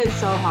It's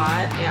so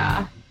hot,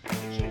 yeah.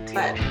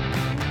 But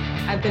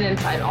I've been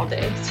inside all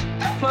day,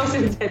 most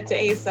of the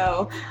day,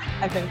 so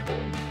I've been cool.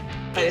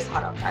 But it's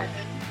hot outside.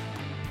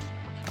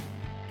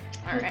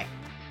 All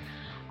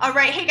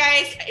right. Hey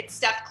guys, it's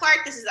Steph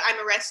Clark. This is I'm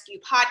a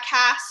Rescue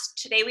podcast.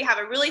 Today we have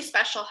a really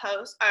special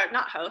host, I'm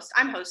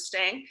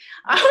hosting.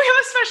 We have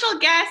a special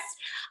guest.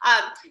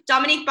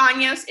 Dominique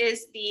Banos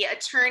is the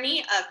attorney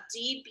of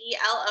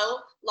DBLO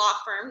Law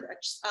Firm,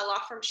 a law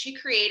firm she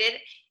created.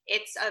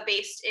 It's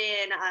based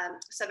in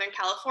Southern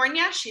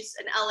California. She's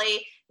an LA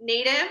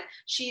native.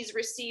 She's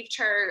received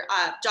her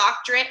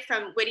doctorate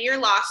from Whittier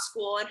Law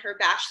School and her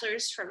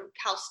bachelor's from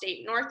Cal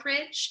State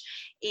Northridge.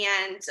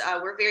 And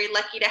we're very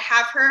lucky to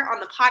have her on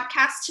the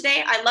podcast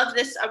today. I love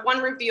this.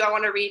 One review I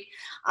want to read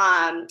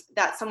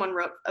that someone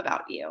wrote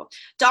about you.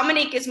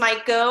 Dominique is my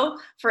go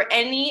for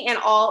any and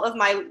all of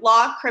my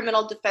law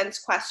criminal defense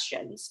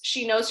questions.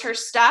 She knows her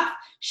stuff.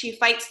 She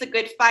fights the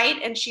good fight,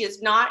 and she is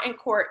not in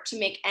court to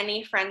make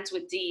any friends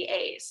with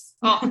DAs.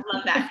 Oh, I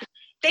love that.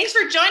 Thanks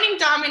for joining,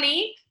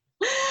 Dominique.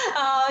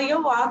 Oh,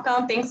 you're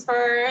welcome. Thanks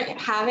for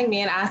having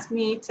me and asking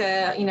me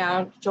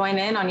to, join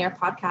in on your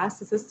podcast.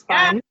 This is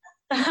fun.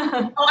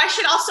 Yeah. Oh, I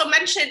should also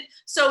mention,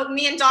 so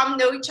me and Dom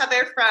know each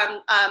other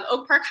from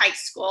Oak Park High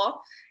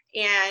School,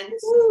 and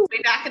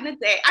way back in the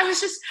day, I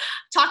was just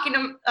talking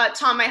to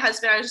Tom, my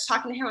husband. I was just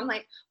talking to him. I'm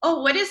like,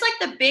 oh, what is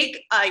like the big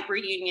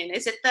reunion?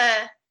 Is it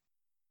that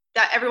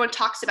everyone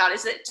talks about?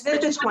 Is it the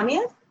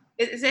 20th?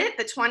 Is it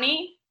the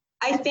 20?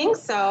 I think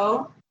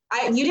so.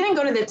 You didn't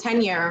go to the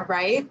 10-year,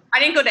 right? I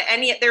didn't go to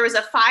any. There was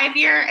a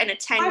 5-year and a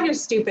 10-year. 5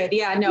 years stupid.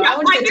 Yeah, no, I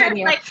went to the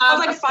 10-year. I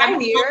was like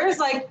 5 years.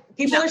 Like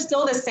people are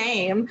still the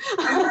same.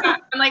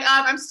 I'm like,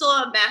 I'm still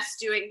a mess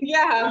doing.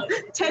 Yeah,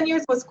 10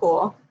 years was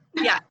cool.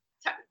 Yeah,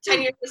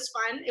 10 years was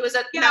fun. It was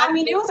a. Yeah, I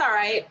mean, it was all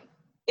right.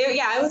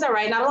 It was all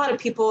right. Not a lot of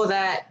people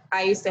that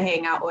I used to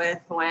hang out with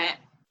went.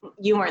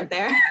 You weren't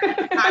there,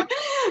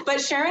 but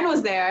Sharon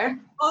was there.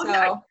 Oh,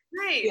 so,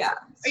 nice. Yeah,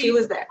 she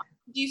was there.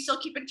 Do you still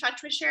keep in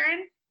touch with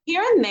Sharon?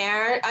 Here and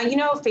there,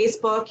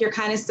 Facebook, you're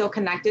kind of still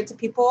connected to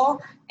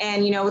people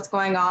and you know what's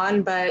going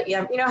on, but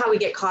yeah, you know how we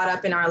get caught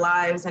up in our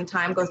lives and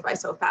time goes by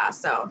so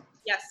fast. So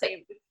yes,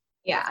 same.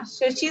 Yeah,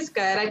 she's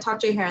good. I talk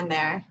to her here and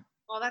there.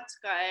 Well, that's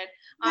good.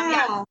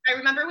 Yeah, I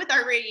remember with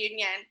our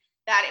reunion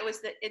that it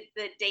was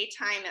the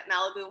daytime at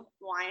Malibu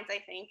Wines. I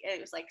think it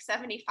was like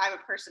 $75 a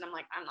person. I'm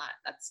like,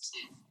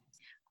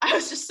 I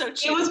was just so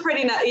cheap. It was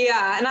pretty nuts.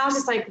 Yeah, and I was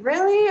just like,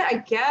 really?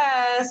 I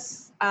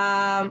guess.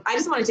 I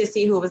just wanted to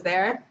see who was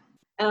there.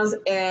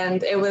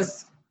 And it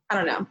was, I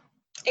don't know,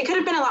 it could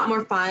have been a lot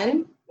more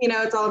fun.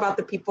 It's all about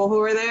the people who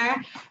were there.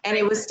 And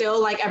it was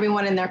still like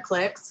everyone in their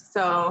cliques.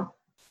 So,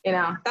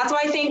 that's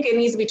why I think it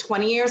needs to be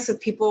 20 years because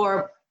people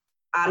are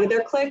out of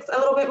their cliques a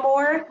little bit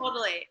more.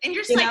 Totally. And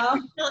you're still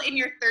in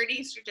your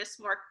 30s, you're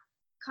just more,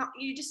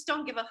 you just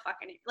don't give a fuck.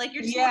 Like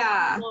you're just more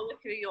comfortable with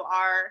who you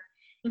are.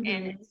 Mm-hmm.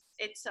 And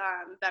it's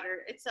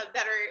better. It's a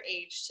better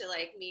age to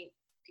like meet,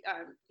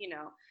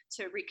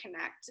 to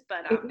reconnect,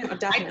 but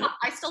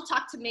I still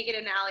talk to Megan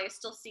and Allie. I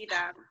still see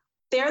them.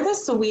 They're the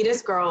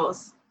sweetest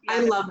girls. Yeah, I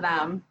love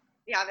them.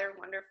 Yeah, they're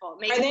wonderful.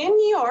 Are they in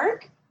New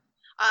York?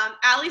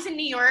 Allie's in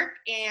New York,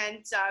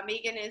 and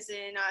Megan is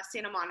in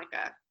Santa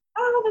Monica.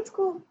 Oh, that's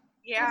cool.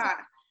 Yeah.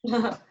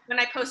 When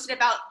I posted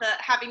about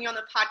having you on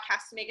the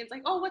podcast, Megan's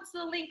like, "Oh, what's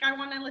the link? I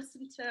want to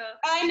listen to."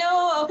 I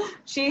know.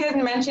 She had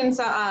mentioned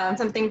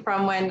something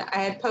from when I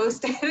had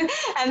posted,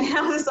 and then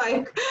I was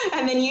like,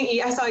 and then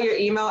I saw your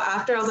email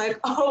after. I was like,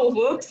 "Oh,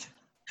 whoops,"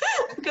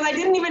 because I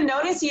didn't even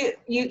notice you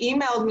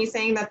emailed me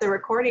saying that the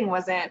recording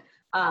wasn't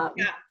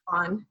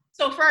on.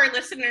 So for our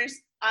listeners,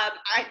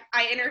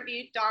 I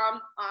interviewed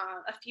Dom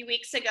a few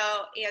weeks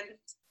ago, and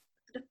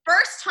the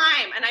first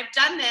time, and I've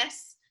done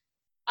this.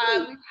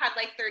 We've had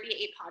like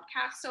 38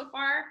 podcasts so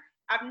far.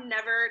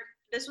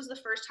 This was the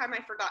first time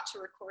I forgot to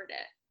record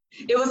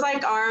it. It was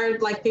like our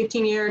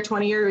 15-year,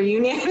 20-year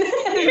reunion.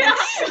 Yeah.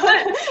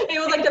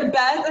 It was like the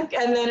best.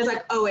 And then it's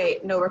like, oh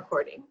wait, no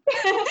recording.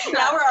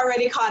 Now we're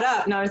already caught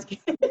up. No, I was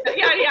kidding.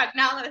 Yeah.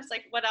 Now it's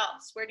like, what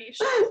else? Where do you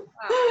show?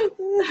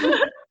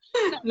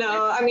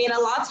 No, I mean, a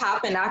lot's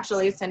happened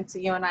actually since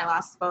you and I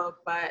last spoke,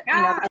 but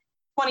that's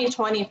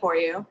 2020 for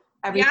you.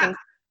 Everything's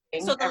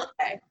so every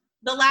day.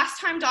 The last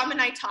time Dom and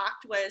I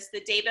talked was the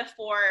day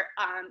before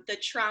the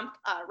Trump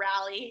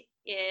rally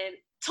in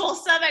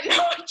Tulsa that no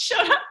one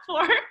showed up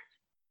for.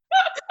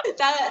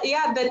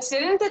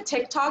 Didn't the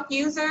TikTok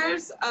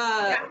users,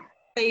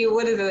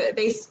 what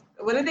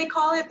do they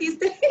call it these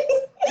days?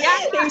 Yeah.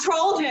 They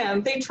trolled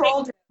him.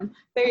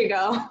 There you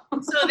go.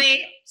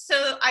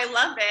 So I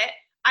love it.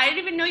 I didn't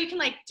even know you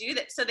can do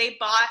that. So they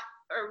bought,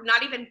 or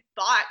not even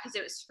bought because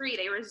it was free.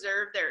 They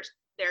reserved their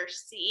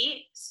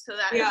seat so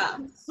that it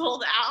was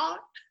sold out.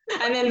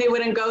 And then they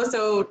wouldn't go,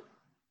 so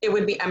it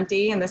would be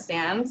empty in the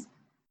stands.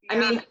 Yeah. I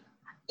mean,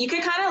 you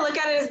could kind of look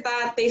at it as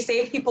that they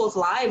saved people's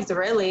lives,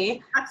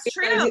 really. That's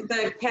true.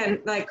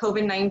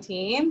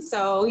 COVID-19.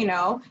 So,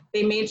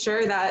 they made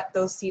sure that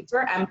those seats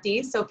were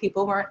empty so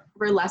people were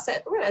less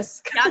at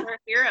risk. Yeah, they're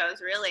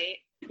heroes, really.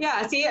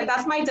 Yeah, see,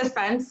 that's my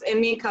defense in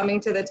me coming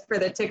to for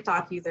the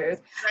TikTok users.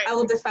 Right. I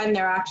will defend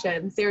their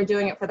actions. They were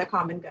doing it for the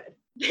common good.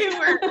 They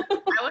were.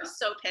 I was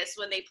so pissed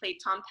when they played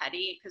Tom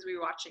Petty because we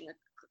were watching a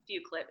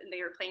few clips and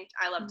they were playing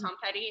I Love Tom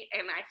Petty,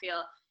 and I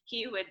feel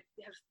he would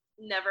have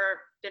never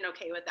been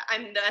okay with that.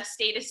 The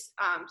state is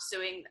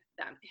suing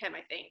him,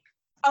 I think.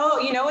 Oh,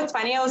 you know what's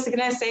funny? I was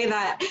gonna say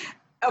that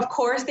of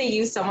course they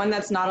use someone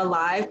that's not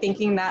alive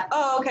thinking that,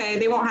 oh, okay,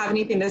 they won't have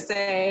anything to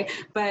say,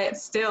 but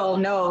still,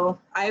 no,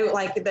 I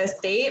like the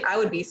state, I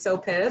would be so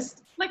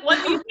pissed. Like,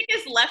 what do you think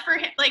is left for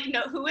him? Like,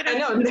 no, who would have? I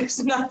know,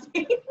 there's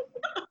nothing.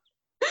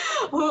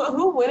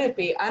 Who would it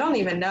be? I don't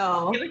even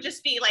know. It would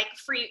just be like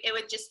free, it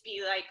would just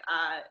be like,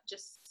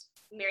 just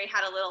Mary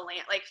Had a Little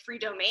Lamb, like free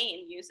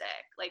domain music.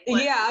 Like,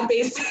 what? Yeah,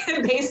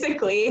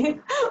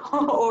 basically,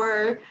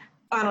 or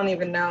I don't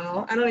even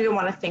know. I don't even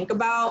want to think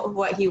about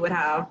what he would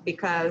have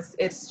because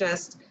it's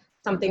just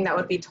something that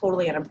would be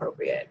totally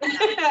inappropriate.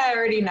 I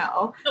already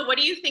know. So what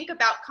do you think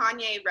about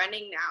Kanye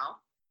running now?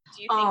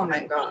 Do you think oh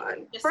my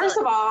God. First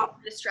of all,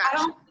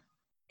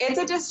 it's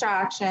a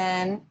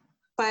distraction,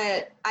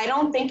 but I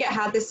don't think it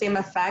had the same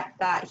effect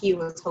that he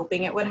was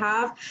hoping it would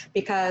have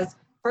because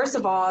first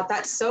of all,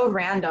 that's so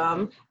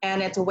random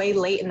and it's way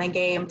late in the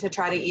game to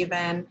try to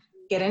even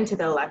get into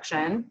the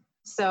election.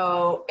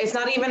 So it's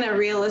not even a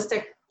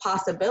realistic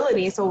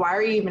possibility. So why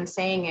are you even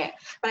saying it?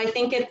 But I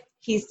think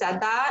he said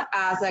that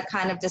as a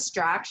kind of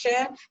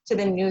distraction to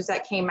the news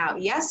that came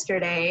out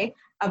yesterday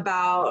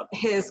about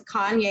his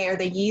Kanye or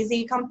the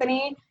Yeezy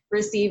company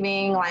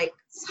receiving like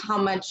how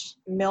much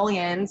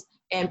millions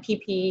in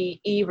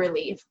PPE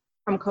relief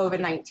from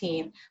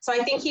COVID-19. So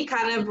I think he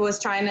kind of was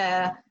trying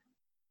to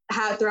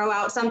throw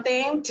out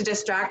something to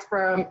distract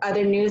from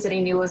other news that he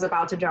knew was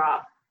about to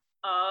drop.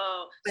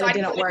 Oh, so it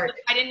didn't work.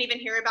 I didn't even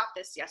hear about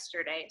this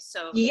yesterday.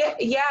 So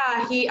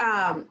yeah, he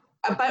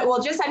but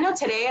well, just I know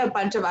today a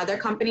bunch of other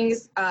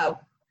companies, a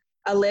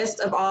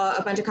list of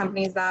a bunch of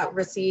companies that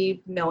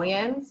received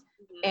millions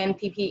in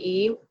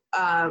PPE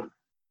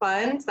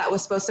funds that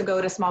was supposed to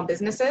go to small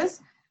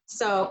businesses.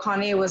 So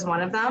Kanye was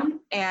one of them,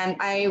 and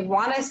I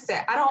want to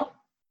say I don't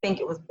think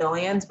it was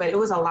billions, but it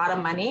was a lot of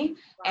money,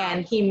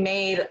 and he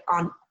made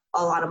on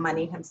a lot of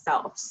money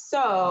himself.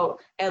 So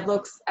it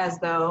looks as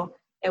though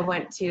it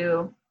went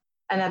to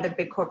another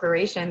big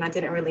corporation that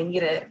didn't really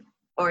need it,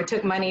 or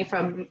took money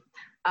from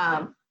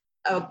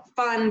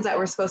funds that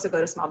were supposed to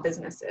go to small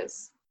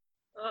businesses.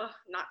 Ugh,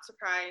 not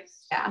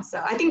surprised. Yeah,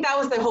 so I think that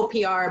was the whole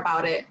PR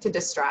about it, to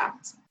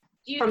distract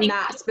from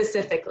that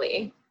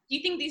specifically. Do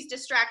you think these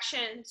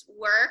distractions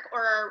work,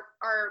 or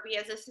are we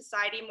as a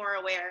society more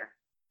aware?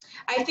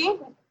 I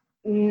think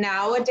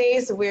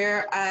nowadays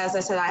we're as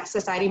a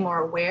society more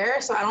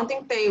aware, so I don't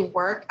think they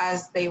work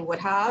as they would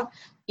have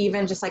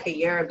even just like a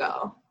year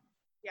ago.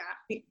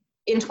 Yeah.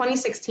 In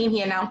 2016,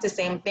 he announced the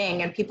same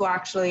thing and people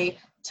actually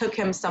took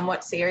him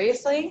somewhat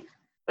seriously.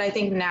 But I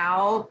think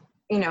now,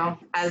 you know,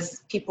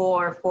 as people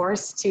are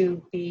forced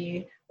to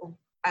be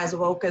as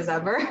woke as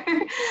ever,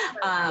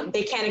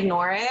 they can't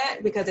ignore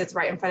it because it's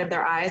right in front of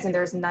their eyes and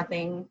there's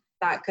nothing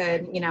that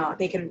could, you know,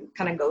 they can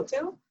kind of go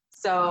to.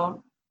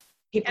 So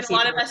people and a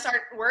lot of us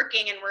aren't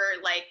working and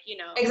we're like, you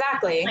know.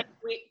 Exactly. Like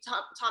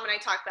Tom and I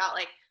talked about,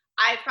 like,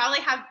 I probably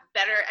have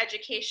better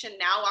education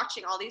now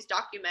watching all these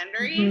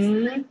documentaries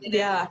than I did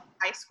in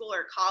high school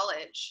or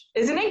college.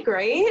 Isn't it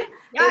great?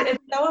 Yeah.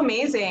 It's so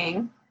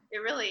amazing. It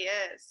really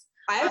is.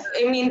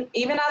 I mean,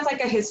 even as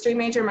like a history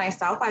major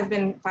myself, I've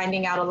been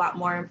finding out a lot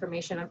more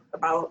information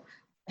about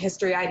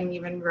history I didn't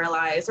even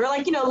realize, or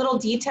like, you know, little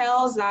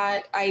details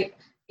that I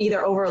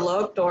either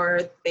overlooked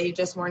or they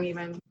just weren't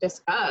even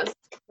discussed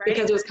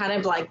because it was kind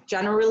of like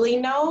generally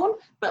known,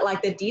 but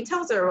like the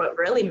details are what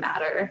really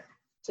matter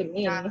to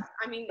me. Yeah,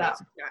 I mean,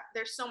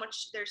 there's so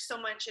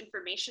much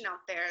information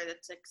out there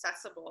that's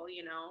accessible,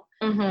 you know.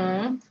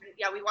 Mm-hmm.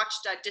 Yeah, we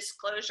watched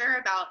Disclosure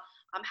about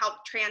how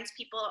trans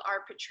people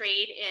are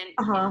portrayed in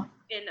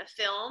a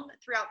film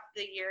throughout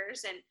the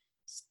years, and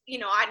you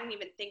know, I didn't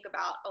even think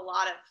about a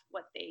lot of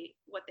what they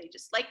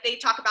just, like, they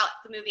talk about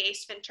the movie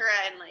Ace Ventura,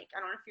 and like,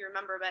 I don't know if you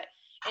remember, but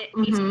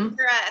Ace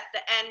Ventura at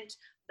the end,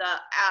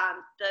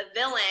 the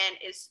villain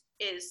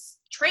is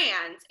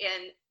trans,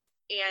 and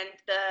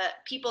the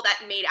people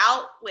that made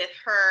out with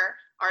her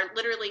are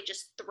literally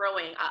just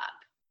throwing up.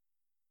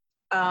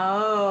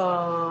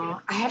 Oh,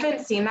 I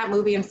haven't seen that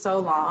movie in so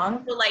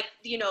long. So, like,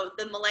 you know,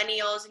 the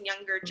millennials and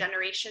younger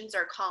generations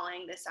are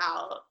calling this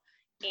out.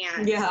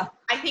 And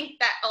I think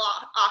that a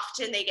lot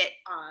often they get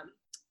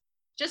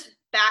just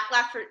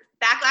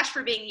backlash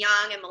for being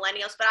young and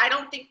millennials, but I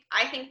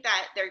think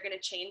that they're going to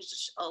change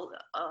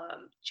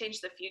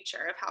the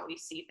future of how we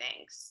see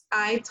things.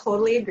 I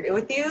totally agree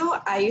with you.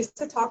 I used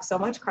to talk so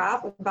much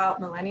crap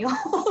about millennials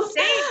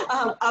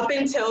up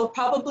until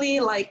probably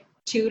like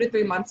 2 to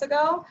 3 months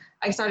ago.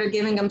 I started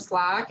giving them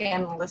slack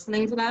and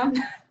listening to them.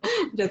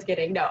 Just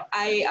kidding. No,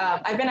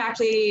 I've been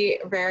actually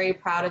very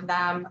proud of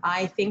them.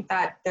 I think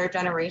that their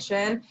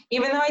generation,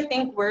 even though I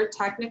think we're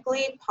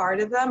technically part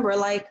of them, we're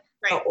like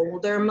the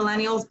older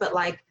millennials, but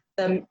like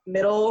the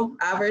middle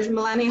average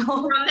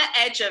millennial. We're on the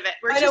edge of it.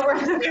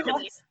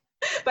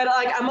 But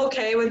like I'm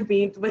okay with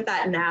being with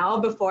that now.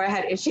 Before I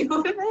had issue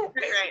with it.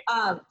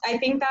 Right. I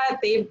think that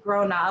they've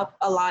grown up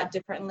a lot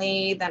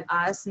differently than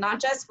us, not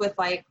just with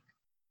like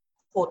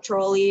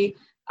culturally,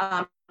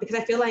 because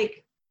I feel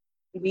like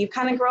we've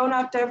kind of grown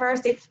up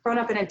diverse. They've grown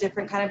up in a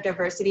different kind of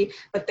diversity,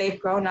 but they've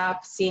grown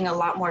up seeing a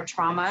lot more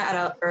trauma at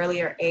an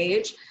earlier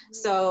age.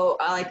 So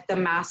like the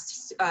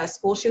mass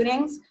school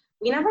shootings,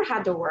 we never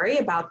had to worry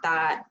about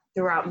that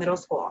throughout middle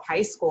school,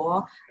 high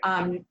school.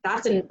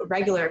 That's a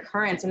regular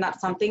occurrence, and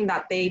that's something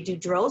that they do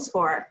drills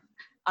for,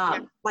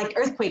 like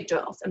earthquake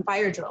drills and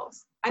fire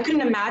drills. I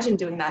couldn't imagine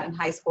doing that in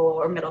high school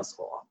or middle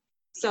school.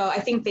 So I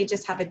think they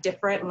just have a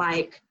different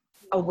like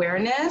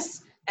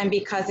awareness, and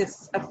because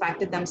it's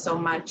affected them so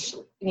much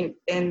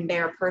in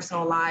their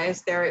personal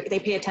lives, they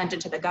pay attention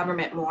to the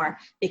government more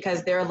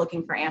because they're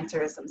looking for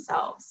answers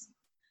themselves.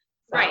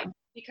 So. Right,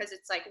 because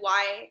it's like,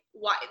 why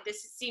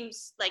this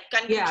seems like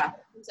gun control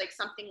seems like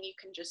something you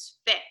can just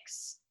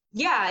fix.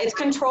 Yeah, it's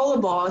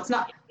controllable. It's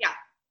not.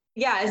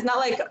 Yeah, it's not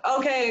like,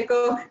 okay,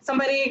 go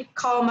somebody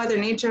call Mother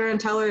Nature and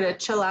tell her to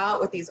chill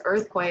out with these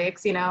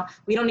earthquakes. We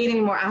don't need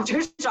any more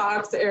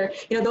aftershocks, or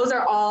those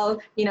are all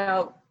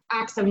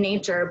acts of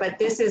nature, but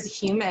this is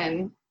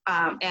human,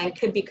 and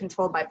could be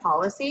controlled by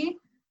policy.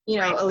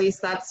 Right. At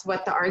least that's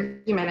what the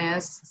argument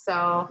is.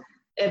 So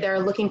they're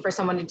looking for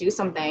someone to do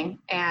something,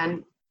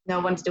 and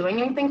no one's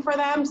doing anything for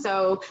them,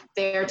 so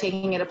they're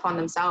taking it upon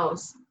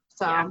themselves.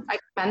 So I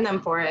commend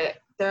them for it.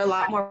 They're a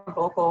lot more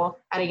vocal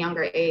at a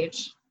younger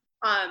age.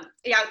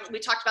 We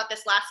talked about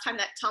this last time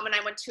that Tom and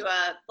I went to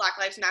a Black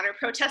Lives Matter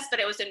protest, but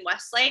it was in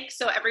Westlake,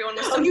 so everyone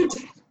was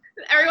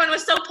everyone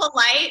was so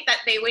polite that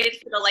they waited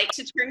for the light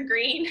to turn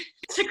green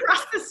to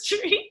cross the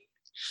street.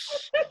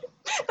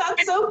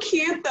 That's so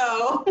cute,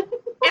 though.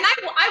 And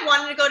I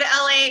wanted to go to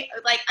LA.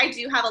 Like, I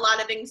do have a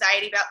lot of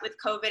anxiety with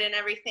COVID and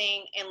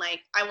everything, and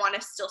like I want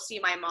to still see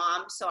my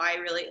mom. So I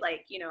really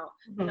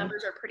the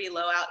numbers are pretty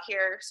low out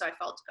here, so I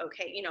felt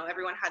okay.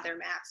 Everyone had their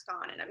mask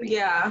on and everything.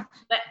 Yeah.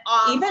 But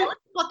even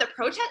about the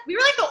protest, we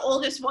were like the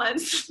oldest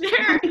ones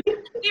there.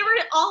 They were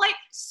all like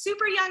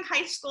super young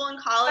high school and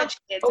college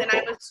kids, and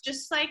I was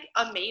just like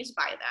amazed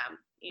by them.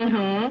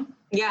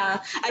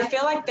 Yeah, I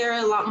feel like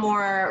they're a lot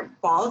more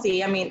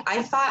ballsy. I mean,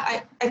 I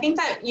think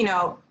that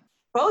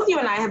both you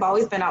and I have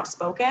always been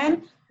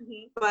outspoken,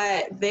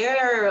 but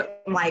they're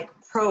like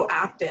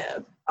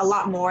proactive a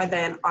lot more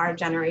than our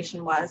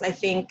generation was. I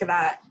think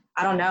that,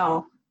 I don't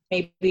know,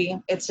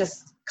 maybe it's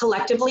just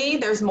collectively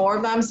there's more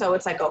of them, so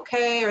it's like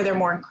okay, or they're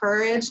more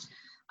encouraged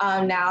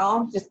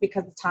now just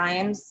because of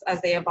times as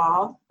they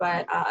evolve.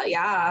 But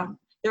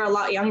they're a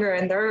lot younger,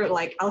 and they're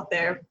like out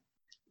there.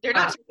 They're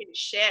not taking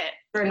shit.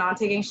 They're not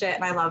taking shit,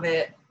 and I love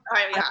it.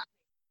 Oh, yeah.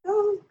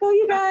 Go,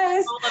 you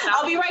guys.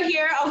 I'll be right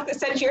here. I'll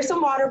send here's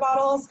some water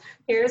bottles.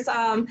 Here's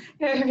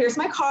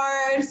my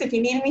cards. If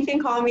you need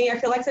anything, call me. I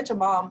feel like such a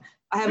mom.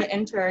 I have an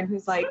intern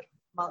who's like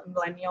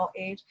millennial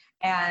age,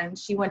 and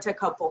she went to a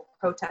couple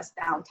protests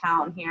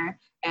downtown here,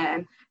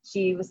 and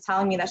she was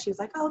telling me that she was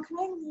like, oh, can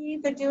I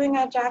leave? They're doing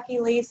a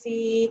Jackie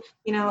Lacey,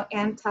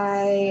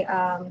 anti,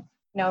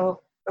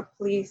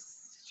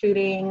 police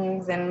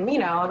shootings, and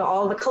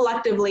all the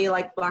collectively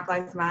like Black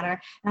Lives Matter. And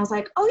I was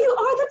like, oh, you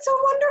are? That's so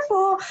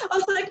wonderful. I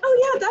was like,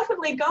 oh yeah,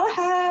 definitely, go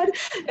ahead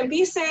and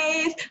be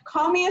safe,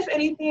 call me if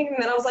anything. And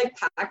then I was like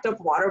packed up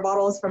water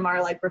bottles from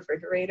our like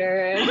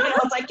refrigerator, and I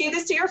was like, give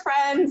this to your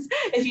friends,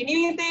 if you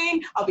need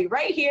anything, I'll be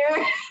right here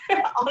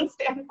on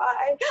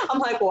standby. I'm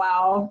like,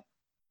 wow,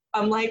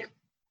 I'm like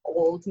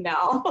old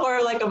now,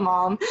 or like a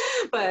mom.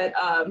 But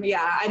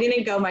I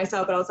didn't go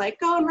myself, but I was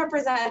like, go and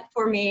represent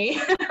for me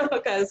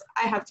because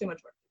I have too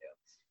much work.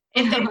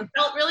 It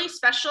felt really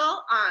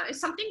special.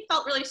 Something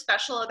felt really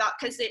special about,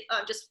 because it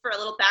just for a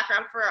little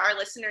background for our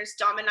listeners,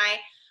 Dom and I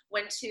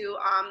went to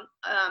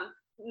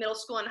middle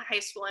school and high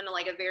school in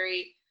like a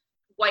very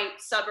white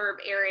suburb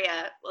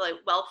area, like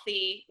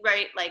wealthy,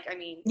 right? Like, I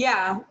mean,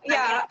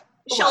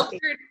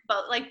 sheltered,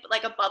 but like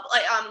a bubble,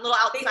 like little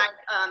outside.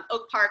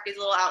 Oak Park is a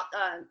little out,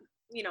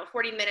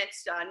 40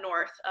 minutes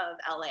north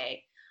of LA.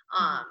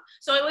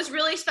 So it was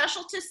really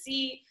special to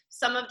see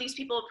some of these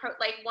people,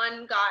 like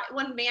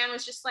one man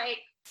was just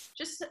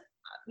a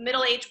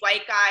middle-aged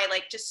white guy,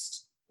 like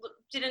just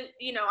didn't,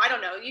 I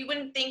don't know, you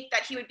wouldn't think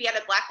that he would be at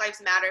a Black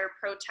Lives Matter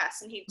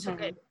protest, and he took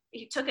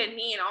a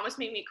knee and almost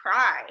made me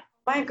cry.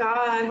 My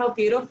God, how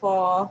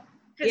beautiful.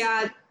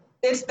 Yeah,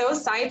 it's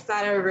those sites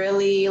that are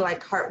really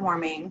like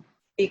heartwarming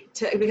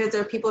because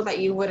there are people that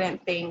you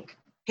wouldn't think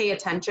pay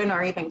attention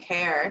or even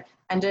care,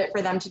 and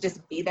for them to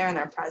just be there in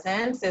their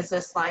presence is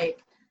just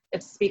like,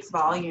 it speaks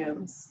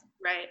volumes.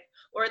 Right.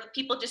 Or the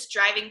people just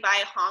driving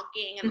by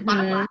honking, and a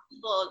lot of Black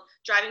people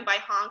driving by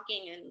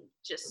honking and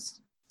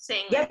just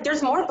saying. Yeah,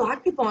 there's more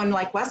Black people in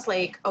like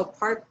Westlake, Oak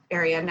Park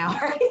area now,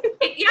 right?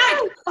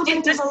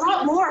 There's a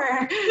lot more.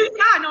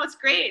 Yeah, no, it's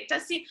great. It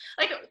does seem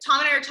like Tom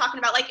and I are talking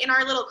about, like in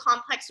our little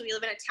complex, we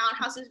live in a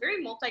townhouse. It's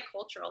very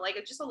multicultural. Like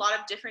it's just a lot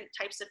of different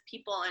types of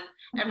people, and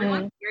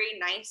everyone's very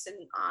nice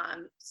and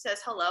says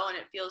hello, and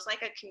it feels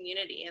like a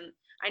community. And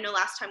I know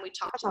last time we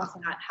talked about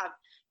that,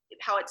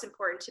 how it's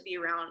important to be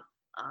around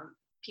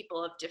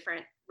people of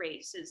different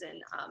races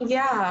and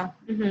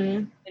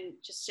Mm-hmm. and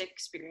just to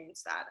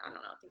experience that. I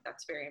don't know. I think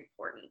that's very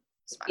important.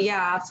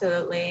 Yeah,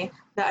 absolutely.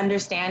 The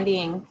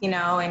understanding,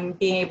 and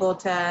being able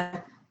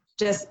to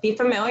just be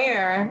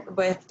familiar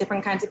with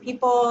different kinds of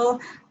people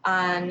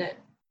and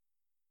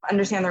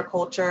understand their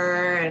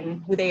culture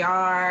and who they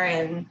are,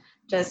 and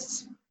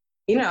just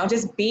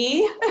just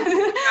be.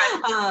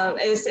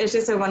 It's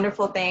just a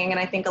wonderful thing. And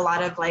I think a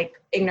lot of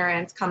like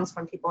ignorance comes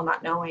from people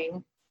not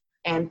knowing,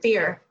 and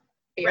fear.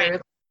 Right.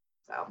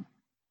 So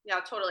yeah,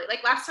 totally.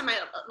 Like last time, I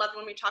loved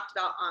when we talked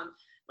about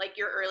like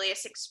your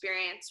earliest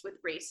experience with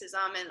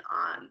racism, and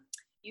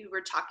you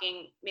were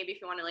talking, maybe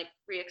if you want to like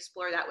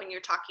re-explore that, when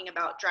you're talking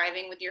about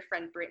driving with your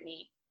friend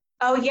Brittany.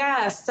 Oh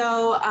yeah,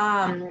 so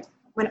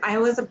when I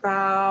was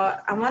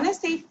about, I want to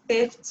say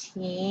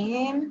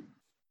 15,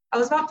 I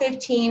was about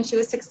 15, she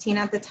was 16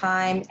 at the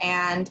time,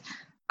 and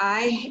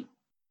I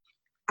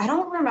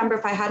don't remember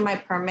if I had my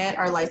permit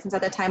or license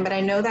at the time, but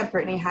I know that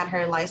Brittany had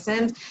her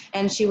license,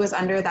 and she was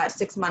under that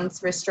 6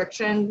 months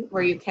restriction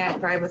where you can't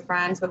drive with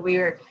friends, but we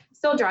were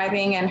still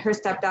driving, and her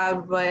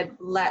stepdad would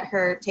let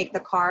her take the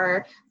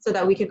car so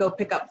that we could go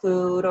pick up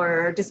food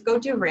or just go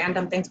do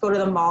random things, go to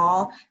the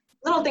mall,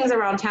 little things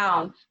around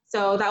town.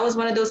 So that was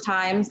one of those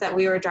times that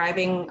we were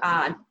driving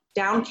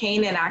down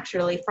Canaan,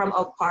 actually, from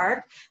Oak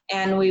Park,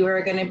 and we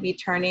were going to be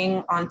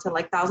turning onto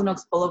like Thousand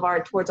Oaks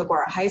Boulevard towards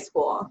Agoura High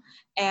School.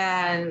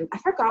 And I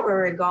forgot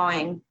where we were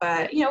going,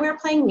 but we were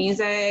playing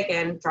music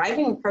and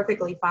driving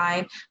perfectly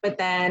fine. But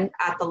then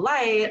at the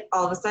light,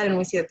 all of a sudden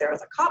we see that there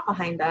was a cop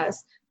behind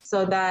us.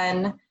 So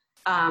then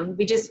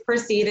we just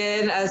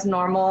proceeded as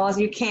normal as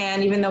you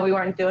can, even though we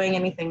weren't doing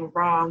anything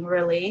wrong,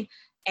 really.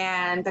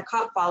 And the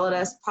cop followed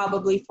us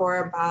probably for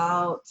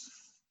about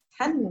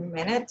 10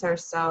 minutes or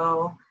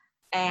so,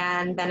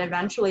 and then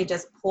eventually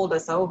just pulled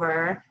us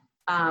over.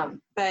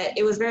 But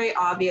it was very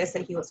obvious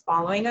that he was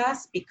following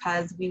us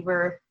because we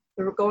were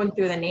going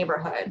through the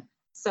neighborhood.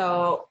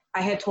 So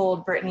I had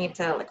told Brittany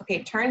to like,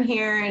 okay, turn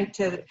here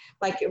into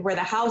like where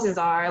the houses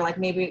are, like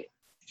maybe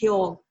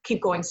he'll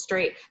keep going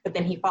straight, but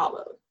then he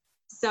followed.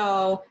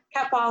 So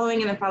kept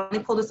following, and then finally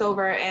pulled us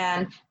over,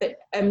 and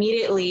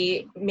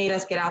immediately made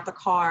us get out the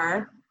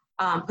car,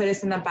 put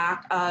us in the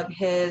back of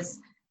his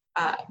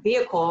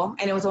vehicle,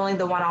 and it was only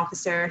the one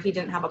officer. He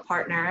didn't have a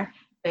partner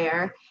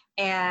there,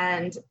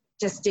 and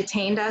just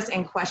detained us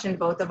and questioned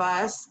both of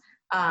us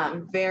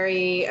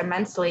very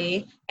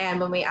immensely. And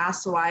when we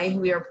asked why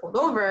we were pulled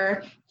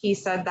over, he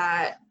said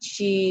that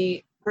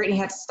Brittany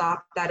had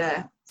stopped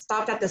at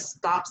the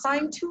stop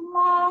sign too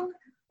long,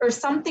 or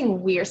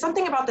something weird,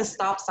 something about the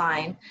stop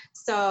sign.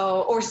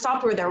 So, or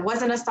stopped where there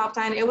wasn't a stop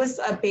sign. It was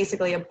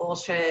basically a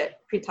bullshit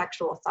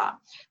pretextual stop.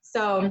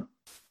 So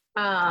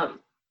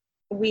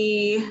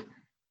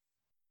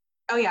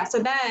so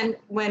then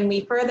when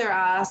we further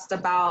asked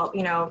about,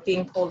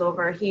 being pulled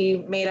over, he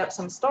made up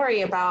some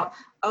story about,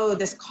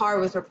 this car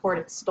was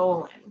reported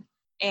stolen.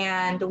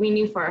 And we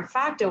knew for a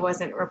fact it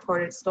wasn't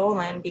reported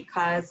stolen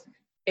because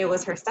it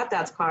was her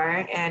stepdad's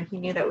car, and he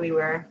knew that we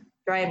were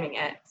driving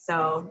it.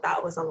 So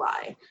that was a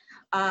lie.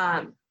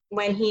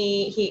 When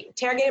he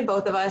interrogated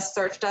both of us,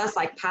 searched us,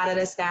 like patted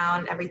us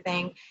down,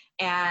 everything.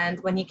 And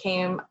when he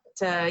came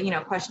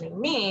to, questioning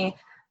me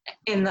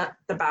in the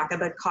back of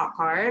the cop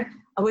car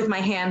with my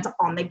hands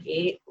on the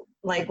gate,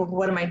 like,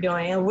 what am I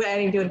doing? I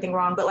didn't do anything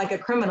wrong, but like a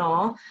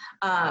criminal.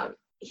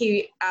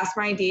 He asked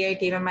for my ID. I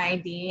gave him my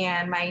ID,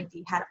 and my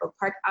ID had Oak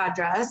Park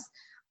address.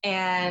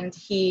 And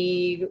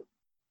he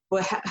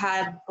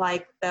had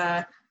like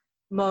the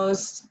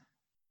most,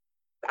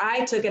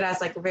 I took it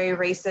as like a very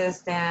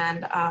racist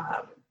and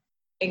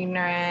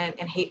ignorant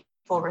and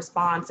hateful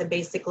response, and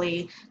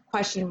basically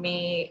questioned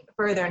me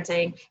further and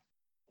saying,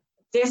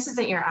 this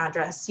isn't your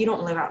address. You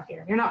don't live out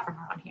here. You're not from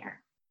around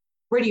here.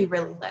 Where do you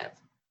really live?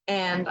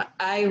 And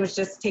I was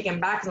just taken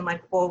back because I'm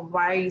like, well,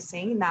 why are you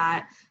saying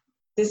that?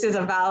 This is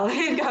a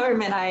valid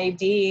government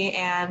ID,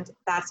 and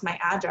that's my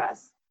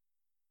address.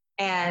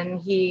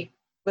 And he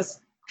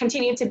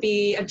continued to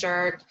be a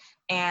jerk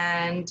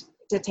and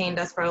detained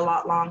us for a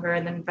lot longer,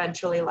 and then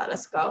eventually let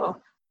us go.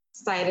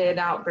 Cited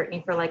out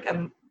Brittany for like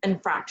an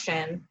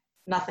infraction,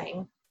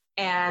 nothing.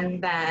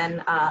 And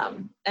then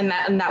and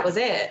that was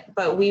it.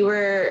 But we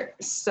were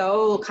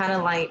so kind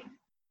of like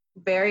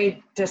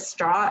very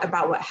distraught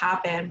about what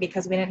happened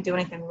because we didn't do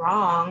anything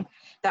wrong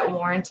that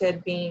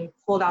warranted being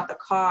pulled out the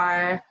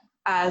car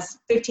as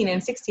 15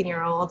 and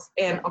 16-year-olds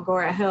in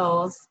Agoura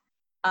Hills,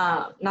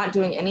 not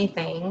doing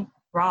anything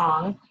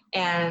wrong,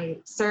 and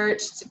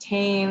searched,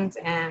 detained,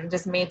 and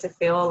just made to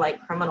feel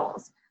like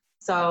criminals.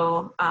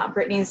 So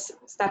Brittany's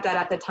stepdad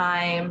at the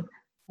time,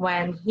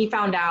 when he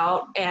found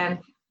out, and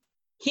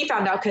he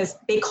found out because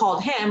they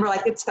called him, we're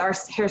like, it's her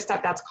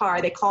stepdad's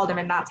car. They called him,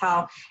 and that's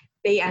how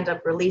they ended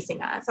up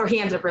releasing us, or he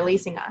ended up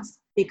releasing us,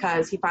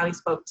 because he finally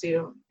spoke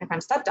to my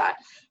friend's stepdad.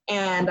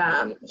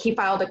 And he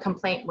filed a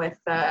complaint with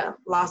the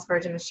Las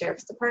Virgenes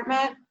Sheriff's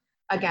Department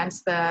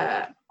against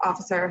the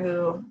officer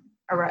who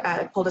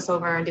pulled us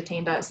over and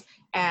detained us.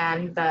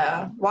 And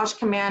the watch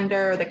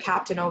commander, the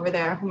captain over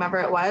there, whomever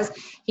it was,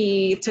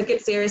 he took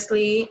it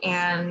seriously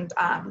and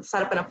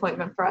set up an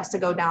appointment for us to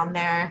go down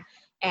there,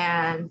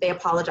 and they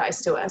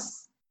apologized to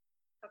us.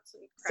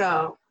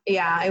 So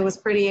yeah, it was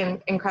pretty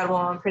incredible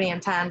and pretty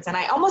intense. And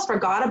I almost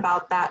forgot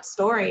about that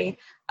story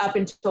up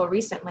until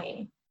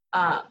recently.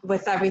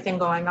 With everything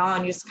going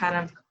on, you just kind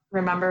of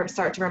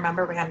start to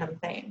remember random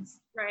things.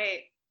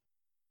 Right.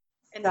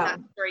 And that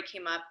story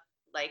came up,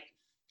 like,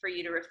 for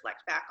you to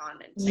reflect back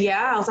on it.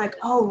 Yeah, I was like,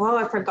 oh, whoa,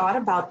 I forgot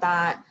about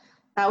that.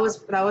 That was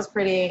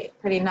pretty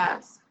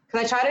nuts.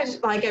 Because I try to,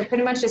 like, I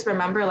pretty much just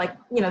remember, like,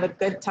 you know, the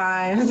good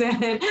times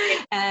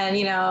and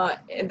you know,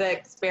 the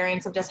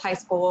experience of just high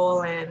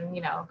school and,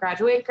 you know,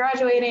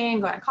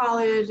 graduating, going to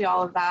college,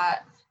 all of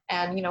that,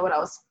 and, you know, what I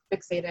was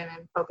fixated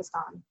and focused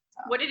on.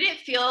 So. What did it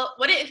feel?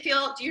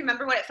 Do you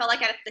remember what it felt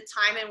like at the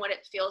time and what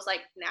it feels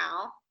like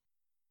now?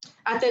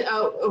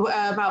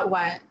 About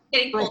what?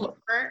 Getting pulled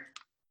over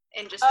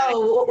and just.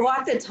 Well,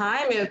 at the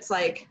time it's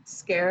like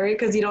scary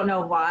because you don't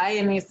know why,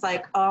 and it's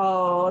like,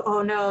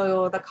 oh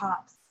no, the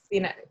cops,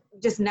 you know,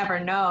 just never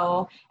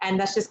know, and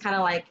that's just kind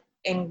of like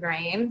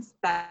ingrained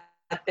that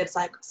it's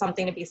like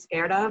something to be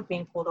scared of,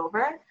 being pulled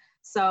over.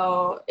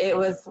 So it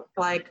was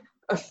like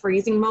a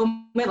freezing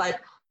moment, like,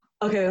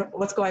 okay,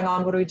 what's going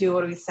on? What do we do?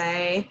 What do we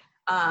say?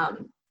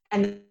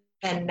 And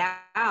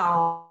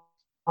now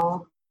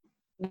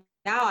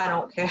I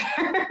don't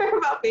care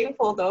about being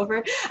pulled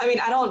over. I mean,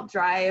 I don't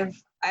drive.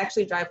 I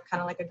actually drive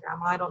kind of like a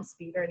grandma. I don't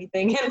speed or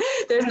anything. And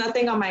there's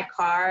nothing on my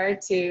car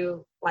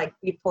to like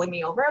be pulling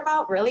me over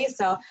about, really.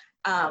 So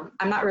I'm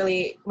not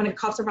really, when the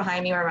cops are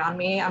behind me or around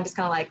me, I'm just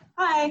kind of like,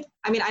 hi.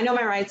 I mean, I know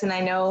my rights and I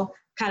know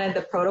kind of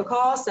the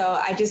protocol. So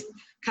I just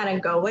kind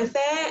of go with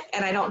it,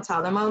 and I don't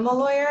tell them I'm a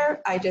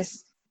lawyer. I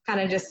just kind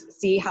of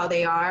just see how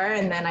they are,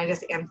 and then I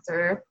just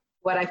answer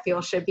what I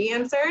feel should be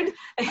answered.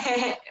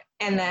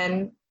 And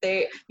then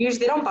they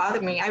don't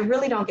bother me. I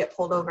really don't get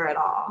pulled over at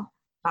all.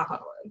 Knock on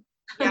wood.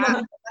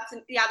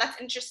 That's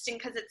interesting,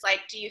 because it's like,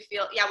 do you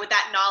feel, with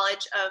that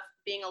knowledge of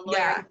being a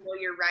lawyer, you know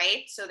your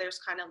rights, so there's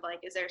kind of like,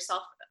 is there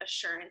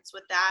self-assurance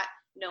with that,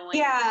 knowing?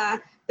 Yeah,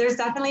 there's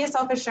definitely a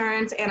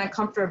self-assurance and a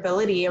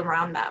comfortability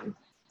around them.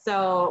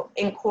 So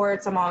in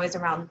courts, I'm always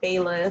around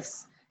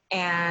bailiffs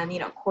and, you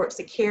know, court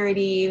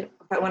security.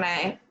 But when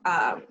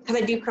because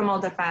I do criminal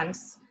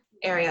defense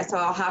area, so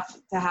I'll have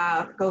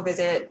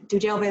to do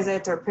jail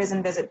visits or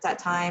prison visits at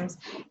times,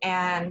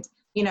 and,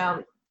 you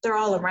know, they're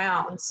all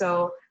around.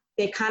 So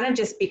they kind of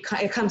just it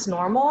becomes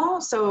normal.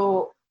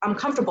 So I'm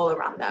comfortable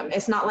around them.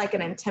 It's not like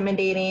an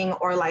intimidating,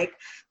 or like,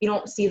 you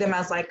don't see them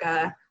as like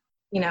a,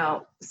 you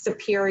know,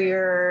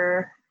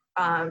 superior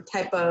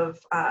type of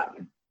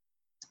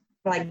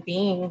like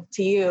being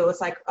to you.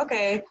 It's like,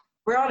 okay,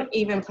 we're on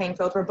even playing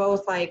field. We're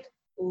both like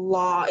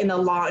in the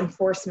law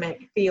enforcement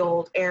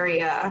field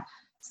area.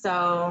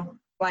 So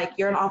like,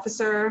 you're an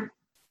officer,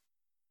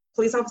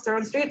 police officer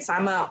on the streets,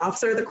 I'm an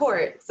officer of the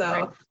court. So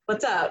right.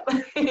 What's up?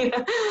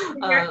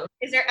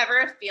 Is there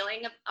ever a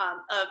feeling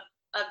of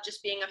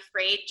just being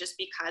afraid, just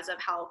because of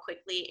how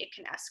quickly it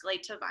can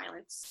escalate to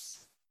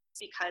violence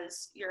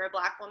because you're a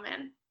Black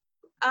woman?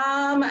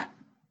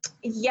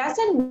 Yes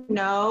and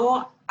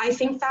no. I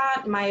think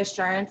that my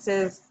assurance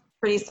is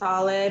pretty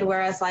solid,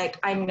 whereas like,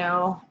 I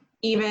know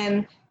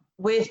even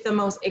with the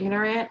most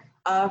ignorant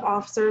of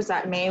officers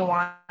that may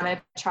want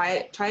to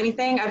try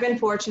anything, I've been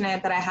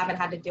fortunate that I haven't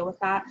had to deal with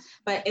that.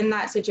 But in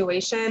that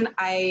situation,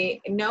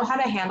 I know how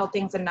to handle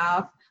things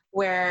enough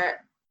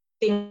where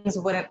things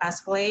wouldn't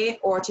escalate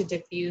or to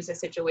diffuse a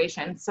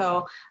situation.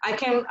 So I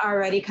can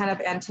already kind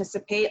of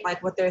anticipate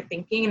like what they're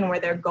thinking and where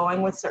they're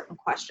going with certain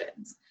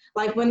questions.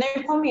 Like when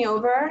they pull me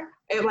over,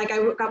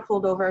 I got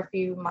pulled over a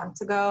few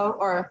months ago,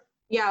 or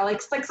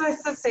let's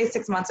say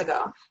 6 months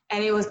ago.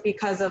 And it was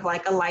because of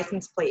like a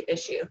license plate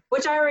issue,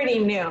 which I already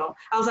knew.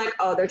 I was like,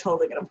 oh, they're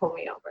totally gonna pull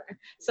me over.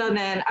 So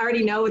then I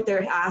already know what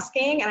they're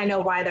asking, and I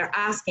know why they're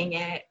asking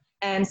it.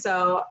 And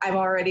so I'm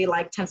already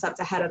like 10 steps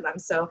ahead of them.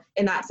 So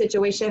in that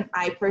situation,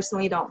 I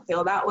personally don't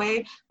feel that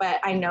way, but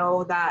I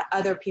know that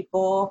other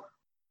people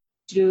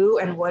do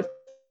and would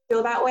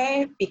feel that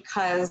way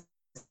because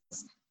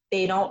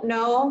they don't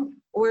know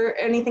where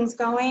anything's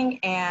going,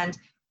 and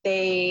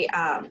they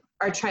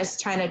are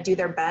trying to do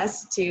their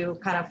best to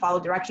kind of follow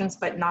directions,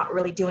 but not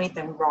really do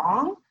anything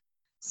wrong.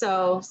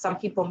 So some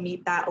people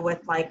meet that with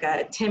like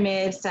a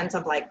timid sense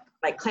of like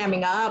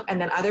clamming up, and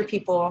then other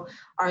people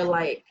are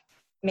like,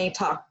 may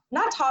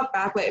not talk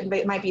back, but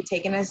it might be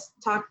taken as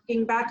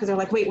talking back because they're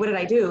like, wait, what did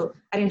I do?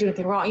 I didn't do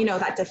anything wrong. You know,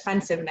 that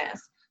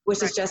defensiveness,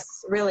 which is just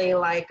really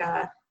like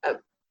a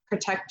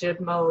protective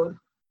mode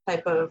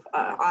type of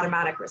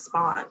automatic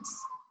response.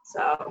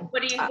 So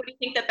what do you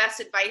think the best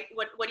advice,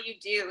 what do you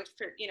do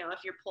for, you know, if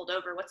you're pulled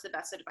over, what's the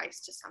best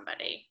advice to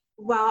somebody?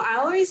 Well, I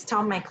always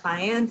tell my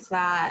clients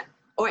that,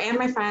 and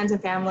my friends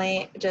and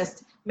family,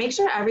 just make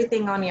sure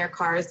everything on your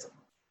cars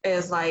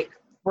is like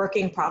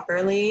working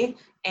properly,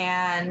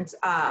 and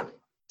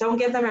don't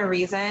give them a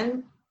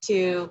reason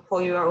to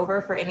pull you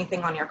over for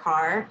anything on your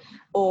car,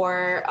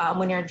 or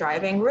when you're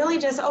driving, really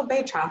just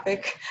obey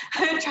traffic.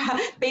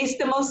 Base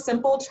the most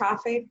simple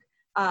traffic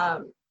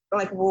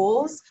like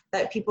rules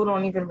that people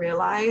don't even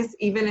realize,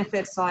 even if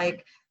it's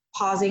like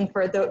pausing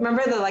for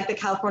remember the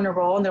California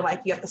roll, and they're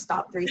like, you have to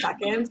stop 3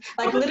 seconds.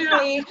 Like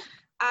literally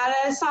at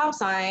a stop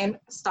sign,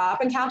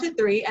 stop and count to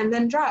 3 and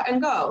then drive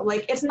and go.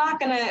 Like it's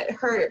not gonna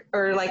hurt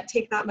or like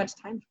take that much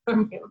time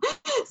from you.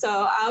 So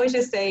I always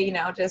just say, you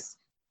know, just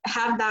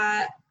have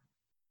that.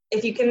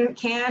 If you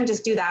can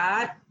just do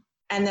that.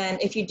 And then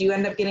if you do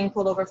end up getting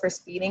pulled over for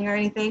speeding or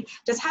anything,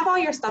 just have all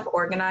your stuff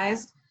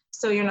organized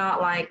so you're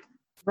not like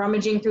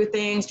rummaging through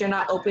things, you're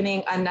not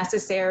opening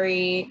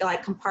unnecessary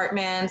like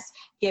compartments,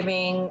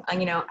 giving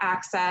you know,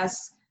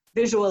 access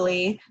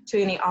visually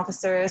to any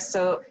officers,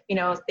 so you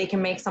know they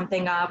can make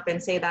something up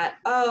and say that,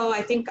 oh,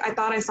 I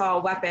thought I saw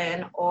a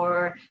weapon,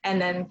 or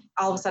and then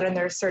all of a sudden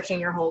they're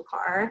searching your whole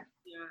car.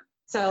 Yeah.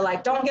 So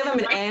like, don't give them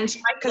an inch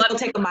because they'll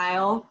take a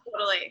mile.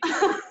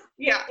 Totally.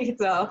 Yeah.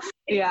 So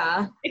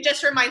yeah. It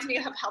just reminds me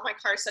of how my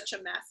car is such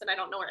a mess and I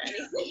don't know where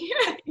anything.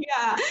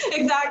 Yeah,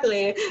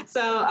 exactly.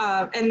 So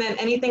and then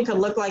anything could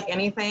look like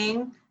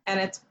anything, and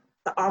it's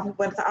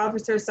what the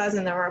officer says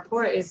in the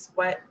report is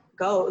what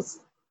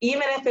goes.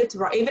 Even if it's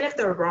wrong, even if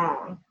they're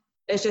wrong,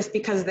 it's just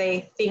because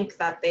they think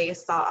that they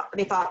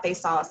thought they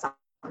saw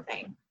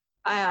something.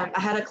 I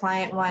had a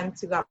client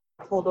once who got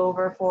pulled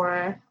over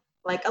for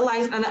like a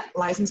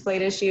license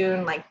plate issue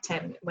and like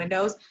 10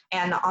 windows,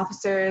 and the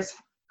officers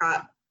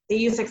they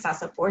used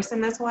excessive force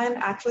in this one.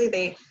 Actually,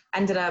 they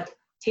ended up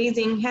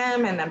tasing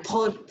him and then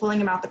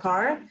pulling him out the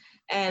car,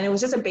 and it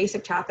was just a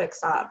basic traffic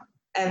stop.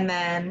 And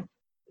then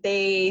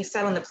they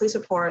said on the police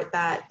report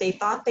that they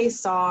thought they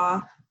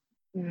saw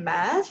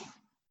meth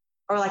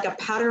or like a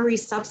powdery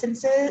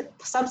substance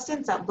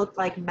that looked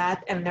like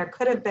meth, and there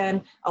could have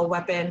been a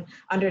weapon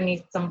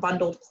underneath some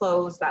bundled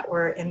clothes that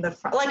were in the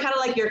front, like kind of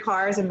like your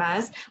car is a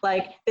mess.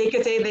 Like they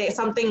could say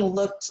something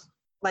looked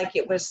like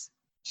it was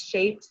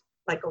shaped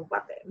like a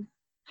weapon,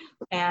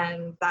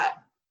 and that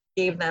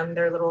gave them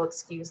their little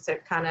excuse to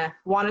kind of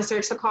want to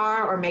search the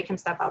car or make him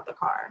step out the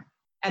car.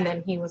 And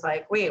then he was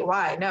like, wait,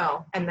 why?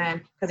 No. And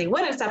then because he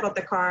wouldn't step out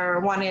the car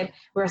or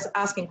we're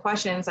asking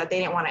questions that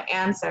they didn't want to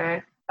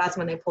answer, that's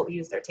when they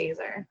used their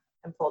taser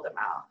and pulled him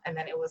out. And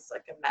then it was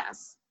like a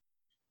mess.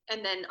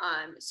 And then,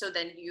 so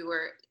then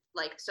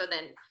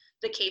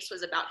the case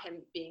was about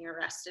him being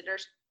arrested or?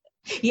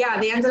 Yeah,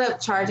 they ended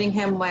up charging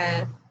him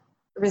with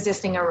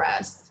resisting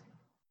arrest.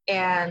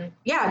 And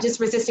yeah, just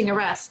resisting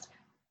arrest.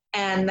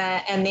 And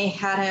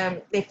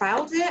they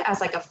filed it as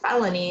like a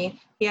felony.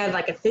 He had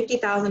like a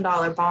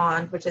 $50,000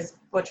 bond, which was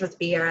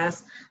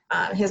BS.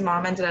 His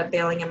mom ended up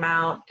bailing him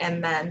out,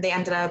 and then they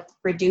ended up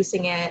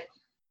reducing it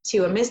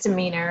to a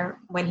misdemeanor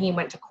when he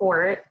went to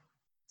court.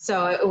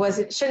 So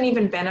it shouldn't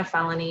even been a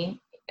felony,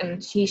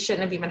 and he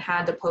shouldn't have even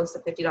had to post a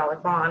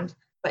 $50 bond,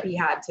 but he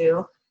had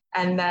to.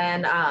 And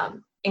then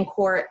in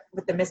court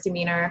with the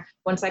misdemeanor,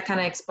 once I kind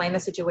of explained the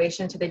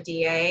situation to the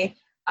DA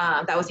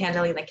that was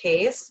handling the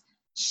case,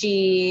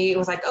 she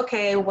was like,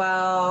 okay,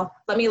 well,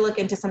 let me look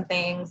into some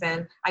things.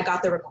 And I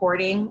got the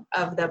recording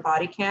of the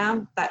body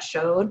cam that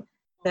showed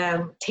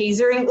them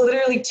tasering,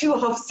 literally 2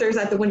 officers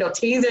at the window,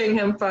 tasering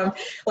him from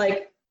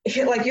like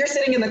you're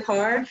sitting in the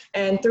car,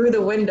 and through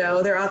the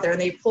window, they're out there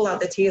and they pull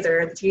out the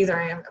taser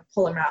and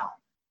pull him out.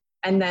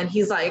 And then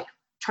he's like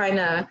trying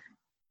to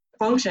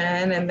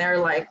function, and they're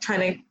like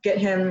trying to get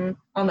him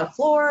on the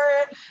floor,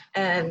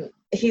 and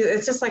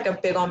it's just like a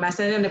big old mess.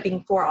 And it ended up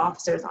being 4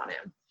 officers on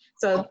him.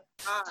 So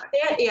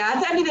at the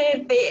end of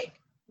the day,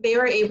 they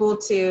were able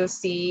to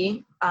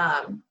see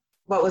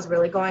what was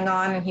really going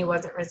on, and he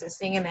wasn't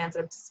resisting, and they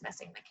ended up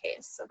dismissing the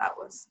case. So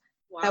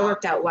that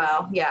worked out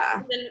well.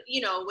 Yeah. And then,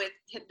 you know, with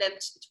them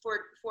for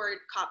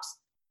cops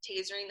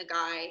tasering the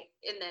guy,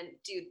 and then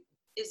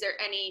is there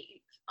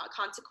any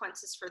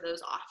consequences for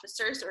those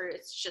officers, or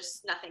it's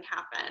just nothing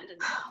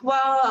happened?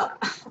 Well,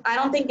 I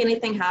don't think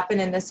anything happened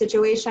in this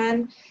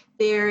situation.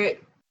 They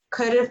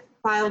could have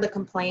filed a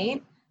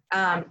complaint.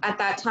 At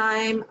that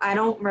time, I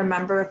don't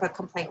remember if a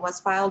complaint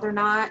was filed or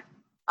not.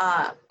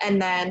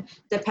 And then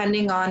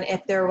depending on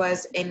if there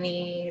was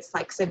any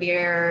like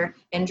severe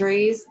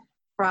injuries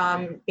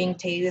from being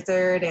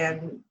tasered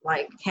and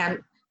like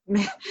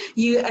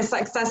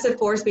excessive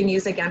force being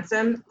used against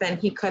him, then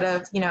he could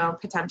have, you know,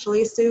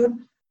 potentially sued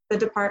the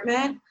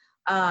department.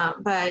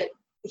 But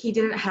he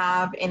didn't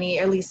have any,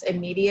 at least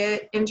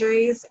immediate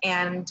injuries.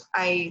 And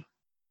I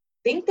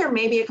think there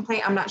may be a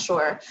complaint, I'm not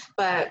sure,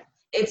 but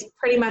it's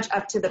pretty much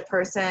up to the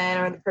person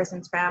or the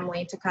person's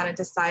family to kind of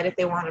decide if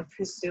they want to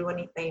pursue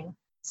anything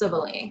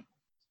civilly.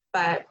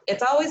 But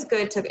it's always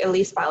good to at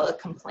least file a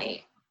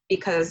complaint,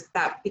 because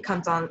that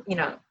becomes on, you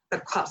know, the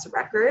cop's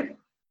record.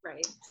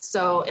 Right.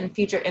 So in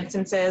future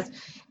instances,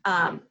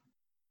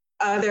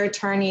 other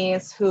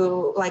attorneys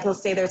who, like,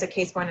 let's say there's a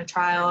case going to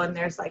trial and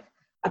there's like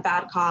a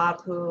bad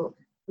cop who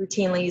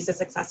routinely uses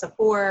excessive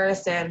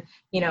force and,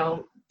 you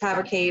know,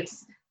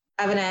 fabricates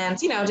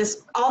evidence,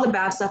 just all the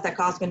bad stuff that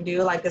cops can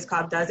do, like this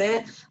cop does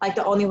it. Like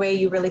the only way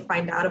you really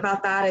find out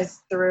about that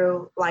is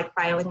through like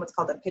filing what's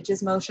called a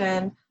pitches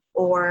motion,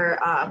 or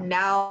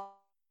now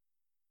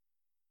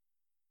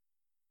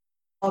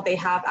they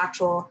have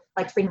actual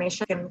like free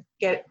information, can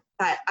get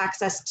that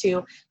access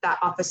to that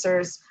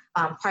officer's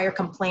prior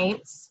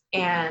complaints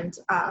and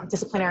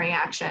disciplinary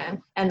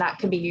action, and that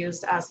can be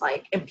used as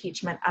like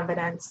impeachment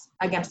evidence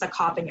against a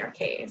cop in your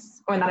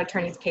case or in that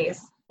attorney's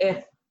case,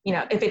 if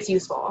it's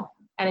useful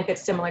and if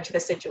it's similar to the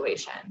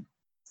situation.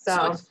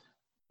 So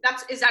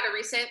is that a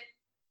recent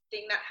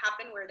thing that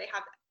happened where they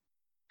have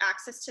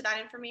access to that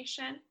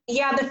information?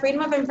 Yeah, the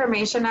Freedom of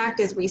Information Act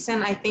is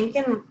recent. I think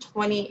in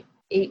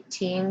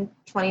 2018,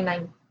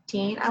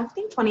 2019, I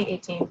think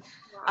 2018,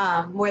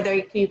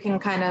 where you can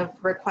kind of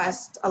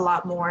request a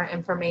lot more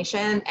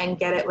information and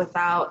get it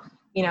without,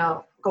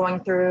 going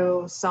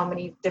through so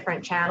many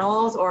different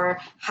channels or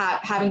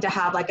having to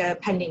have like a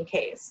pending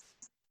case.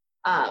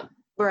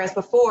 Whereas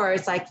before,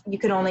 it's like you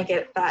could only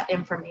get that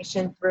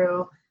information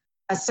through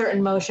a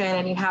certain motion,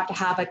 and you have to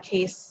have a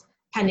case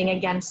pending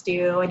against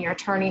you, and your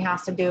attorney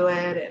has to do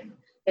it, and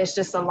it's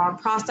just a long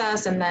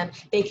process. And then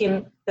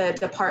the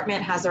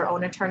department has their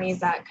own attorneys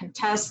that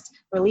contest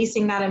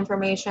releasing that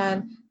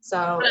information.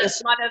 So it's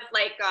a lot of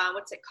like,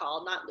 what's it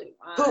called? Not loop.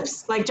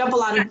 Hoops, like jump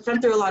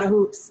through a lot of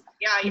hoops.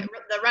 Yeah,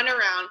 the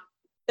runaround.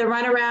 The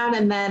runaround,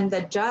 and then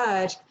the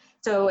judge.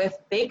 So if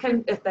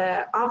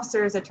the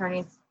officers,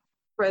 attorneys,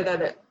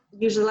 for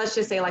usually let's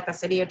just say like the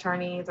city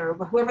attorneys or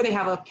whoever they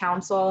have of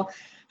counsel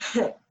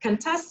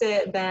contest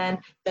it, then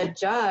the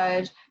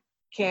judge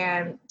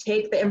can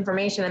take the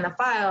information in the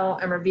file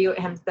and review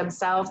it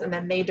themselves, and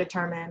then they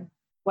determine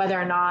whether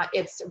or not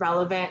it's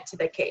relevant to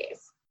the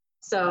case.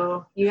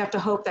 So you have to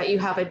hope that you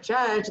have a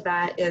judge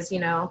that is,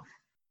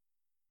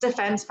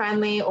 defense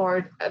friendly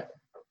or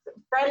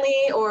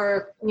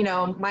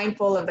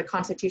mindful of the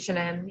Constitution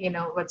and,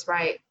 what's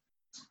right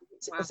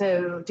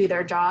to do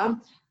their job.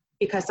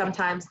 Because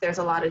sometimes there's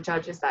a lot of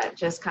judges that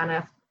just kind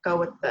of go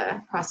with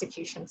the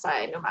prosecution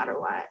side no matter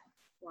what.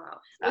 Wow.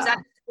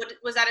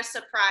 Was that a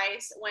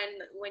surprise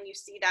when you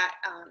see that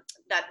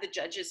that the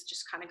judges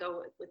just kind of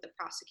go with the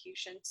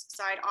prosecution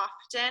side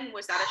often?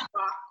 Was that a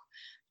shock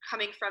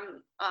coming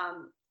from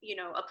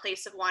a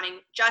place of wanting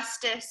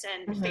justice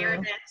and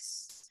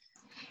fairness?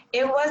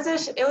 It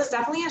was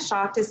definitely a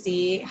shock to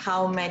see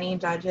how many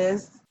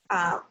judges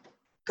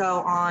go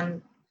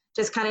on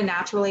just kind of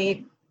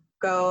naturally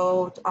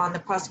go on the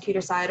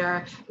prosecutor side,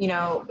 or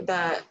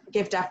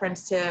give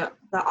deference to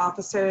the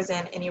officers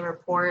in any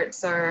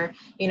reports or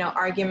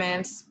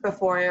arguments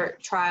before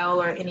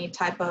trial, or any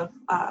type of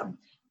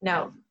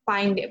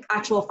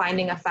actual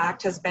finding of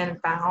fact has been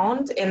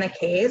found in the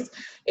case.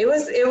 It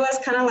was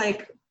kind of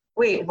like,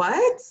 wait,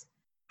 what?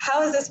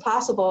 How is this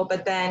possible?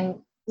 But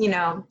then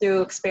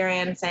through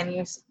experience and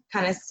you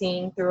kind of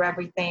seeing through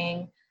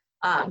everything,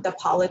 the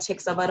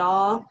politics of it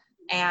all,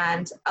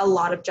 and a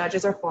lot of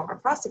judges are former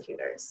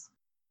prosecutors.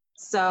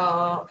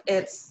 So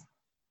it's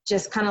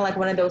just kind of like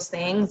one of those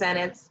things, and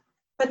it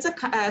puts a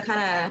kind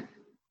of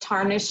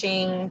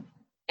tarnishing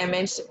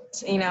image,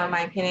 in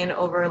my opinion,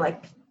 over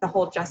like the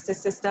whole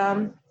justice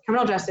system,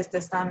 criminal justice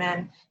system,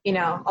 and,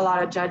 a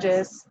lot of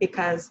judges,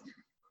 because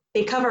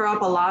they cover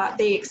up a lot.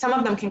 Some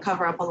of them can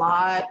cover up a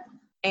lot,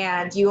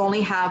 and you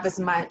only have as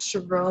much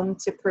room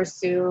to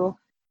pursue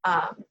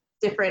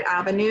different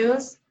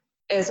avenues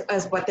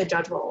as what the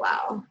judge will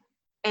allow.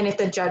 And if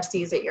the judge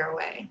sees it your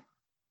way.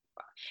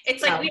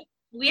 It's like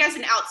we as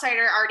an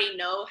outsider already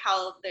know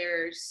how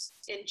there's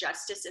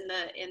injustice in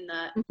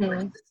the court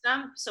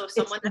system. So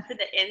someone that's in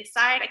the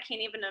inside, I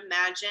can't even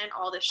imagine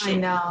all the shit. I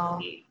know.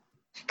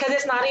 Because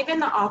it's not even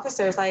the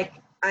officers. Like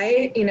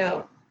I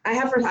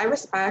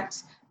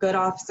respect good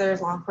officers,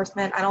 law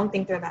enforcement. I don't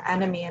think they're the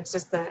enemy. It's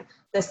just the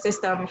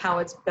system, how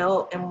it's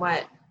built, and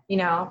what,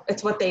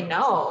 it's what they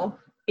know.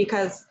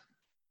 Because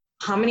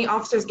how many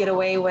officers get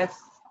away with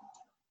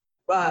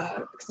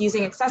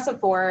using excessive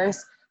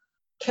force,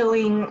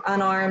 killing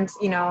unarmed,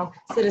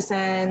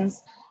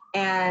 citizens,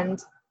 and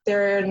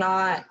they're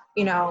not,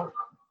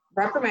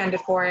 reprimanded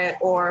for it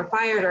or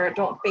fired or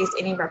don't face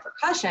any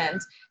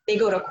repercussions. They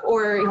go to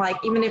court, like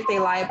even if they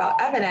lie about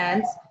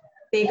evidence,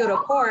 they go to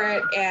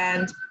court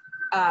and,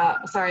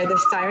 sorry,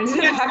 there's sirens in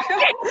the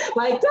background.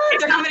 Like,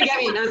 they're coming to get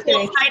me. No, I was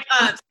kidding.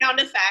 Sound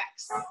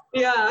effects.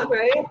 Yeah,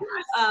 right?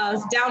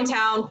 It's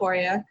downtown for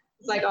you.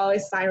 It's like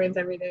always sirens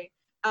every day.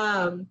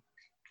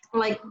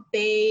 Like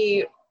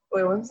wait,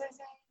 what was I saying?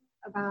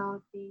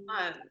 About the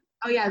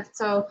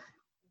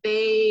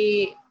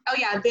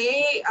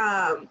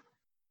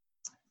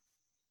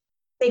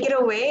they get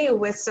away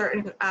with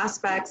certain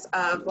aspects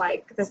of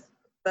like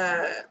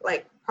the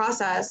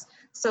process.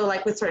 So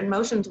like with certain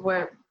motions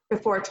where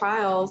before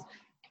trials,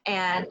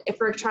 and if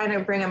we're trying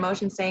to bring a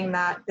motion saying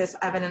that this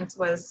evidence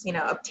was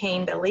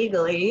obtained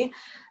illegally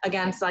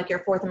against like your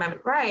Fourth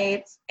Amendment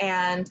rights,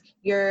 and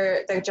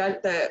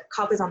the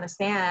cop is on the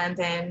stand,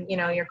 and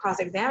you're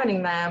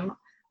cross-examining them,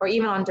 or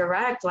even on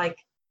direct, like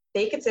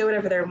they could say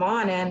whatever they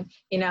want, and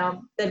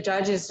the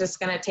judge is just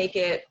going to take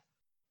it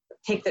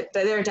take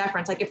their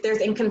deference. Like if there's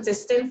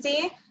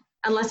inconsistency,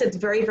 unless it's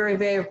very, very,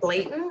 very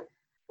blatant,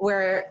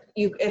 where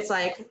it's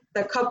like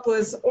the cup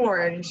was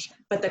orange,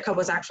 but the cup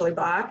was actually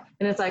black.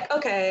 And it's like,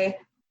 okay,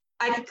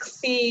 I could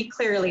see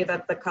clearly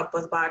that the cup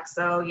was black.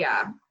 So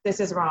yeah, this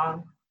is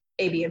wrong,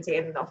 A, B, and C,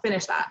 and they'll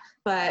finish that.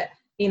 But,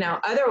 you know,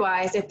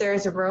 otherwise, if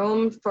there's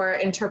room for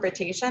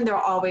interpretation, they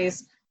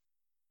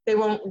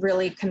won't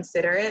really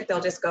consider it.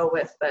 They'll just go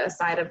with the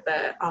side of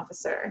the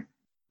officer,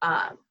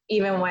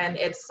 even when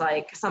it's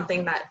like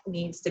something that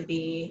needs to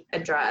be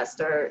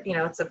addressed, or, you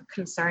know, it's a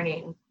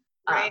concerning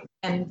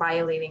and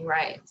violating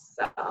rights.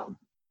 So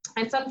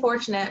it's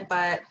unfortunate,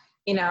 but,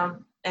 you know,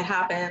 it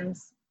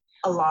happens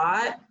a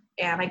lot.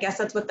 And I guess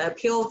that's what the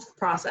appeal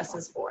process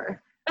is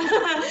for.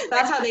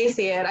 That's how they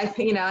see it. I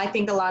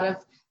think a lot of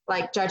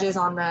like judges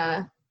on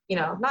the, you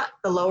know, not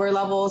the lower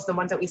levels, the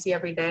ones that we see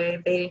every day,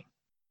 they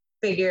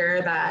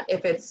figure that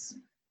if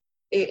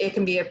it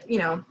can be, you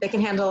know, they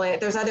can handle it.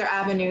 There's other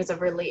avenues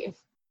of relief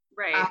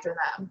after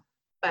them.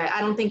 But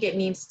I don't think it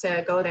needs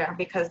to go there,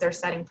 because they're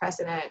setting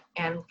precedent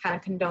and kind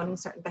of condoning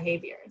certain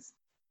behaviors.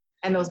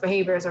 And those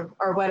behaviors are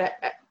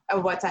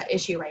what's at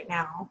issue right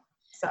now.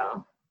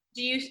 So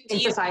in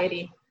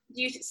society.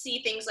 Do you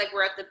see things like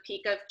we're at the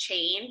peak of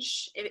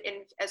change in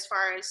as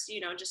far as, you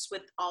know, just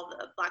with all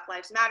the Black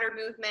Lives Matter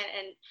movement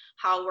and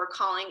how we're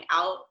calling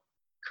out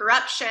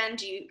corruption?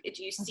 Do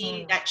you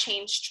see that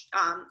change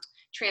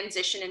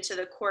transition into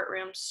the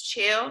courtrooms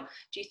too?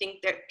 Do you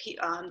think that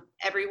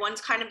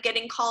everyone's kind of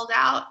getting called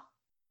out?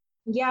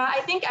 Yeah, I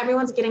think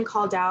everyone's getting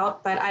called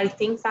out, but I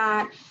think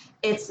that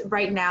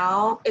right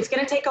now, it's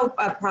going to take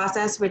a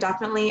process. We're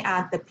definitely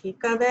at the peak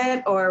of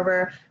it,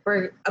 or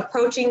we're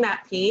approaching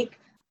that peak,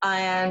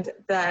 and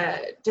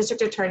the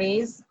district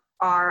attorneys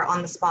are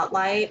on the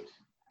spotlight,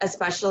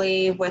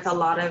 especially with a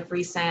lot of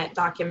recent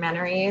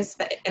documentaries.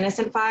 The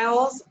Innocent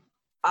Files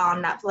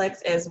on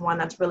Netflix is one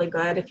that's really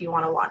good if you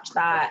want to watch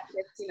that.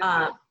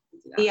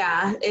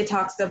 Yeah, it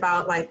talks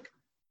about like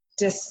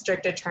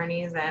district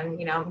attorneys and,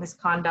 you know,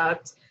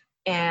 misconduct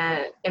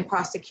and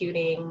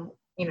prosecuting,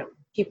 you know,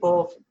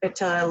 people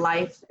to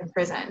life in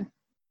prison.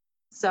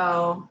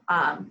 So,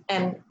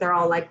 and they're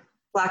all like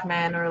Black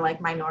men or like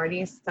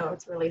minorities, so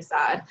it's really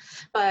sad.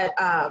 But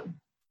the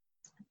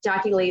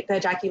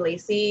Jackie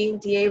Lacey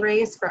DA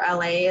race for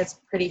LA is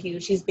pretty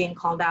huge. She's being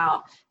called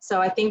out.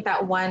 So I think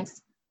that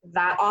once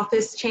that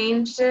office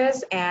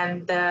changes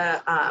and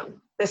the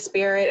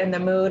spirit and the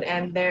mood,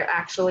 and they're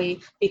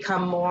actually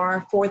become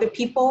more for the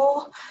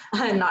people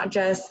and not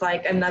just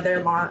like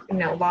another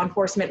law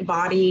enforcement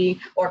body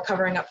or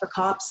covering up for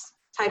cops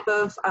type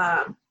of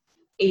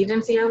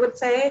agency, I would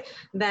say,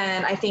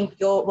 then I think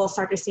we'll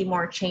start to see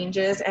more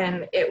changes,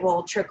 and it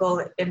will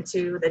trickle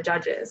into the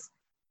judges,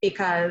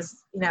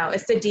 because, you know,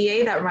 it's the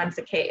DA that runs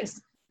the case,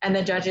 and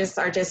the judges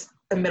are just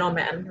the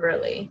middlemen,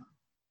 really.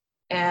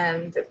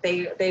 And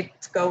they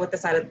go with the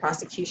side of the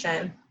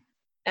prosecution,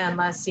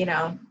 unless, you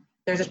know,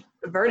 there's a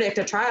verdict,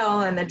 a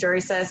trial, and the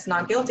jury says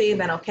not guilty,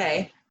 then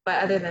okay.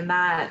 But other than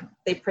that,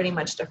 they pretty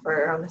much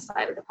defer on the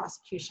side of the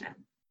prosecution.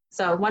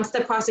 So once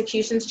the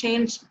prosecutions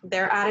change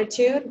their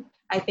attitude,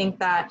 I think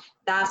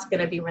that's going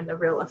to be when the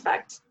real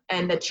effect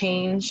and the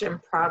change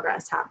and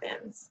progress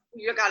happens.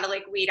 You got to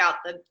like weed out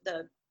the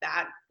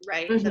bad,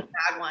 right? Mm-hmm. The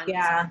bad ones.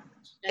 Yeah,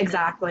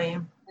 exactly.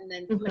 And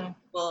then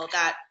people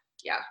that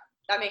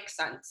makes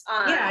sense.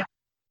 Yeah.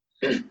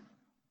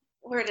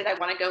 Where did I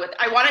want to go with?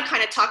 I want to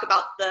kind of talk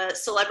about the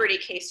celebrity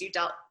case you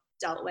dealt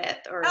with,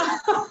 or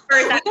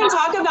we didn't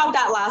talk about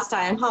that last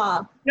time,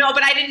 huh? No,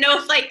 but I didn't know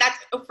if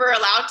we're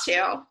allowed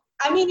to.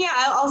 I mean, yeah,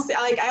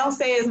 I'll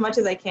say as much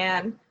as I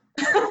can.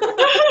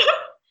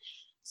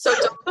 So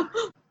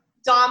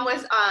Dom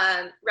was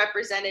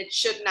represented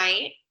Suge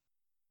Knight,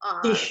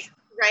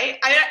 right?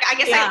 I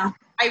guess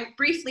I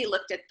briefly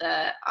looked at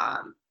the.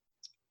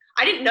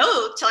 I didn't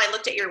know till I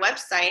looked at your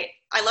website.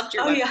 I loved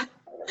your website, by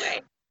the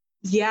way.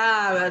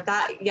 Yeah,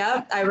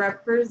 I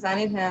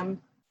represented him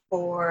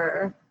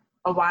for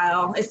a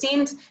while.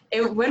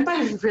 It went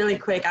by really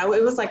quick.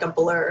 It was like a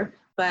blur,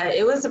 but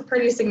it was a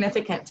pretty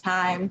significant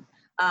time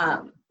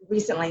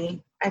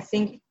recently. I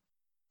think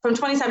from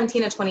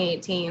 2017 to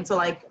 2018, so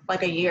like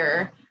a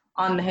year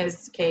on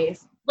his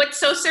case. What's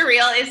so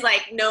surreal is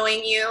like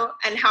knowing you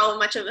and how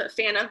much of a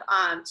fan of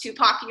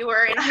Tupac you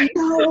were in high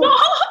school.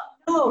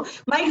 Oh,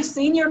 my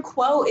senior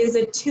quote is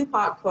a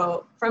Tupac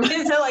quote from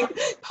his like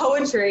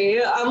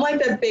poetry. I'm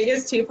like the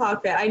biggest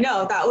Tupac fan. I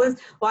know, that was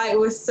why it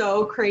was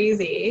so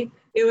crazy.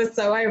 It was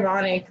so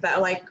ironic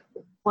that like,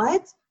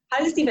 what? How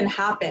did this even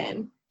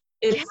happen?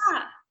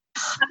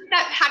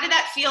 How did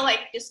that feel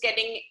like, just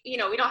getting, you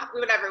know,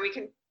 whatever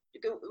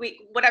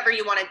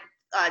you want to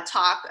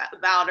talk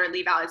about or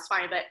leave out is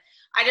fine, but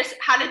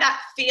how did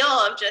that feel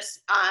of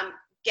just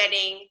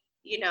getting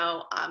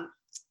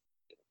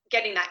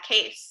that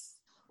case?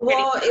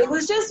 Well, it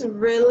was just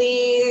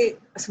really,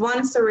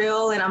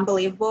 surreal and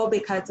unbelievable,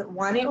 because it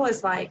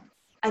was like,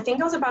 I think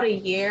I was about a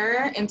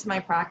year into my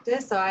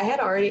practice, so I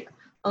had already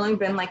only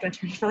been like an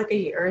attorney for like a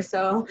year or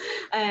so,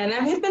 and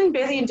I've been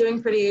busy and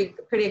doing pretty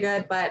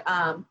good, but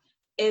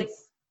it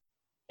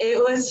it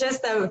was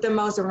just the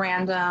most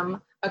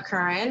random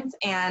occurrence,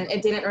 and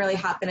it didn't really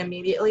happen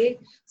immediately.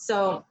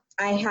 So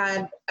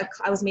I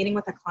was meeting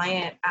with a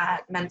client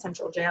at Men's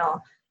Central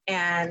Jail,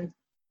 and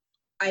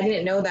I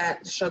didn't know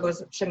that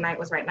Suge Knight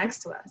was right next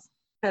to us.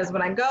 Because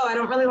when I go, I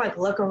don't really like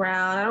look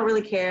around. I don't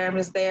really care. I'm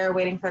just there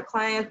waiting for the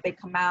clients. They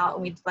come out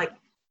and we like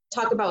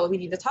talk about what we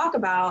need to talk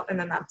about, and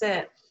then that's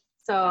it.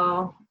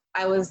 So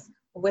I was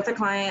with a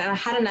client,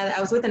 and I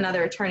was with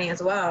another attorney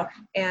as well.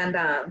 And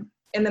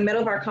in the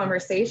middle of our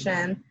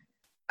conversation,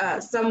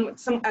 a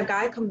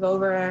guy comes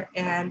over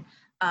and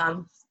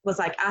was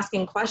like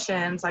asking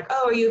questions like,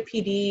 oh, are you a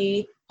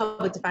PD,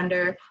 public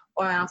defender?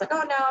 Or I was like,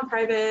 oh no, I'm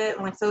private.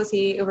 And like, so is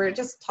he. We were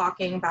just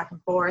talking back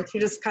and forth. He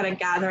just kind of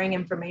gathering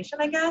information,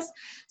 I guess.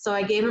 So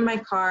I gave him my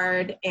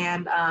card,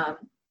 and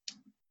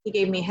he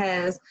gave me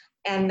his,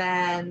 and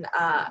then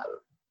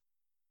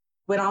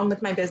went on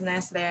with my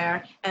business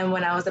there. And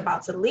when I was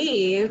about to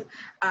leave,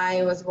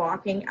 I was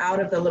walking out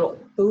of the little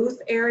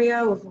booth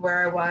area of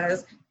where I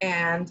was,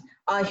 and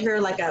I hear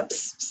like a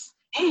psst, psst,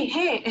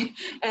 hey,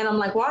 and I'm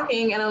like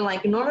walking, and I'm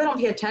like, normally I don't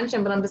pay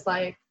attention, but I'm just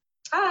like,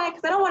 hi,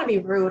 because I don't want to be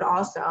rude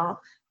also,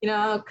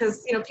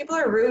 because, people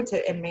are rude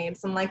to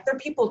inmates. I'm like, they're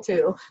people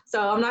too.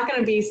 So I'm not going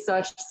to be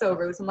so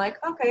rude. So I'm like,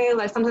 okay,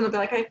 like sometimes I'll be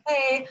like,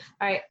 hey,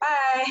 all right,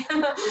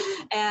 bye.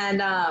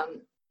 And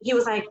he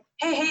was like,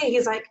 hey,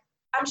 he's like,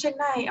 I'm Suge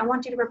Knight. I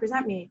want you to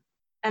represent me.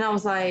 And I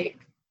was like,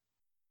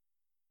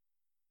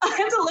 I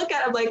had to look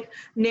at him, like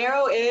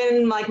narrow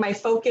in like my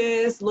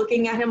focus,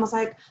 looking at him. I was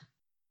like,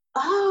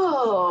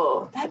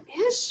 oh, that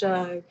is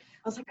Suge. I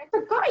was like, I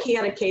forgot he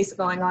had a case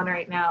going on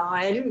right now.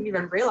 I didn't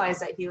even realize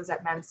that he was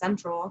at Men's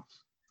Central.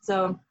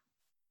 So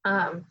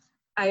I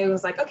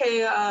was like,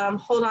 okay,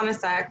 hold on a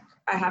sec.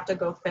 I have to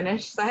go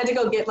finish. So I had to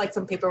go get like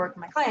some paperwork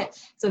from my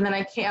client. So then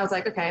I was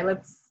like, okay,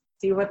 let's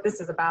see what this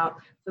is about.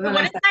 So then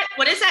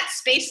what does that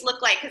space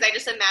look like? Because I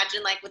just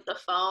imagine like with the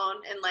phone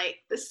and like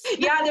this.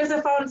 Yeah, there's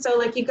a phone. So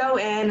like you go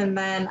in, and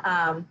then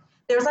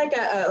there's like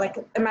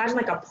imagine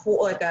like a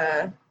pool, like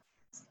a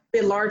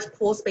large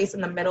pool space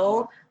in the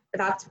middle.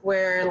 That's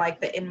where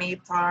like the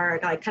inmates are,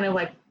 like kind of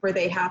like where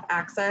they have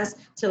access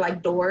to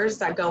like doors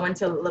that go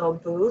into little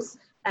booths.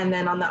 And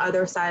then on the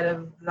other side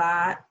of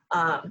that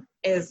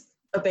is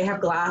if they have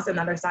glass, and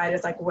the other side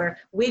is like where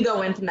we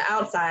go in from the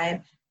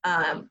outside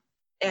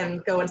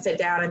and go and sit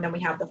down, and then we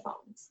have the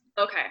phones.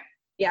 Okay.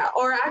 Yeah,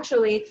 or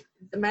actually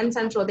the Men's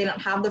Central, they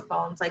don't have the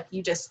phones, like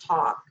you just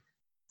talk.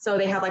 So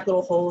they have like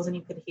little holes and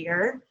you could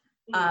hear.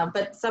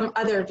 But some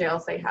other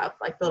jails, they have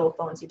like little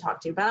phones you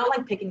talk to, but I don't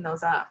like picking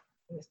those up,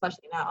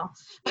 especially now.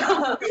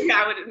 Yeah,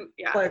 I wouldn't,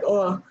 yeah. Like,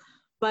 oh.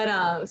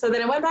 But so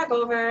then I went back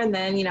over, and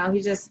then,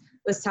 he just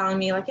was telling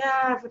me like,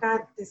 yeah, I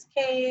forgot this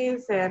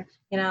case, and,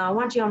 I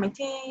want you on my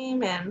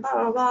team, and blah,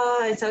 blah,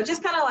 blah. And so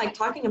just kind of like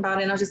talking about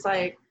it, and I was just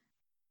like,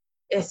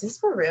 is this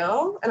for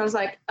real? And I was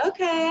like,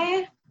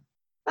 okay,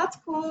 that's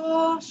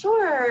cool,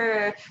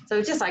 sure.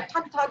 So just like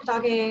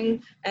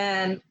talking,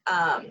 and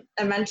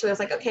eventually I was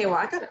like, okay, well,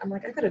 I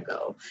gotta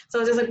go. So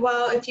I was just like,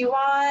 well, if you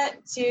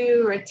want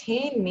to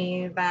retain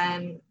me,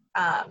 then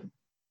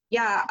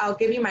yeah, I'll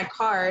give you my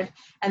card.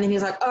 And then he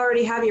was like, oh, I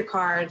already have your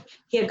card.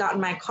 He had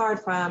gotten my card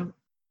from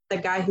the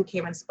guy who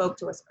came and spoke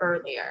to us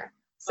earlier.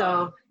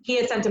 So he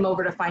had sent him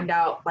over to find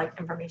out like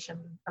information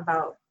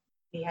about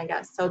me, I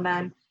guess. So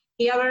then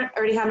he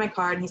already had my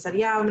card, and he said,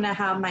 yeah, I'm gonna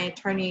have my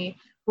attorney,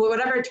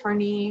 whatever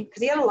attorney,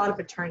 because he had a lot of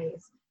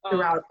attorneys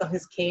throughout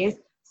his case.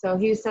 So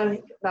he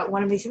said that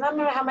one of these, I'm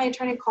gonna have my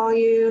attorney call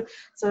you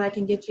so that I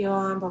can get you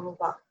on, blah, blah,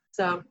 blah.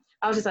 So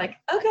I was just like,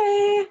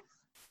 okay.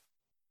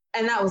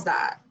 And that was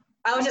that.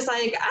 I was just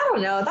like, I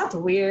don't know, that's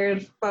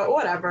weird, but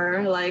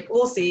whatever, like,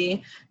 we'll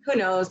see. Who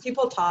knows?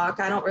 People talk.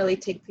 I don't really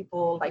take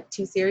people like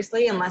too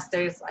seriously unless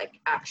there's like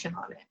action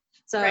on it.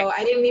 So right.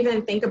 I didn't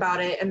even think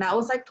about it. And that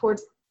was like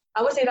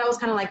I would say that was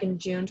kind of like in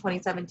June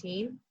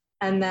 2017.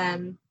 And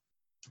then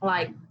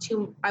like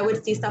I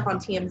would see stuff on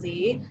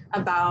TMZ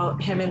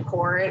about him in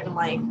court, and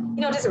like,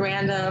 just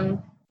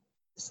random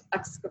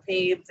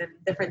escapades and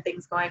different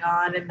things going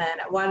on. And then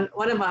one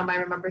of them I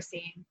remember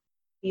seeing,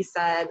 he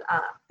said,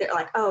 they're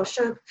like, oh,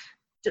 Suge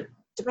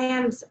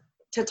demands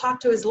to talk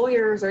to his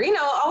lawyers, or,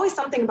 always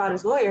something about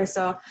his lawyer.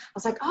 So I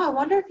was like, oh, I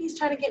wonder if he's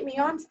trying to get me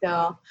on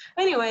still.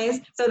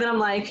 Anyways, so then I'm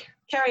like,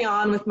 carry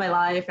on with my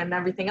life and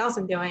everything else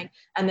I'm doing.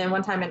 And then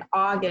one time in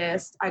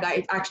August,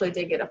 I actually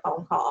did get a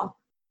phone call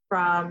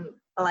from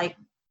like,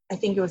 I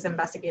think it was an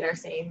investigator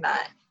saying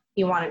that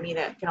he wanted me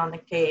to get on the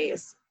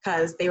case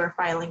because they were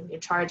filing new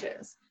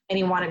charges, and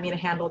he wanted me to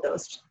handle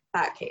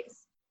that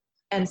case.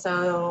 And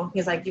so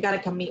he's like, you got to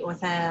come meet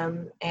with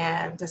him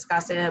and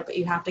discuss it, but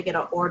you have to get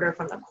an order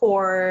from the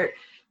court.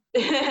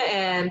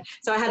 And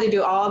so I had to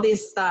do all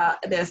these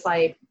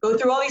go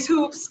through all these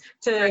hoops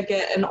to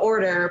get an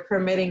order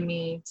permitting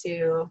me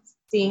to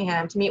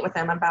meet with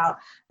him about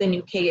the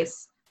new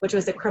case, which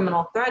was a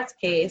criminal threats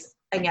case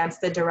against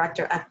the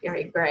director, F.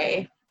 Gary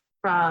Gray,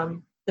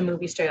 from the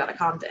movie Straight Outta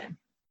Compton.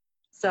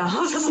 So I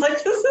was just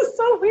like, this is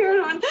so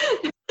weird.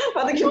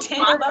 About to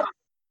continue that.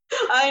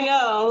 I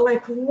know,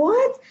 like,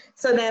 what?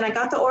 So then I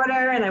got the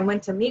order, and I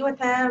went to meet with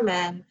him,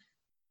 and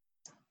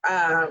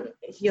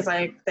he's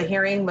like, the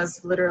hearing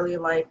was literally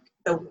like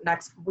the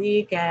next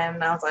week.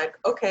 And I was like,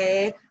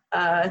 okay.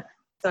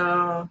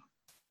 So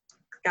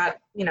got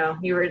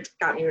me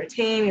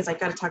retained. He's like,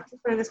 got to talk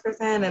to this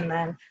person. And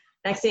then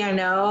next thing I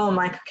know, I'm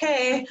like,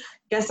 okay,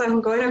 guess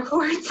I'm going to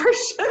court for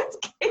Suge's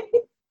case.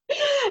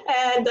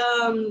 And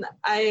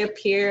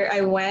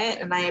I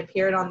went and I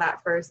appeared on that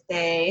first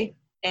day,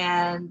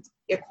 and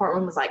the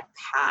courtroom was like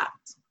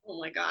packed. Oh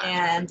my God.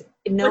 And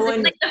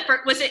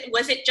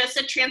was it just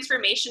a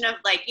transformation of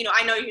like,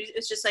 I know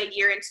it's just a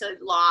year into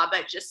law,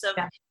 but just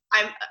yeah.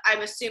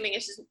 I'm assuming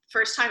it's just the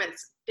first time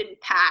it's been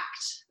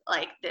packed,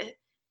 like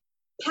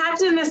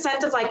packed in the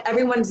sense of like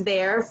everyone's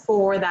there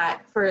for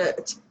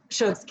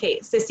Suge's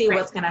case to see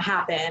what's going to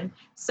happen.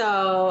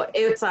 So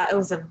it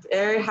was a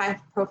very high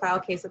profile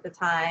case at the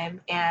time,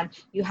 and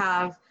you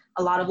have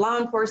a lot of law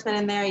enforcement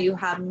in there, you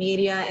have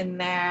media in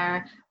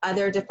there,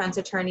 other defense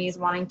attorneys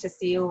wanting to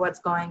see what's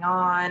going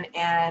on,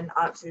 and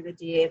obviously the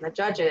DA and the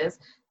judges.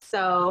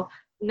 So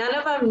none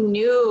of them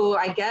knew,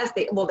 I guess,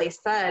 they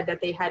said that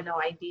they had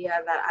no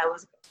idea that I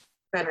was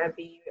going to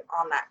be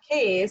on that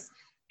case.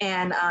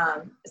 And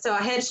so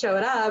I had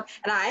showed up,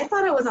 and I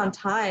thought I was on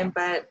time,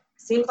 but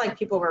seems like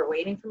people were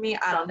waiting for me.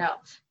 I don't know.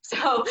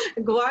 So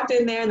I walked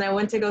in there, and then I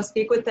went to go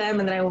speak with them,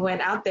 and then I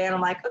went out there, and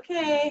I'm like,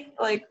 okay,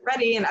 like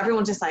ready. And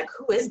everyone's just like,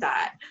 who is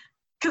that?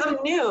 Because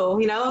I'm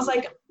new, I was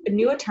like a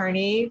new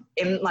attorney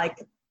in like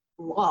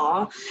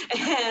law.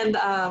 And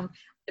all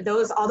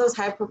those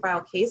high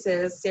profile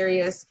cases,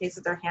 serious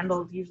cases, are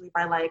handled usually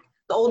by like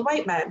the old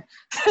white men.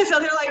 So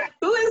they're like,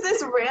 who is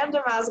this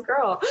random ass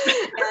girl?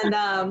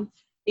 And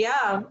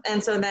yeah,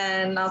 and so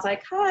then I was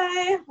like,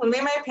 hi, I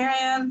made my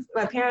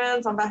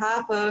parents on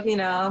behalf of,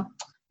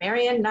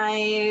 Marian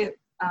Knight,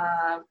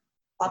 blah,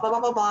 blah, blah,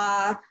 blah,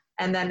 blah.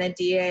 And then the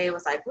DA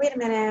was like, wait a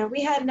minute,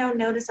 we had no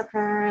notice of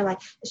her. Like,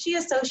 is she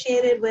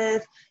associated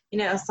with,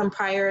 some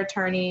prior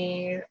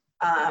attorney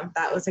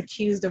that was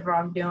accused of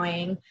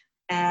wrongdoing?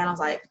 And I was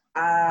like,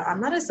 I'm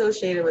not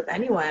associated with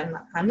anyone.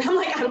 I'm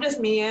just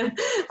me, and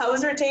I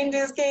was retained to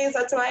this case.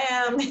 That's who I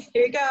am. Here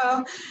you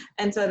go.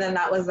 And so then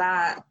that was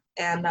that.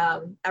 And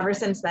ever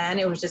since then,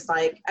 it was just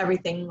like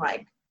everything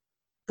like,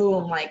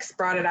 boom, like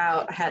sprouted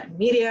out. I had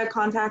media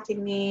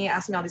contacting me,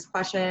 asking all these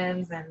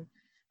questions. And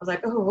I was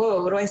like, oh,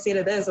 whoa, what do I say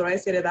to this? What do I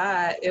say to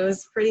that? It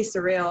was pretty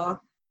surreal.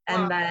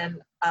 And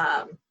then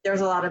there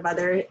was a lot of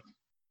other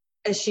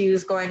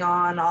issues going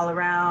on all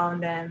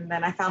around. And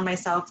then I found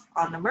myself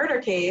on the murder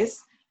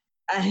case.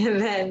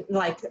 And then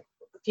like a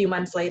few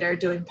months later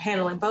doing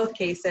panel in both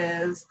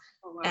cases.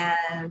 Oh, wow.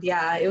 And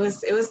yeah, it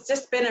was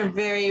just been a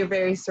very,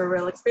 very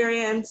surreal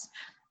experience.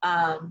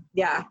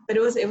 Yeah, but it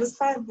was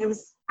fun. It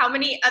was. How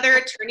many other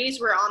attorneys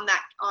were on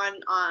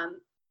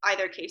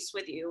either case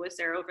with you? Was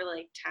there over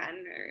like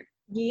 10 or?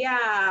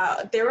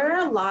 Yeah, there were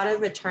a lot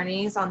of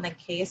attorneys on the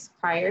case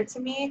prior to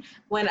me.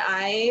 When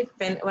I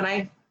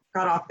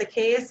got off the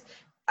case,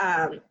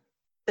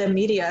 the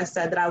media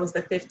said that I was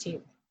the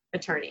 15th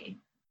attorney.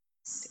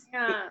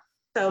 Yeah.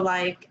 So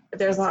like,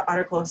 there's a lot of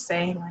articles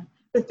saying like,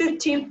 the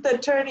 15th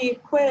attorney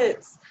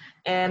quits.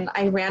 And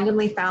I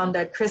randomly found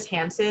a Chris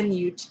Hansen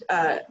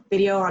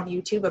video on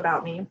YouTube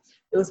about me.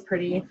 It was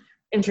pretty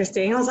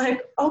interesting. I was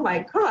like, oh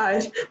my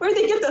gosh, where'd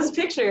they get those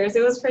pictures?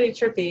 It was pretty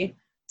trippy.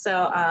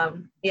 So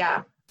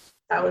yeah,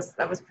 that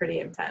was pretty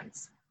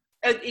intense.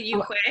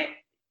 You quit?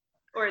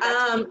 Or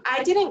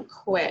I didn't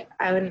quit.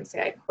 I wouldn't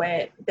say I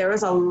quit. There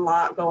was a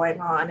lot going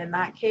on in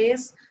that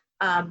case.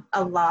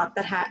 A lot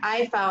that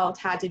I felt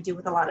had to do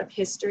with a lot of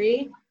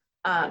history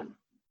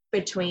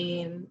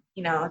between,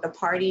 the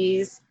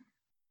parties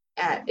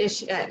at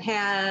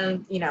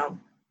hand,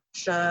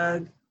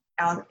 Suge,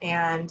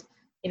 and,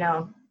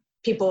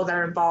 people that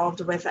are involved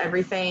with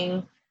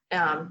everything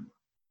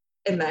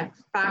in the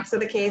facts of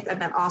the case, and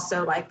then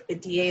also like the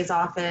DA's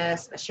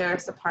office, the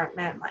sheriff's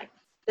department, like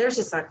there's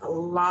just like a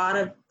lot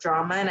of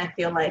drama, and I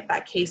feel like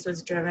that case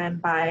was driven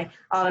by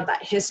all of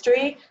that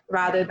history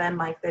rather than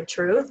like the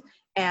truth.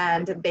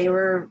 And they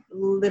were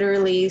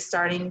literally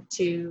starting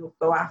to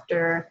go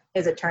after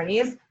his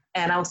attorneys.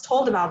 And I was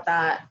told about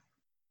that.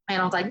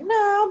 And I was like,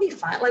 no, I'll be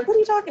fine. Like, what are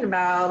you talking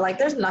about? Like,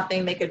 there's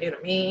nothing they could do to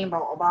me, blah,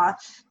 blah, blah.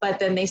 But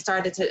then they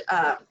started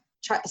to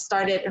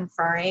started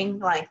inferring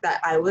like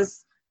that I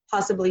was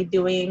possibly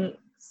doing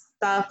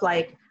stuff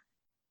like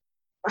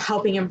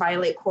helping him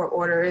violate court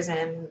orders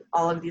and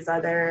all of these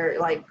other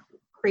like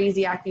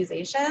crazy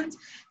accusations.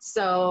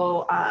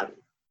 So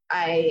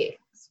I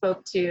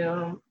spoke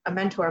to a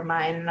mentor of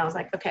mine, and I was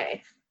like,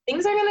 okay,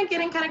 things are gonna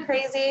getting kind of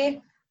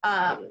crazy.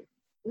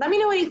 Let me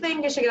know what you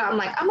think. You should get out. I'm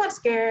like, I'm not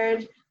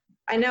scared.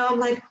 I know I'm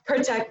like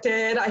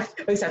protected.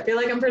 At least I feel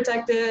like I'm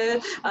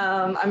protected.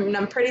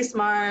 I'm pretty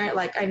smart.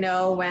 Like I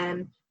know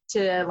when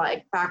to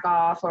like back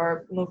off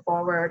or move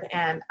forward.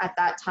 And at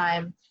that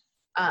time,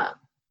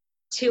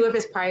 2 of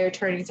his prior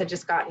attorneys had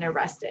just gotten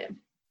arrested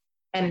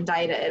and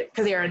indicted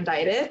because they were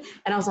indicted.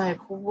 And I was like,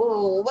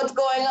 whoa, what's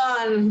going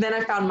on? Then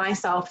I found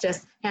myself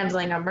just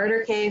handling a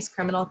murder case,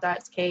 criminal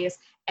threats case,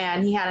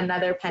 and he had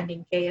another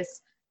pending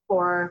case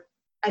for,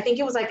 I think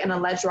it was like an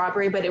alleged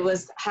robbery, but it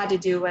had to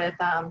do with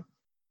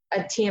a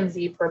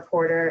TMZ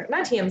reporter,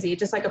 not TMZ,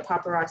 just like a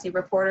paparazzi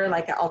reporter,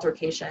 like an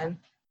altercation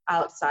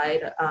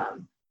outside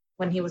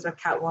when he was with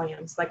Cat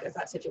Williams, like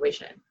that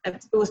situation.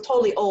 It was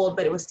totally old,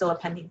 but it was still a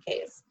pending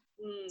case.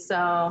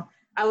 So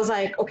I was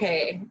like,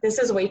 okay, this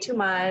is way too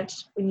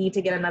much. We need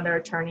to get another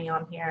attorney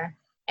on here.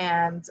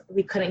 And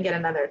we couldn't get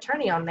another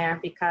attorney on there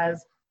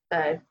because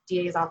the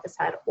DA's office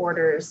had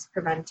orders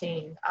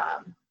preventing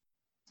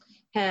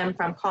him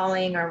from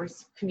calling or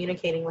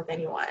communicating with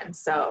anyone.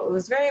 So it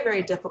was very,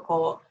 very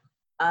difficult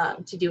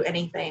to do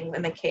anything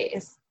in the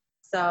case.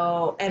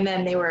 So, and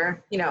then they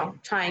were, you know,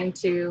 trying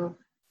to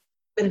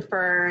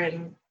infer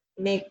and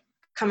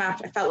come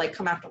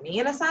after me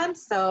in a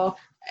sense. So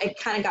it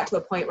kind of got to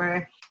a point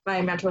where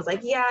my mentor was like,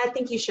 yeah, I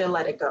think you should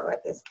let it go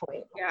at this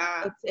point.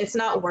 Yeah. It's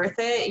not worth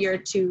it. You're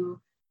too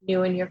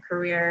new in your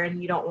career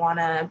and you don't want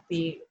to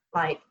be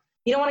like,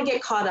 you don't want to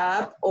get caught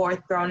up or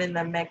thrown in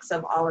the mix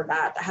of all of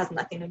that has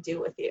nothing to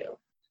do with you.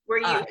 Were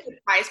you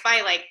surprised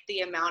by like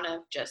the amount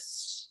of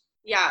just,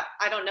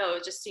 I don't know,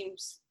 it just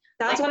seems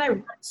that's like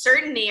when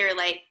uncertainty or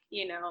like,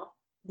 you know.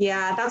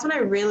 Yeah, that's when I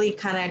really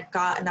kind of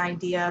got an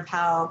idea of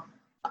how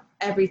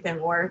everything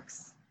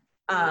works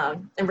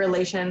in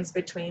relations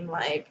between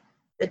like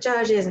the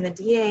judges and the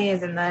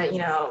DAs and the, you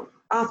know,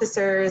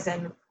 officers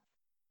and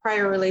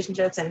prior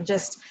relationships, and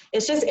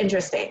it's just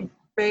interesting.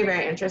 Very,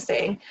 very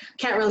interesting.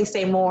 Can't really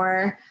say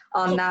more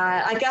on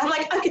that.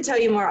 I could tell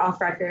you more off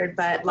record,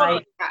 but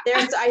like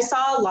I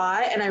saw a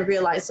lot and I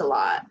realized a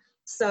lot.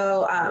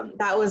 So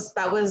that was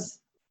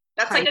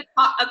that's like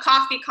a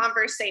coffee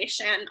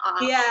conversation.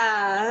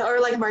 Yeah, or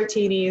like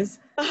martinis,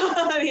 or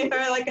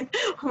like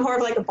more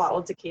of like a bottle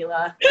of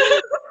tequila.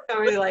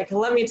 I'm really like,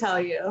 let me tell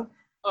you.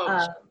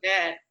 Oh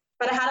shit.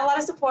 But I had a lot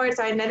of support,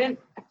 so I didn't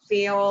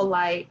feel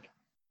like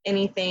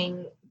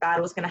anything bad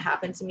was going to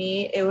happen to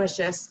me. It was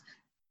just,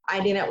 I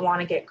didn't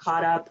want to get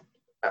caught up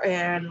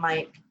in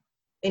like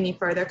any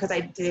further because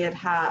I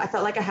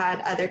felt like I had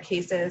other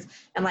cases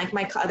and like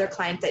my other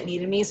clients that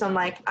needed me. So I'm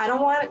like, I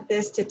don't want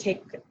this to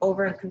take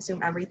over and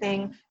consume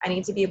everything. I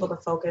need to be able to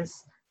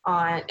focus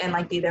on and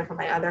like be there for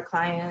my other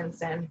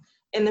clients and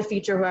in the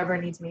future, whoever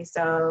needs me.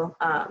 So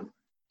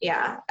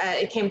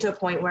it came to a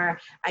point where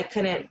I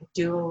couldn't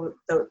do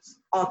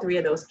all three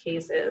of those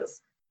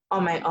cases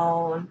on my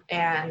own.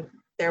 And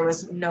there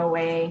was no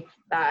way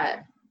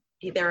that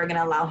they were going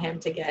to allow him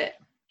to get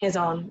his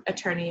own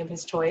attorney of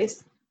his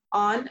choice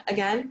on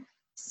again.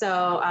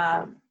 So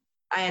I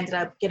ended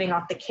up getting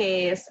off the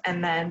case,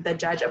 and then the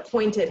judge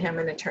appointed him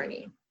an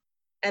attorney.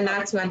 And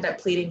that's who ended up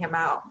pleading him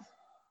out.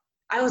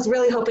 I was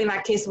really hoping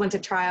that case went to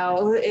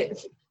trial.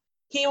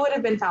 He would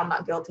have been found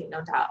not guilty,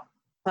 no doubt.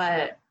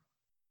 But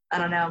I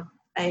don't know.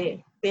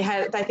 I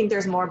think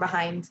there's more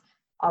behind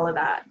all of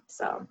that.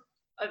 So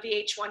a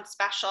VH1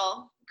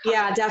 special.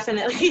 Yeah,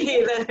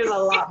 definitely. There's a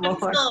lot more.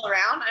 Still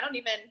around? I don't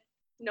even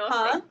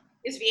know.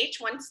 Is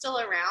VH1 still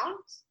around?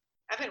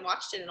 I haven't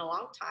watched it in a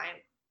long time.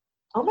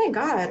 Oh my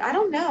God, I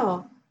don't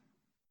know.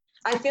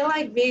 I feel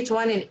like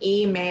VH1 and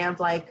E may have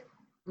like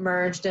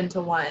merged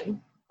into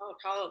one. Oh,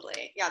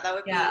 probably. Yeah, that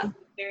would be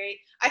very.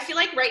 I feel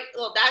like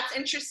that's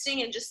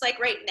interesting, and just like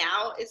right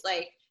now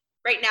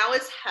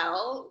is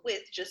hell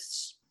with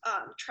just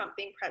Trump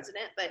being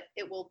president, but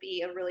it will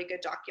be a really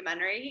good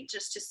documentary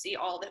just to see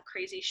all the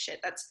crazy shit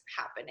that's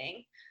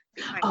happening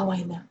behind. Oh,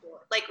 I know.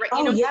 Like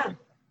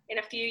in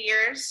a few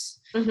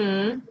years, we'll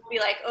be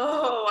like,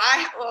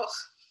 I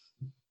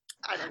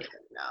don't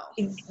even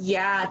know.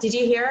 Yeah. Did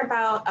you hear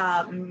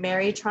about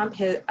Mary Trump,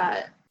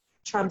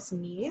 Trump's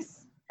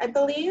niece, I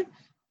believe,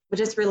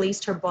 just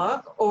released her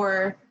book,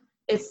 or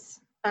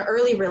it's an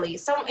early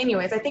release. So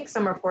anyways, I think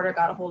some reporter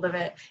got a hold of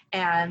it,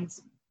 and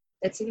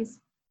it seems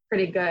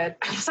pretty good.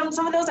 Some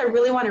of those I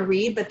really want to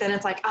read, but then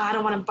it's like, I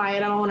don't want to buy it.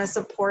 I don't want to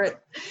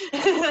support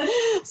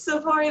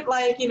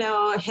like, you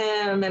know,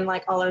 him and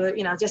like all of it,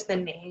 you know, just the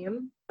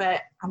name, but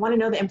I want to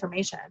know the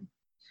information.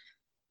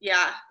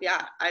 Yeah.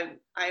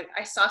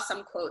 I saw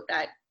some quote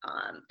that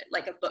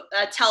like a book,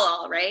 a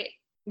tell-all, right?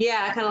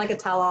 Yeah, kind of like a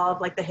tell-all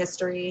of like the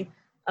history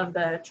of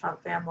the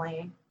Trump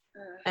family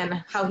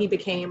and how he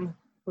became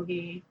who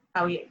he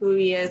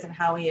is and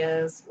how he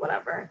is,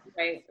 whatever.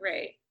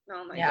 Right.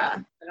 Oh my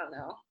God. I don't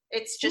know.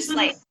 It's just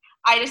like,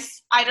 I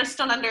just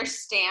don't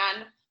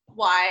understand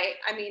why.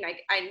 I mean,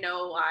 I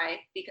know why,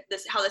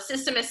 because how the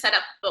system is set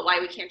up, but why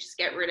we can't just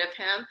get rid of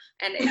him.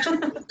 And it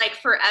just like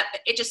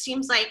it just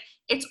seems like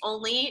it's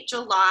only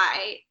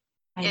July.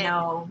 I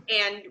know.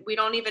 And we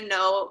don't even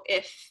know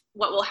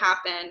what will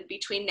happen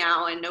between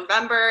now and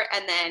November.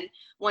 And then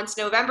once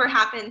November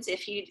happens,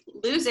 if he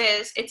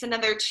loses, it's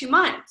another 2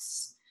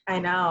 months. I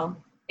know.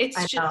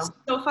 It's just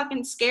so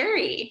fucking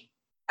scary.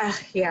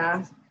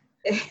 Yeah.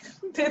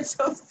 It's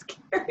so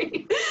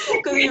scary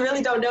because you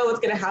really don't know what's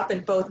going to happen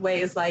both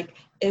ways. Like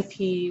if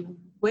he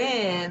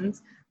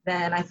wins,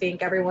 then I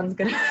think everyone's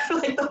going to,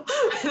 like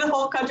the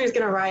whole country's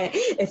going to riot.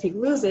 If he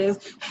loses,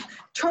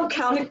 Trump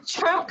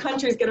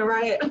country's going to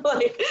riot.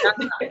 Like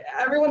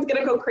everyone's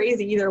going to go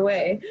crazy either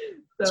way.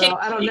 So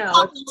I don't know.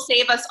 TikTok will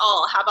save us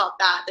all. How about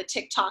that? The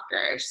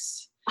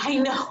TikTokers. I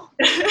know.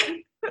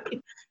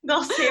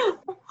 They'll say,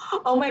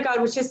 Oh my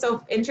God, which is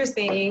so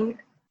interesting.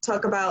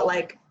 Talk about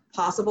like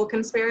possible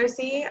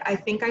conspiracy. I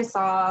think I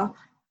saw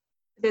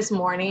this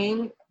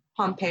morning,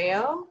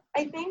 Pompeo,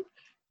 I think,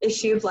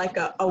 issued like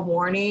a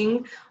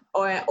warning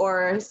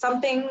or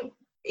something,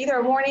 either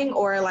a warning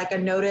or like a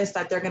notice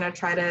that they're gonna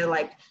try to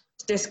like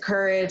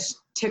discourage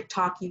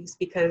TikTok use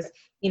because,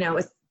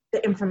 it's,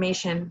 the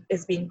information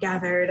is being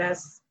gathered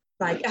as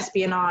like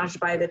espionage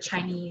by the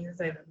Chinese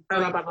and blah,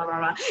 blah, blah, blah, blah,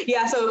 blah.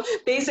 Yeah, so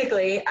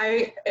basically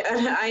I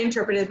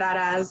interpreted that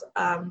as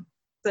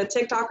the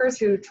TikTokers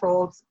who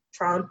trolled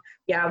Trump,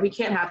 yeah, we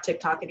can't have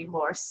TikTok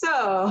anymore.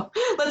 So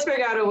let's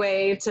figure out a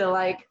way to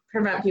like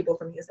prevent people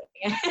from using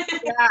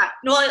it. yeah,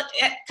 well,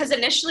 because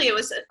initially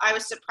I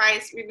was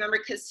surprised, remember,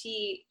 because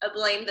he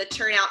blamed the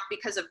turnout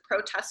because of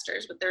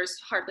protesters, but there's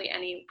hardly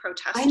any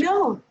protesters. I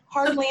know,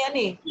 hardly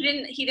any.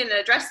 He didn't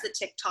address the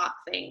TikTok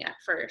thing at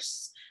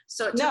first.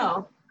 So it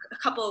took a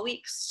couple of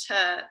weeks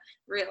to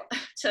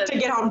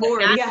get on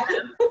board. Yeah.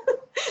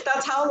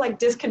 That's how like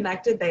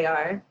disconnected they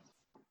are.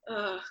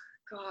 Oh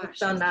gosh. It's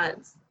so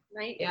nuts.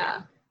 Right?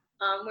 Yeah.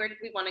 Where did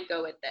we want to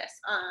go with this?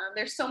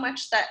 There's so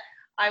much that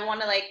I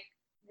want to like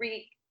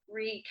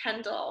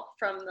rekindle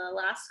from the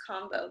last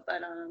combo,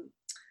 but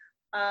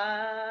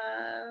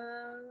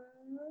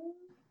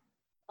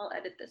I'll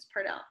edit this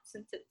part out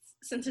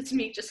since it's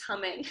me just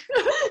humming.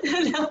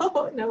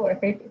 No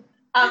worries.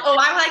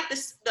 I like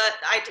this.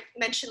 I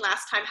mentioned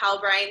last time how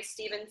Bryan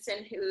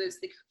Stevenson, who is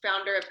the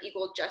founder of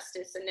Equal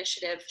Justice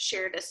Initiative,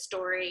 shared a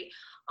story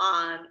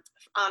on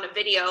a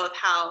video of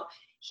how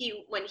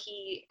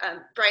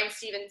Bryan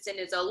Stevenson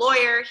is a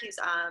lawyer. He's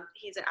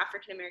an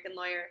African American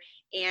lawyer,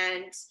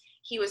 and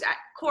he was at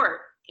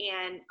court,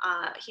 and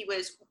he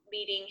was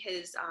meeting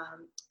his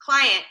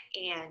client,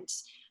 and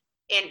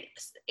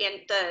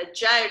the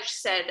judge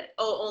said,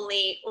 "Oh,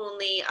 only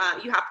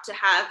you have to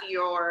have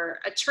your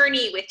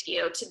attorney with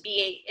you to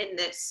be in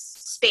this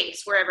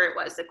space, wherever it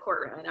was, the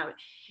courtroom."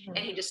 And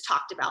he just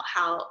talked about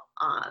how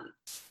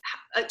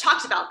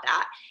talked about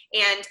that.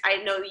 And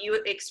I know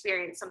you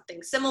experienced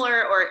something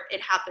similar, or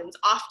it happens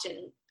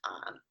often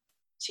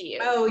to you.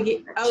 Oh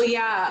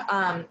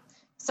yeah.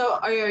 So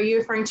are you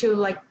referring to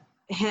like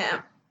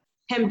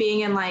him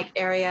being in like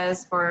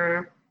areas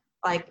for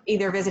like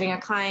either visiting a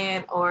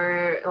client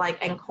or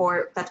like in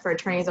court that's for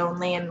attorneys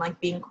only, and like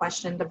being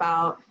questioned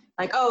about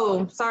like,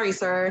 "Oh, sorry,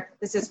 sir,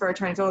 this is for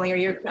attorneys only,"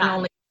 or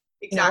only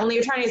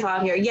attorneys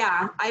allowed here.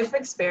 Yeah, I've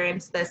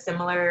experienced the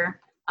similar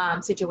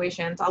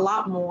situations a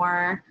lot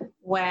more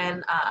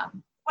when I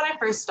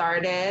first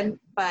started,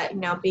 but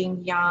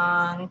being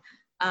young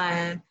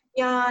and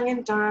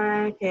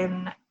dark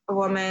and a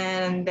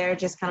woman, and they're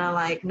just kind of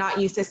like not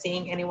used to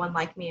seeing anyone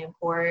like me in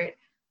court.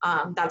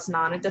 That's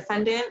not a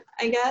defendant,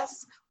 I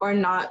guess, or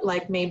not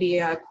like maybe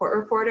a court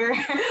reporter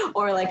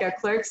or like a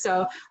clerk.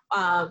 So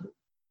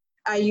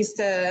I used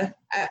to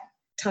at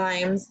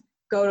times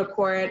go to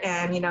court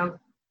and,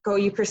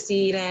 you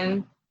proceed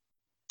and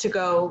to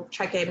go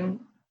check in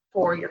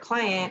for your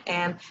client,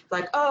 and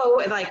like,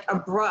 oh, like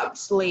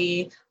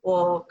abruptly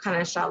will kind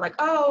of shout like,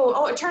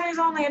 oh, attorneys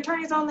only.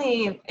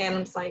 And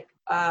it's like,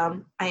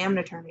 I am an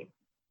attorney.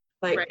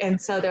 Like, right. And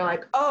so they're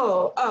like,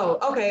 oh,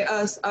 okay,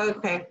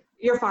 okay,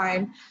 you're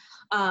fine.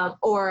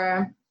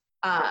 Or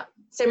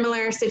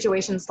similar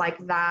situations like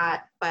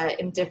that, but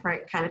in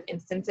different kind of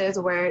instances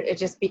where it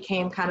just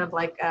became kind of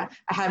like,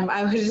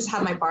 I would just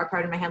have my bar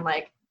card in my hand,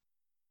 like,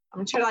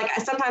 I'm trying to like,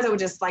 sometimes I would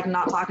just like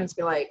not talk and just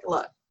be like,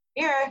 look,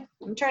 here, I'm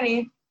an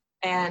attorney.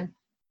 And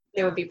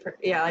they would be,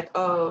 like,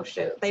 oh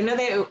shit. They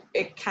know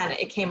it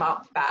came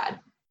out bad,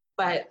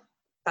 but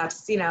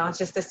that's, it's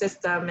just the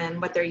system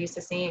and what they're used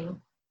to seeing.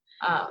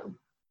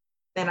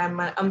 Then I'm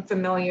an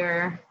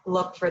unfamiliar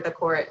look for the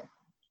court.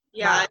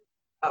 Yeah.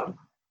 I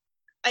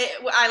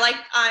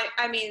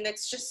mean,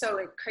 it's just so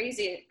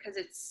crazy because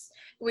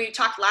we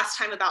talked last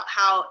time about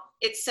how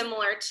it's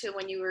similar to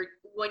when you and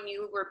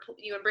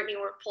Brittany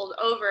were pulled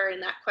over,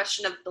 and that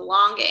question of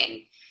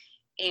belonging.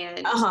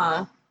 And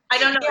I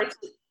don't know.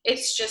 Yeah.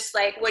 It's just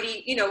like, what do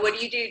you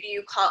do? Do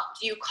you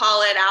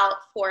call it out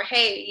for,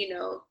 hey,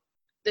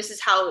 this is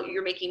how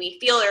you're making me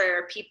feel, or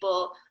are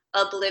people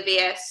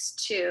oblivious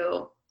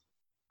to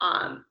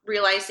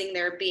realizing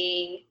they're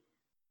being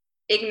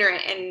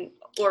ignorant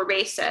or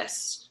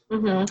racist?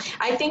 Mm-hmm.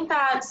 I think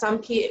that some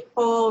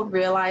people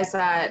realize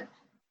that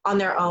on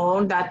their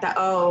own that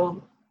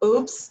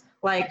oops,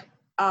 like,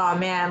 oh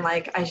man,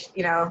 like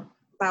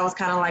that was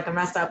kind of like a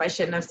mess up. I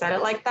shouldn't have said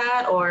it like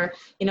that, or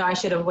I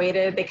should have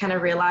waited. They kind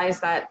of realize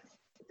that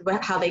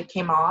how they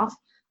came off.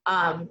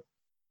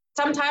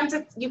 Sometimes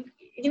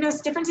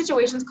it's different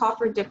situations call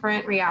for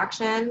different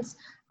reactions.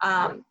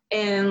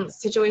 In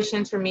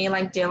situations for me,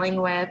 like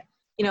dealing with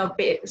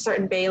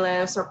certain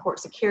bailiffs or court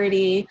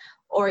security,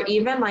 or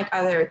even like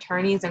other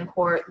attorneys in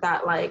court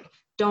that like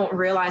don't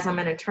realize I'm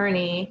an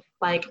attorney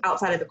like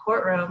outside of the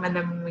courtroom, and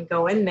then when we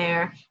go in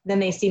there, then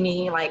they see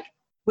me like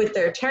with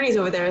their attorneys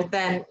over there,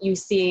 then you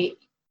see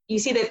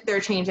that they're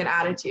change in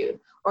attitude,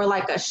 or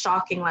like a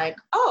shocking like,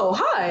 oh,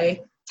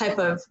 hi type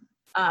of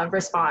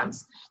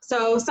response.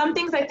 So some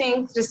things I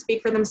think just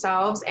speak for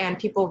themselves, and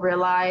people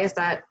realize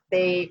that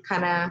they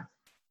kind of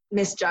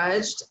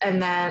misjudged,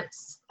 and that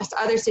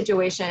other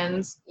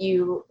situations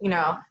you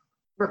know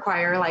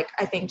require, like,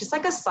 I think just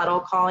like a subtle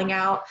calling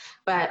out.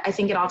 But I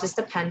think it all just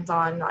depends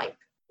on like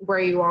where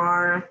you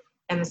are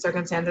and the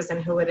circumstances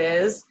and who it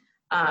is.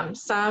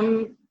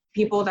 Some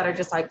people that are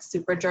just like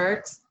super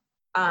jerks,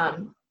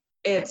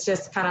 it's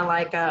just kind of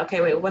like,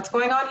 okay, wait, what's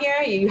going on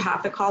here? You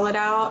have to call it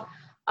out.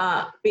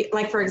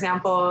 Like, for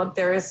example,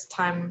 there is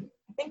time,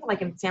 I think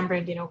like in San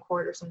Bernardino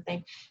court or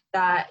something,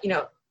 that, you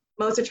know,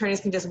 most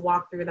attorneys can just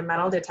walk through the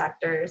metal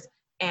detectors.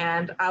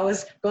 And I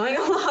was going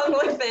along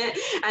with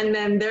it. And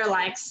then they're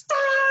like, stop.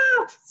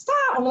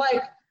 I'm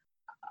like,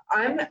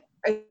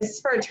 it's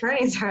for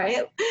attorneys,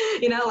 right?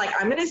 You know, like,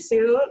 I'm in a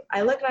suit.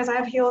 I look nice. I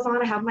have heels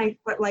on. I have my,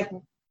 like,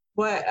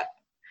 what?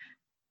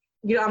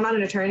 You know, I'm not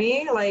an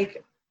attorney.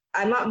 Like,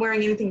 I'm not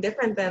wearing anything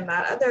different than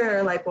that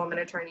other, like, woman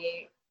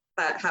attorney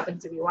that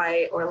happens to be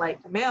white or,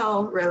 like,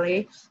 male,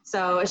 really.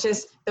 So it's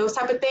just those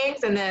type of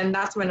things. And then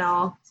that's when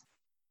I'll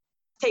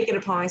take it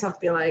upon myself to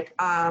be like,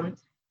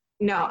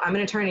 no, I'm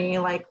an attorney.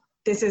 Like,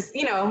 this is,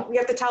 you know, we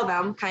have to tell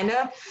them, kind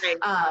of,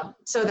 Right.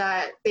 so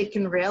that they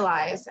can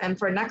realize, and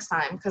for next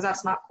time, because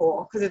that's not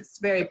cool, because it's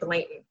very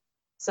blatant.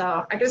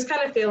 So I just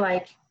kind of feel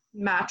like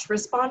match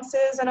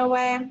responses in a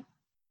way.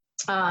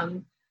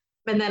 And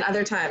then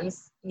other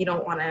times you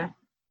don't want to,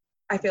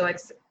 I feel like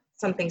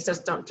some things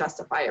just don't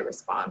justify a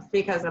response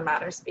because the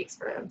matter speaks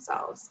for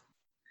themselves.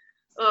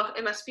 Oh,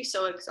 it must be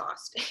so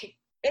exhausting.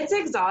 It's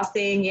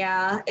exhausting,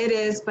 yeah, it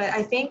is. But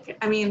I think,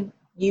 I mean,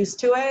 used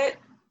to it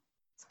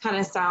kind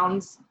of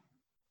sounds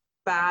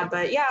bad,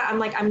 but yeah,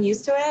 I'm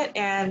used to it.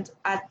 And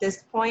at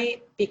this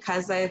point,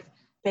 because I've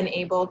been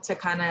able to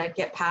kind of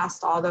get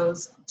past all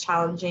those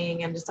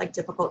challenging and just like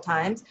difficult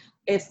times,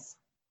 it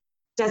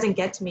doesn't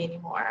get to me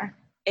anymore.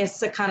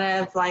 It's a kind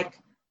of like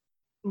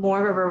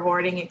more of a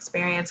rewarding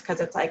experience, because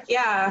it's like,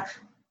 yeah,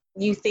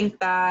 you think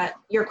that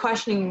you're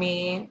questioning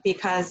me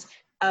because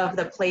of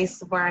the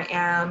place where I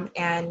am,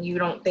 and you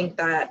don't think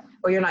that,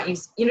 or you're not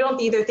used, you don't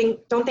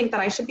think that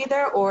I should be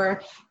there,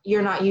 or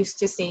you're not used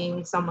to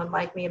seeing someone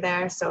like me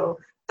there. So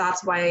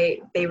that's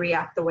why they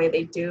react the way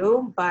they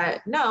do.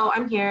 But no,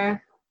 I'm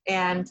here,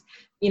 and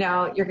you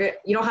know, you're good.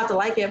 You don't have to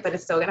like it, but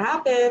it's still gonna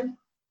happen.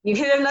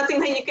 There's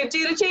nothing that you could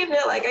do to change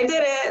it. Like, I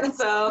did it.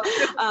 So,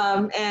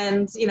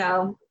 and you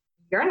know,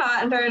 you're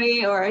not an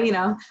attorney, or, you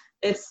know,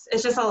 it's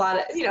just a lot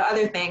of, you know,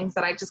 other things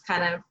that I just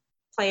kind of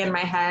play in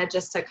my head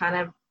just to kind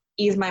of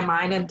ease my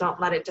mind and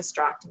don't let it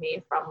distract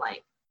me from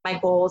like my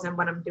goals and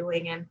what I'm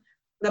doing. And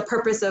the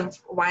purpose of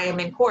why I'm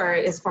in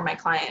court is for my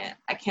client.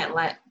 I can't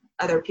let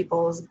other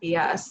people's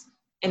BS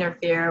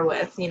interfere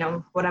with, you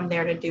know, what I'm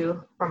there to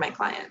do for my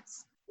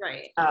clients.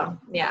 Right.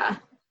 Yeah.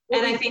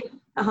 And I think,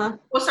 Oh,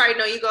 sorry.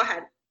 No, you go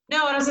ahead.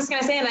 No, and I was just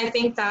going to say, and I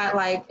think that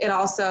like it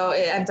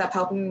ends up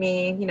helping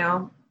me, you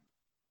know,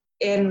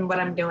 in what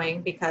I'm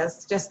doing,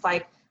 because just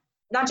like,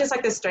 not just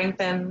like the strength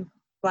and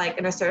like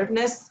an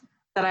assertiveness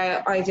that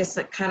I just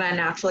like, kind of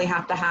naturally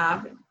have to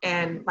have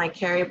and like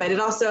carry, but it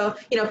also,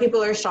 you know,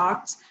 people are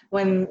shocked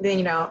when they,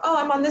 you know, oh,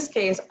 I'm on this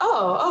case.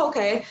 Oh,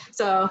 okay.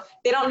 So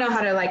they don't know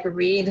how to like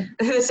read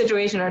the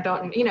situation, or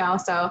don't, you know,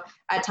 so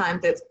at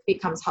times it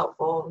becomes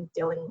helpful in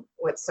dealing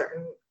with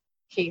certain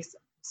cases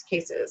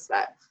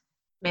that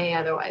may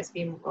otherwise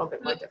be a little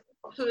bit more difficult.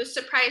 Who is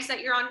surprised that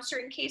you're on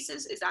certain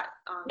cases? Is that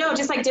no,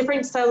 just like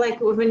different. So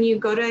like when you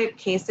go to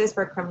cases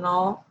for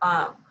criminal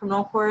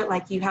court,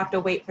 like you have to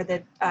wait for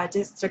the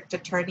district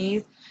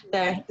attorneys,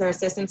 their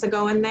assistants to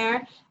go in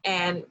there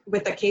and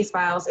with the case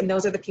files, and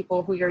those are the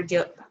people who you're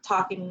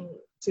talking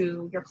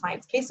to your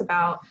client's case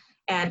about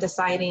and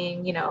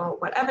deciding, you know,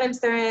 what evidence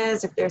there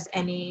is, if there's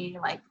any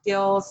like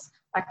deals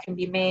that can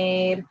be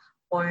made,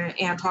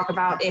 and talk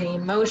about any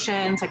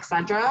motions,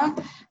 etc.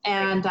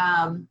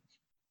 And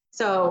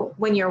so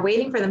when you're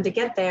waiting for them to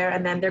get there,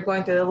 and then they're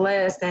going through the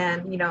list,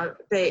 and you know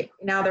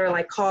they're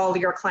like, call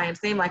your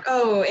client's name, like,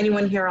 oh,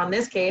 anyone here on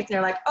this case? And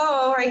they're like,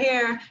 oh, right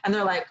here, and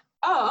they're like,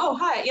 oh,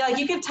 hi. Yeah, like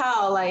you could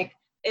tell, like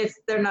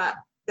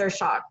they're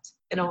shocked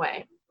in a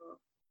way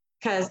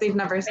because they've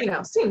never, you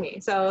know, seen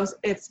me. So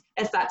it's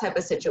that type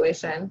of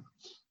situation.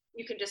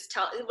 You can just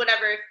tell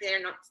whatever, if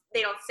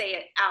they don't say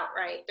it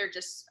outright, they're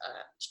just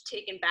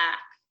taken back.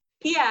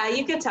 Yeah,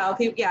 you could tell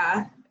people.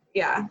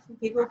 Yeah,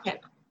 people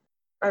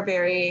are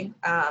very,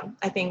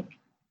 I think,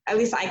 at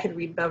least I could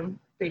read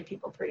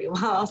people pretty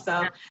well.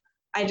 So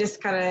I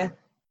just kind of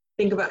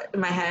think about it in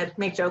my head,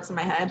 make jokes in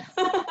my head.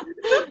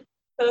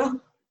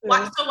 So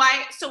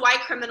why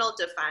criminal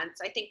defense?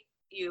 I think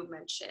you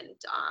mentioned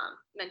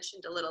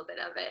a little bit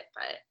of it,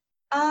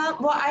 but.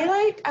 Well,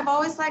 I've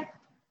always liked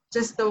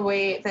just the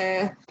way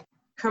the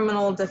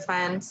criminal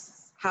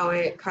defense, how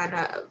it kind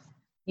of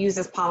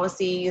uses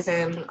policies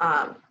and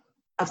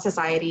of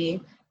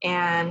society,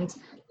 and,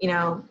 you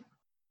know,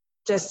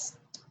 just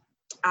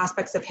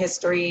aspects of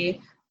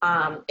history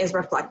is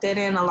reflected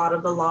in a lot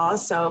of the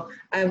laws. So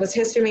I was a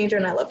history major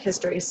and I love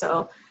history.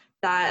 So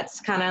that's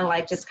kind of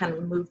like just kind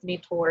of moved me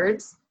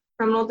towards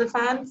criminal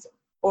defense.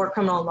 or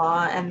criminal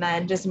law. And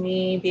then just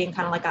me being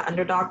kind of like an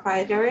underdog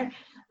fighter.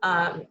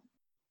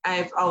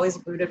 I've always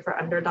rooted for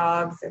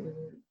underdogs and,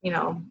 you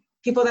know,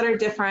 people that are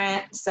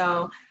different.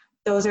 So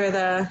those are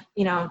the,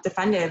 you know,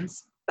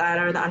 defendants that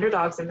are the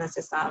underdogs in the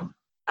system,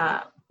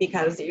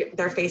 because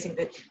they're facing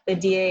the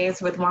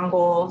DAs with one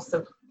goal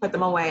to put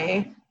them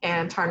away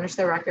and tarnish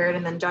their record,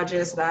 and then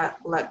judges that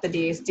let the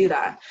DAs do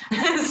that.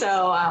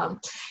 So,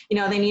 you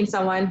know, they need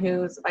someone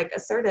who's like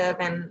assertive,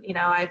 and, you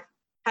know, I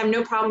have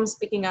no problem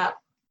speaking up,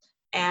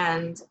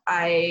 and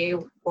I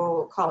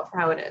will call it for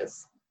how it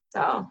is.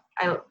 So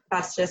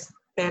that's just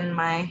been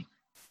my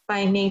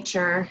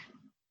nature,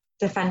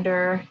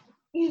 defender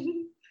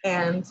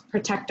and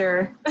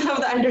protector of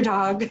the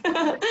underdog.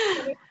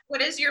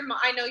 What is your mom?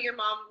 I know your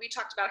mom, we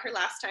talked about her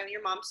last time.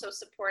 Your mom's so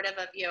supportive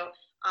of you.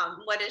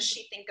 What does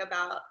she think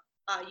about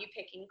you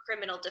picking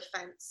criminal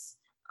defense?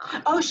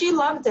 Oh, she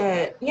loved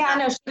it. Yeah,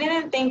 no, she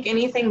didn't think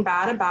anything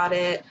bad about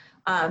it.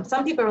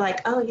 Some people are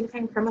like, oh, you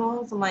defend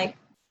criminals? I'm like,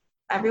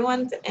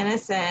 everyone's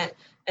innocent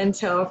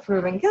until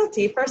proven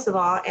guilty, first of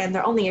all, and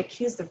they're only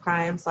accused of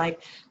crimes.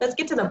 Like, let's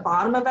get to the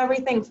bottom of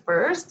everything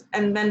first,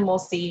 and then we'll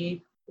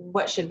see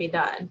what should be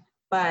done.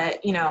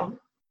 But, you know,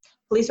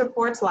 police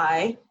reports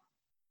lie,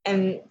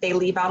 and they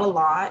leave out a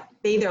lot.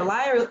 They either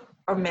lie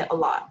or omit a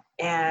lot.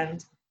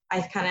 And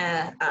I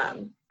kind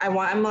of,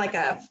 I'm like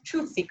a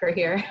truth seeker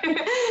here.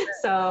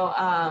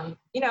 So,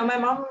 you know, my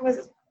mom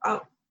was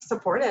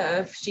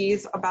supportive.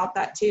 She's about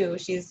that too.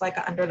 She's like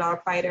an underdog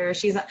fighter.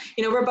 She's,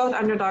 you know, we're both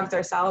underdogs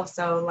ourselves.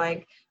 So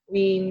like,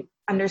 we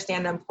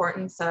understand the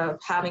importance of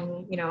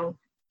having, you know,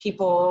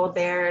 people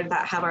there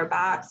that have our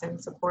backs and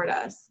support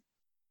us.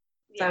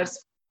 Yeah. So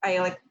I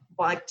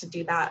like to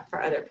do that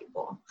for other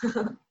people.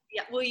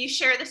 Yeah. Will you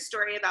share the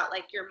story about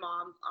like your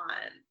mom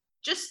on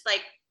just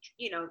like,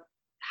 you know,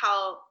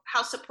 how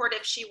supportive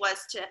she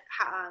was to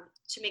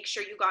make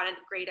sure you got a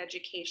great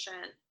education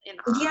in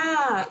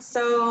yeah.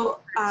 So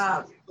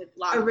my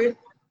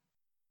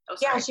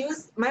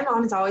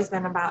mom has always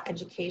been about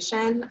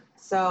education.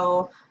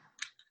 So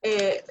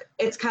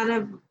it's kind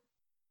of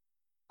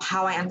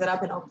how I ended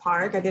up in Oak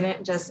Park. I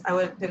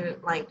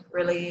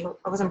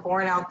wasn't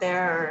born out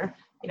there, or,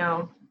 you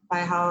know, buy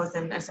a house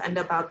and just end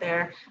up out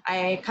there.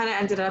 I kind of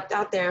ended up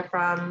out there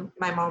from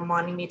my mom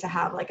wanting me to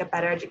have like a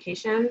better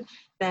education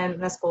than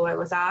the school I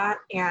was at.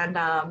 And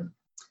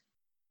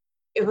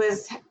it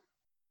was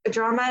a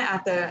drama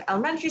at the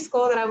elementary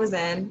school that I was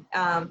in.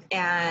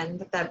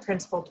 And the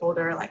principal told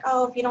her like,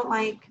 oh, if you don't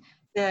like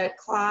the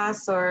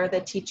class or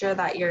the teacher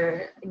that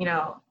your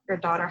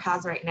daughter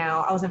has right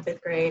now, I was in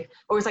 5th grade,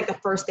 or it was like the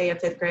first day of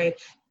 5th grade.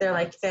 They're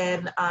like,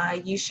 Finn,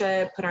 you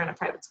should put her in a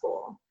private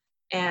school.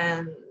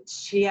 And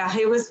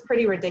it was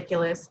pretty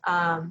ridiculous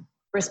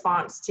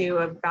response to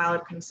a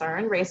valid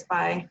concern raised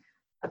by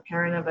a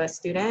parent of a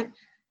student.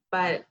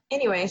 But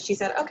anyway, she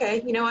said,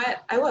 okay, you know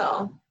what, I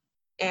will.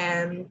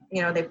 And,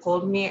 you know, they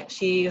pulled me.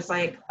 She was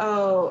like,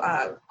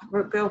 oh,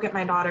 go get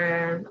my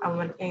daughter.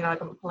 I'm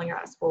pulling her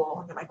out of school.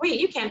 And they're like, wait,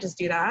 you can't just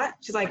do that.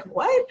 She's like,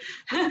 what?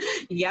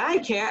 Yeah, I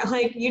can't.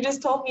 Like, you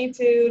just told me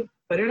to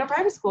put her in a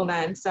private school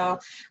then. So,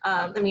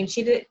 I mean,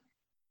 she did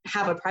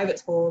have a private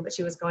school that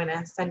she was going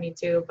to send me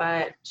to,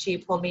 but she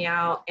pulled me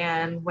out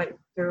and went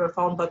through a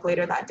phone book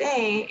later that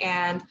day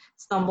and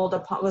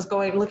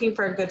looking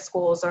for good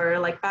schools. Or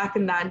like back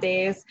in that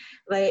days,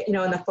 like, you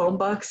know, in the phone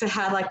books, it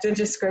had like the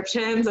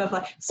descriptions of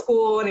like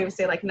school, and it would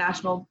say like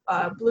National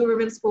Blue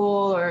Ribbon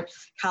School or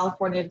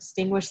California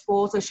Distinguished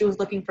School. So she was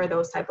looking for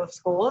those type of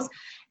schools,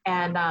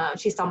 and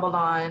she stumbled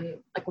on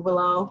like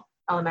Willow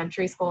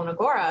Elementary School in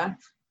Agoura,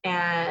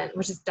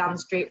 which is down the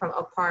street from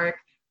Oak Park.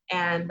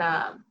 And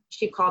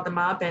she called them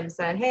up and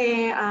said,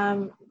 hey,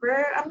 I'm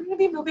going to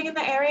be moving in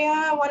the area.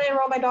 I want to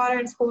enroll my daughter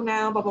in school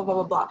now, blah, blah, blah,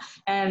 blah, blah.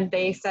 And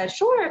they said,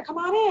 sure, come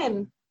on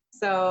in.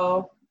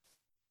 So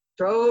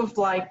drove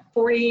like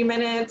 40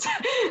 minutes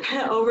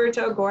over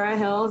to Agoura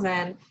Hills,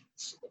 and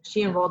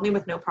she enrolled me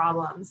with no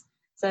problems.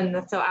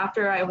 So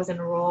after I was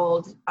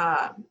enrolled,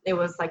 it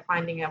was like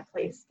finding a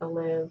place to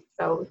live.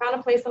 So we found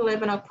a place to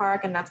live in Oak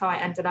Park, and that's how I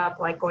ended up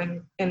like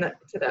going to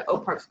the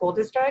Oak Park School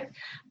District.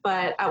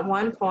 But at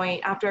one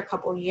point, after a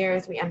couple of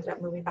years, we ended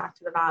up moving back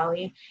to the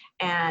Valley,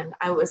 and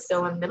I was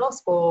still in middle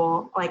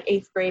school, like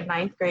 8th grade,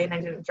 9th grade, and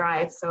I didn't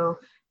drive. So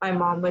my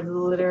mom would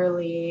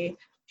literally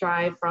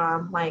drive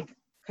from like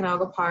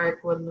Canoga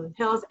Park, Woodland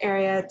Hills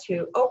area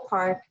to Oak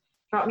Park,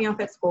 drop me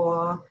off at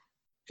school,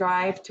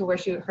 drive to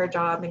her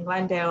job in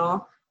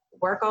Glendale,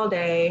 work all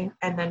day,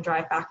 and then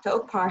drive back to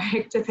Oak Park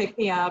to pick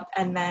me up,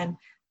 and then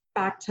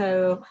back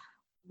to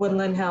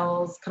Woodland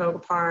Hills, Canoga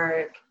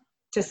Park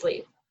to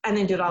sleep, and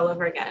then do it all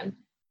over again.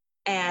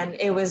 And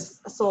it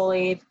was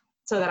solely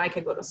so that I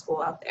could go to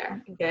school out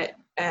there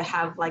and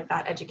have like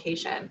that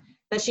education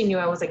that she knew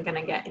I wasn't going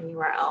to get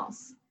anywhere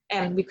else.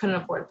 And we couldn't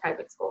afford a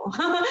private school.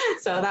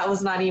 So that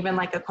was not even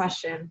like a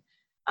question.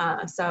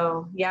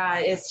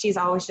 She's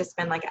always just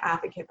been like an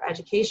advocate for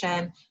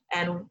education,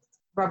 and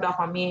rubbed off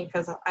on me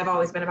because I've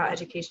always been about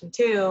education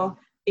too,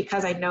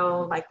 because I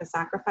know like the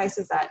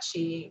sacrifices that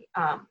she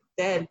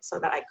did so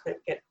that I could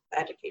get the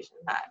education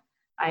that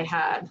I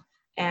had.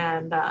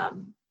 And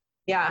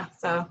yeah,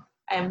 so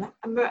I'm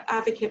an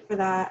advocate for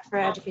that, for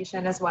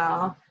education as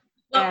well.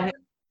 And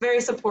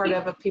very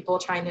supportive of people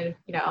trying to,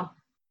 you know,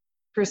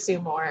 pursue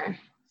more.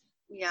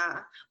 Yeah.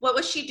 What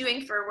was she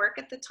doing for work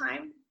at the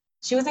time?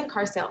 She was in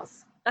car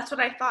sales. That's what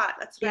I thought.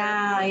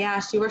 Yeah.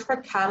 She worked for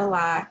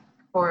Cadillac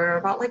for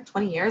about like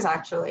 20 years,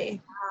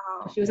 actually.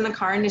 Wow. She was in the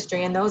car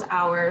industry, and those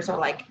hours are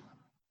like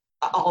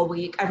all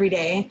week, every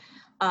day,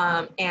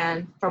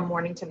 and from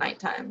morning to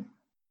nighttime.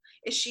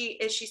 Is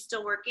she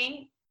still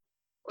working?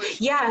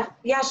 Yeah,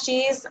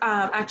 she's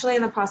actually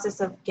in the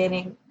process of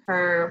getting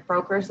her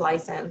broker's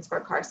license for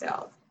car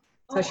sales.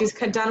 So she's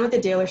done with the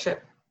dealership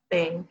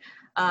thing.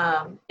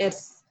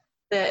 It's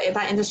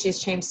that industry has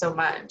changed so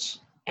much,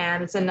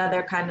 and it's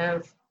another kind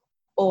of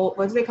old,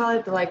 what do they call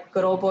it? The like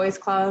good old boys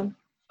club.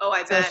 Oh,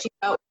 I bet.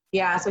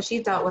 So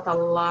she dealt with a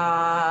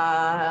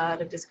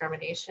lot of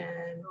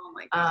discrimination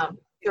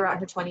throughout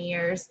her 20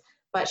 years.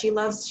 But she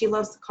loves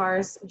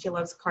cars, and she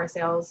loves car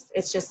sales.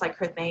 It's just like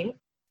her thing.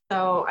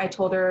 So I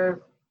told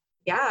her,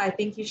 yeah, I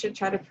think you should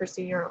try to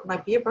pursue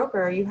be a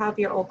broker. You have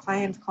your old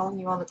clients calling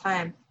you all the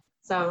time.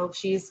 So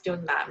she's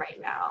doing that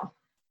right now.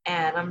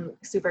 And I'm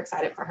super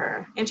excited for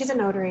her. And she's a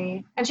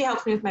notary, and she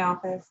helps me with my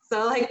office.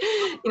 So like,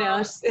 you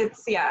know,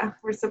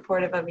 we're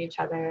supportive of each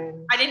other.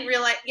 And I didn't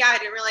realize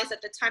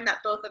at the time that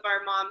both of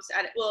our moms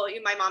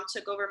my mom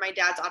took over my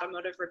dad's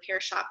automotive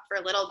repair shop for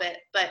a little bit,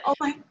 but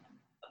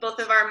both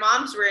of our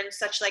moms were in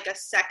such like a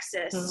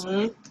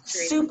sexist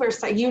super,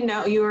 you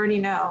already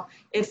know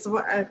it's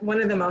one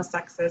of the most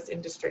sexist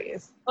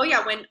industries. Oh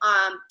yeah, when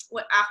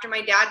after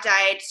my dad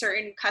died,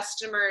 certain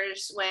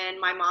customers, when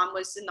my mom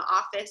was in the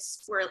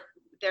office,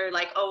 they're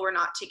like, oh, we're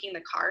not taking the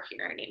car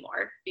here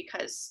anymore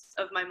because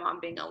of my mom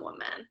being a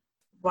woman.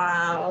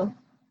 Wow.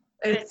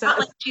 It's not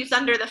like she's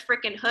under the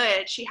freaking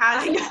hood. She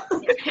has.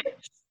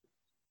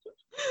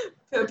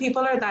 So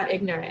people are that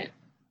ignorant.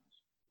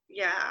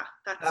 Yeah,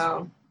 that's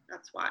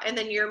why. And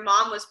then your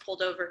mom was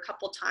pulled over a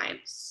couple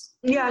times.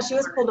 Yeah, she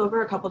was pulled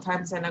over a couple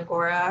times in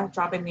Agoura,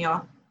 dropping me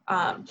off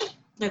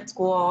at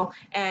school.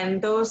 And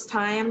those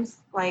times,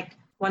 like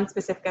one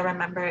specific I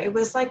remember, it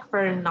was like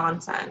for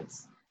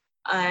nonsense.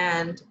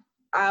 And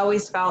I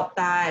always felt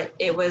that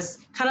it was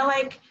kind of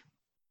like,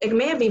 it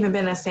may have even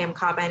been the same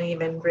cop. I didn't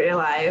even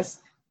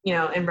realize, you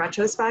know, in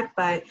retrospect,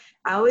 but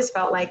I always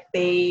felt like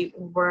they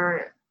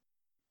were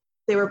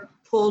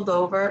pulled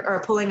over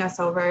or pulling us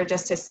over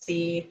just to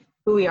see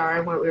who we are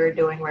and what we were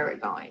doing, where we're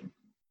going.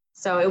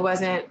 So it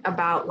wasn't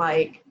about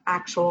like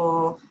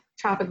actual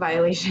traffic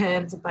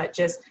violations, but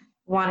just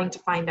wanting to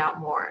find out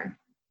more.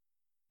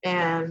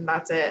 And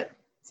that's it.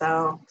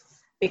 So,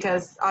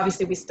 because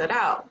obviously we stood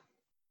out.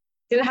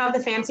 Didn't have the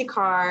fancy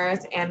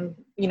cars, and,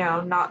 you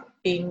know, not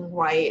being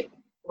white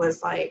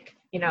was like,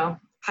 you know,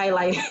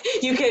 highlight.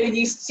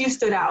 You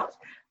stood out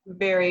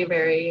very,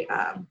 very,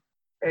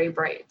 very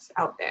bright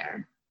out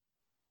there.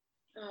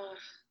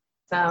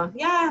 So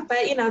yeah,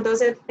 but you know,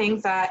 those are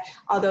things that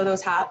although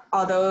those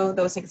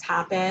things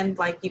happen,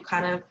 like you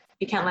can't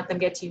let them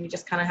get to you. You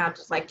just kind of have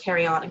to like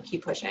carry on and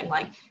keep pushing,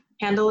 like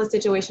handle the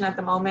situation at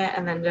the moment,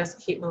 and then just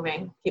keep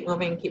moving, keep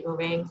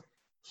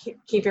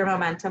your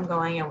momentum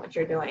going in what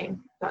you're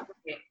doing.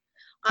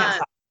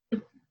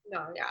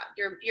 No, yeah,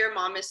 your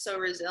mom is so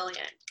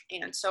resilient,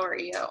 and so are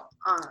you.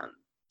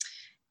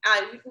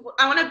 I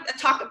want to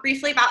talk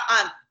briefly about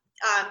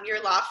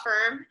your law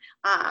firm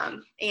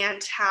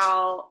and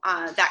how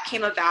that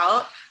came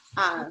about.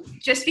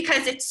 Just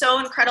because it's so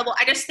incredible.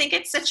 I just think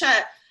it's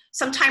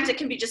sometimes it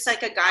can be just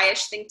like a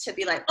guyish thing to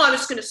be like, oh, I'm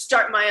just going to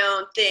start my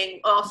own thing.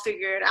 I'll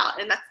figure it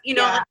out. And that's, you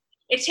know,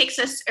 it takes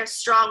a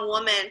strong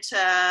woman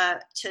to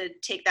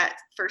take that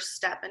first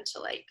step into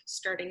like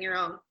starting your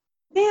own.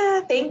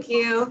 Yeah, thank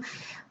you.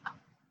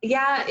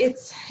 Yeah,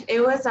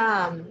 it was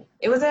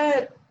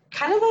a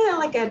kind of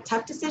a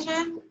tough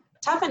decision,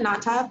 tough and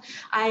not tough.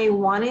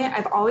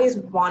 I've always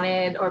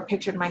wanted or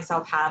pictured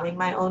myself having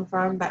my own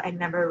firm, but I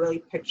never really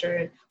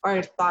pictured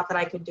or thought that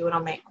I could do it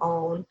on my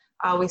own.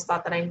 I always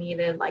thought that I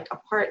needed like a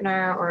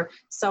partner or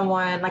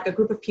someone, like a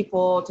group of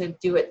people to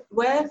do it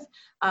with.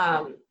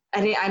 I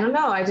don't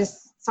know.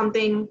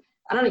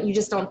 You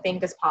just don't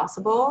think is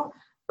possible.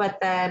 But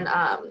then,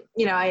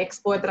 you know, I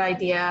explored that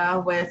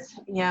idea with,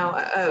 you know,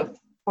 a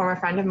former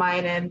friend of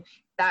mine, and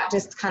that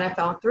just kind of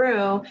fell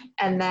through.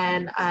 And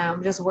then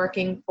just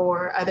working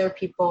for other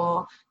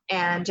people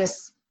and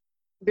just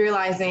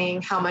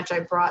realizing how much I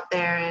brought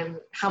there and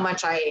how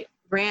much I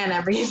ran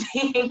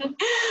everything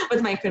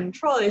with my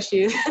control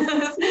issues.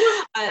 But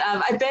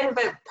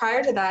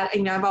prior to that,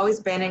 you know, I've always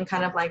been in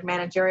kind of like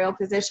managerial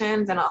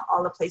positions and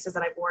all the places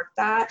that I've worked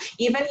at.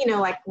 Even, you know,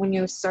 like when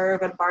you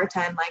serve and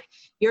bartend, like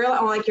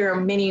you're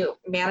a mini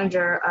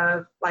manager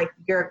of like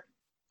your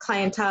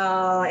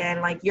clientele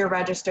and like your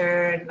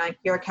register and like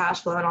your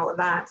cash flow and all of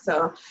that.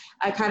 So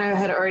I kind of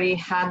had already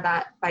had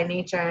that by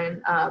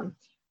nature. And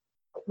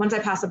once I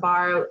passed the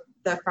bar,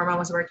 the firm I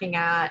was working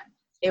at,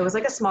 it was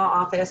like a small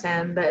office,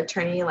 and the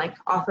attorney like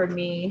offered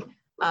me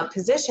a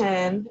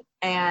position,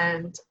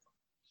 and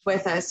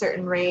with a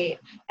certain rate,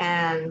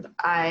 and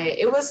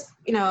it was,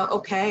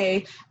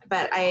 okay,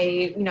 but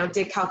I,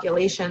 did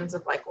calculations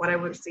of like what I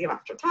would receive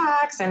after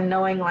tax, and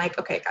knowing like,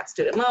 okay, got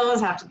student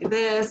loans, have to do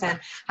this, and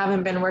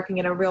haven't been working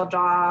in a real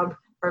job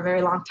for a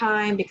very long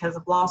time because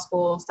of law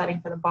school, studying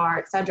for the bar,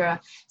 etc.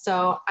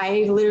 So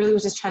I literally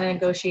was just trying to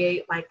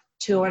negotiate like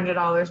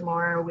 $200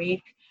 more a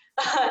week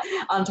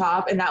on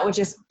top, and that was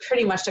just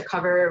pretty much to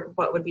cover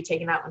what would be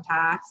taken out in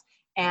tax.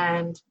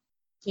 And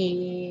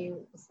he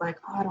was like,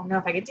 oh, I don't know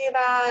if I could do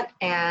that,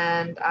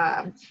 and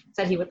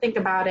said he would think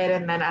about it.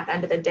 And then at the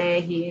end of the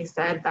day, he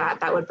said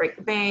that would break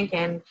the bank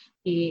and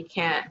he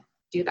can't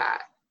do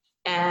that.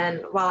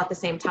 And while at the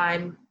same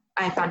time,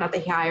 I found out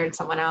that he hired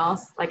someone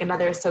else, like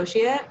another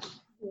associate.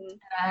 Mm-hmm.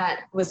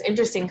 That was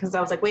interesting because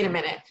I was like, wait a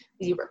minute,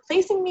 is he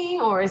replacing me,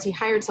 or is he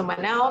hired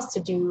someone else to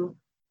do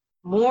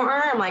more?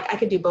 I'm like, I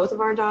could do both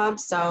of our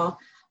jobs. So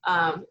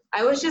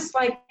I was just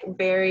like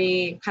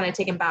very kind of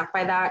taken back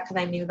by that,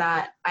 because I knew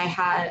that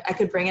I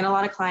could bring in a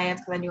lot of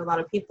clients because I knew a lot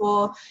of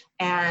people,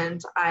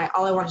 and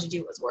all I wanted to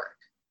do was work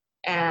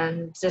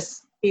and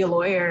just be a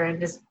lawyer and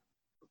just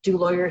do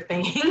lawyer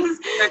things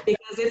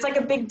because it's like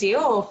a big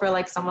deal for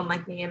like someone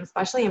like me, and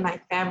especially in my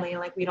family,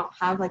 like we don't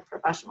have like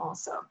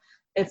professionals. So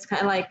it's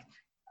kind of like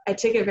I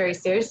took it very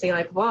seriously,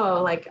 like,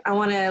 whoa, like I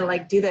want to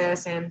like do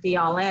this and be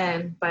all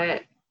in,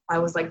 but I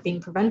was like being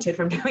prevented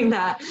from doing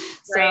that.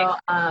 Right.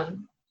 So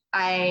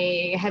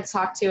I had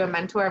talked to a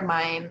mentor of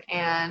mine,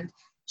 and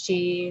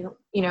she,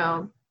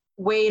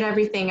 weighed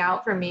everything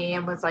out for me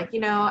and was like,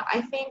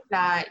 I think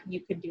that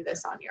you could do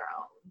this on your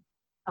own.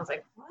 I was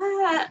like,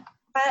 what?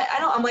 But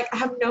I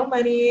have no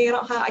money.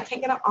 I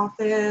can't get an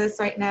office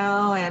right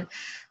now. And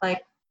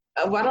like,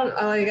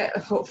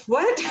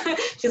 what?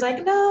 She's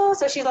like, no.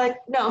 So she's like,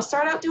 no,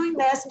 start out doing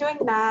this and doing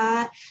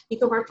that. You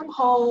can work from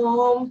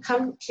home.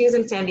 She's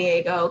in San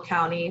Diego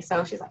County.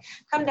 So she's like,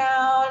 come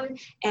down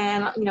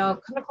and,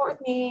 come to court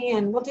with me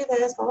and we'll do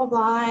this, blah, blah,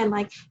 blah. And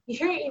like,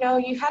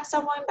 you had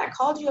someone that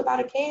called you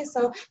about a case.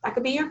 So that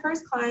could be your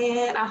first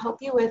client. I'll help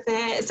you with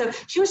it. So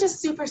she was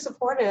just super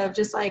supportive,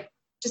 just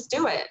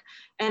do it.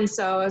 And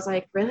so I was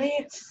like,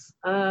 really?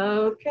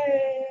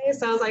 Okay.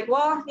 So I was like,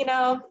 well,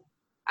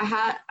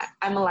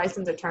 I'm a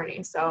licensed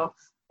attorney, so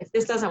if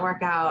this doesn't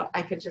work out,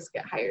 I could just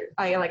get hired.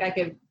 I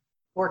could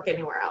work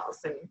anywhere else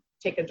and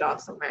take a job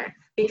somewhere.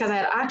 Because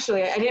I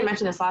didn't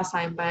mention this last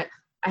time, but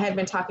I had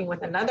been talking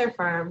with another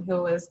firm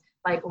who was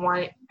like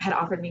had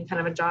offered me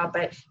kind of a job,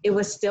 but it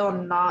was still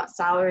not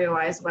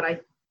salary-wise what I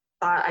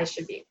thought I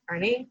should be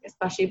earning,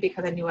 especially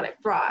because I knew what I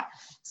brought.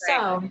 Right.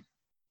 So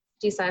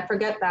she said,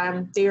 forget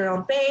them, do your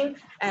own thing.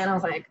 And I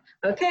was like,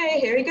 okay,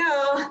 here we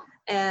go.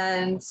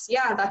 And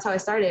yeah, that's how I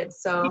started.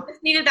 So you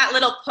just needed that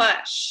little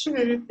push.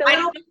 Mm-hmm.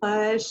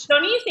 Push.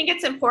 Don't you think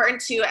it's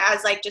important too,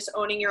 as like just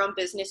owning your own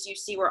business, you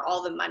see where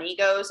all the money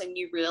goes and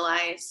you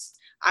realize,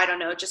 I don't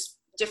know, just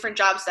different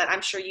jobs that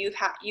I'm sure you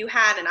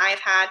had and I've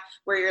had,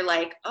 where you're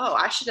like, oh,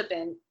 I should have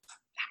been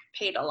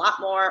paid a lot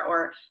more,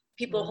 or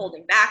people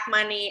holding back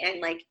money. And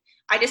like,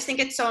 I just think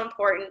it's so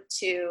important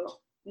to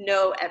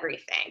know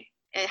everything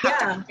and have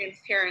that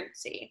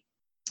transparency.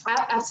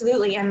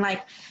 Absolutely. And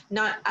like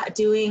not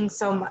doing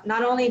so much,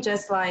 not only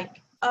just like,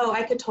 oh,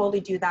 I could totally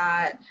do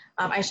that.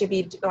 I should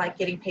be like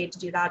getting paid to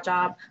do that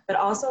job, but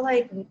also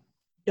like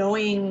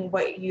knowing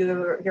what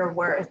you're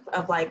worth.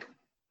 Of like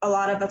a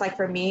lot of it, like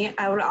for me,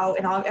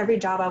 every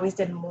job I always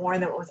did more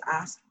than what was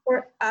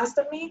asked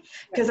of me,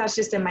 because that's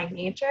just in my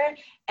nature.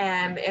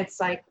 And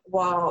it's like,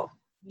 well,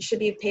 you should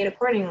be paid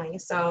accordingly.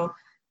 So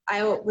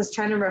I was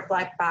trying to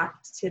reflect back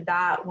to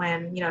that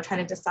when, trying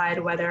to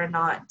decide whether or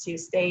not to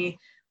stay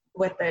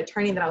with the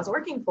attorney that I was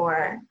working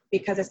for,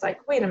 because it's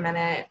like, wait a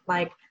minute,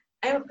 like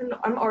I'm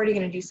already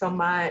going to do so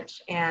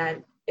much,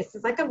 and it's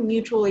like a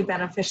mutually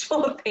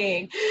beneficial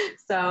thing.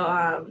 So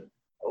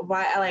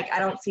I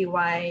don't see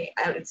why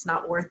it's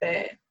not worth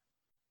it.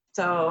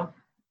 So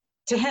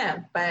to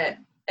him, but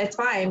it's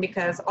fine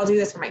because I'll do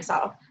this for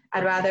myself.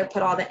 I'd rather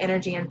put all the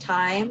energy and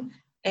time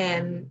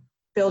in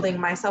building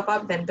myself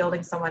up than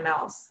building someone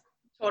else.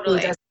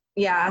 Totally.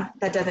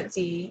 That doesn't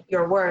see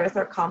your worth,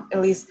 or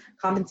at least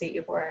compensate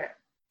you for it.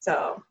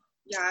 So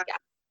yeah.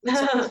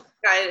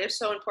 It's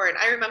so important.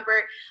 I remember,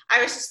 I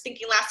was just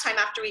thinking last time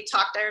after we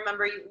talked, I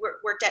remember you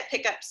worked at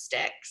Pickup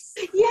Sticks.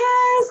 Yes.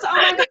 Oh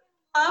my God.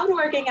 I loved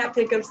working at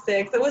Pickup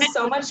Sticks. It was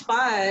so much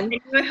fun. And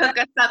you would hook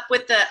us up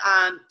with the,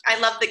 I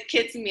love the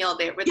kids meal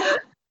there with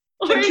that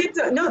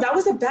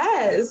was the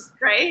best.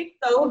 Right?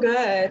 So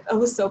good. It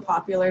was so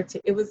popular too.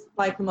 It was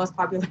like the most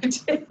popular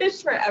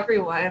dish for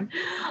everyone.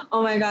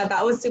 Oh my God,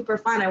 that was super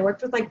fun. I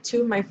worked with like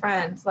two of my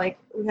friends. Like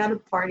we had a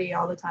party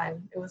all the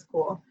time. It was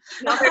cool.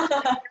 No,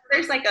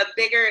 there's like a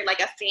bigger,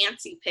 like a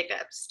fancy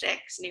Pickup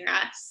Sticks near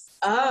us.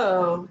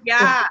 Oh.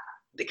 Yeah.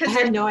 Because I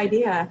had no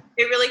idea.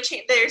 It really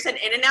changed. There's an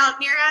In-N-Out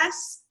near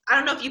us. I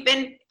don't know if you've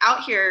been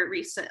out here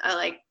recent.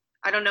 I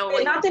don't know.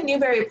 Not the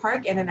Newbury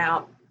Park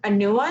In-N-Out. A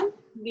new one?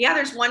 Yeah,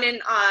 there's one in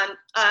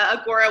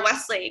Agora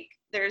Westlake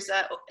There's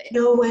a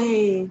No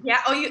way.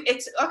 yeah. Oh,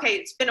 it's okay.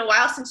 It's been a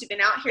while since you've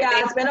been out here. Yeah,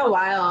 it's been a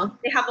while.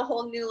 They have a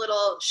whole new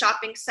little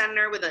shopping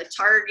center with a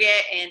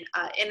Target and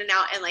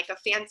In-N-Out and like a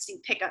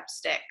fancy pickup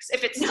sticks.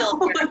 If it's still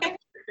there.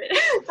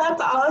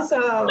 That's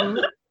awesome.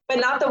 But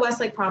not the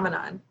Westlake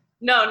Promenade.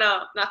 No,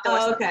 not the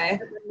Oh, okay.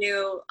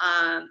 The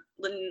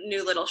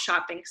new little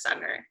shopping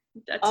center.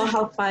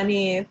 How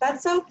funny.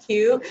 That's so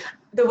cute.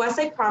 The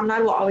Westlake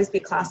Promenade will always be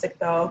classic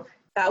though.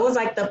 That was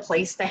like the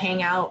place to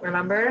hang out,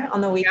 remember? On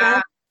the weekend?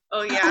 Yeah.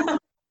 Oh yeah.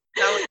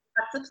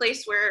 That's the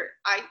place where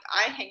I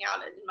hang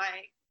out in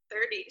my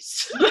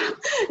 30s.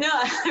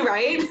 No,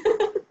 right?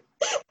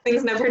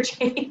 Things never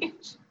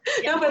change.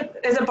 Yeah. No, but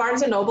is it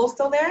Barnes & Noble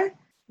still there?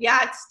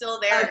 Yeah, it's still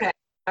there. Okay.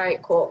 All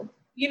right, cool.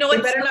 You know,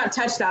 you better not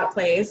touch that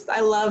place.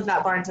 I love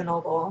that Barnes &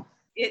 Noble.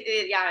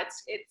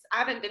 It's I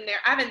haven't been there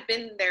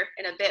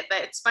in a bit,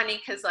 but it's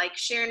funny because like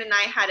Sharon and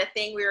I had a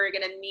thing. We were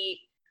gonna meet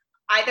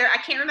either, I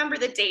can't remember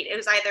the date. It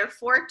was either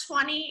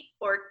 4/20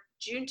 or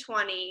June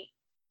 20,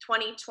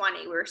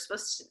 2020. We were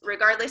supposed to,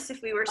 regardless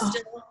if we were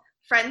still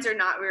friends or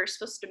not, we were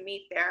supposed to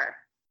meet there.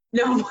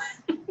 No.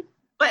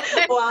 But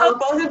then, well,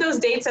 both of those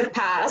dates have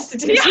passed.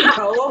 Did you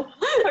go,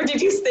 or did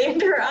you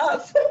stand her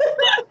up?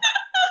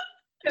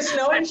 Because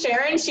knowing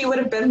Sharon, she would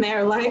have been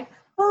there like,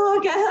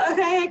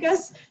 I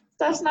guess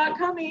stuff's not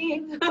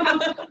coming.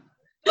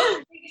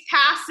 Things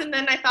passed, and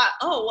then I thought,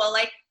 I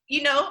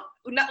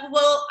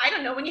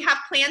don't know, when you have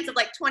plans of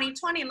like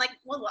 2020, I'm like,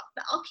 well,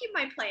 I'll keep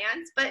my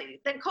plans, but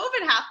then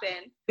COVID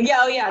happened.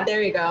 Yeah,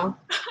 there you go.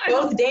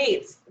 Both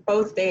dates.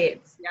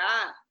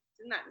 Yeah,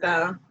 isn't that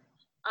nice?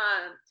 So,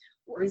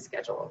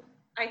 rescheduled.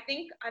 I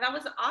think that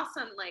was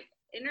awesome, like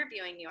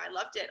interviewing you. I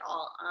loved it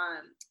all.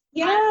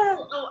 Yeah.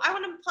 I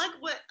want to plug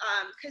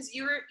because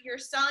you're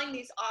selling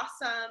these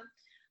awesome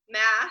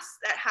masks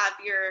that have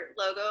your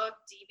logo of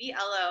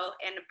DBLO,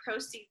 and the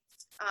proceeds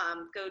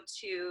go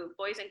to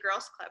Boys and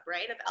Girls Club,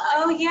 right? Of LA.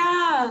 Oh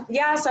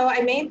yeah. So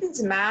I made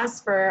these masks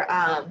for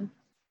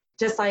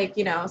just like,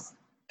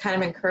 kind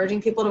of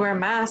encouraging people to wear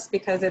masks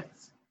because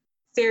it's a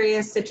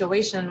serious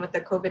situation with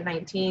the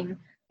COVID-19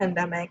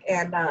 pandemic,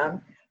 and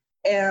I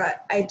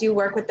do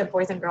work with the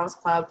Boys and Girls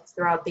Club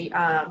throughout the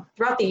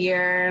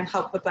year and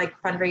help with like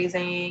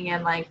fundraising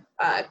and like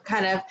I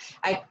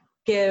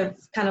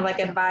give kind of like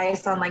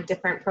advice on like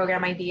different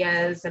program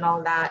ideas and all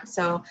of that.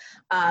 So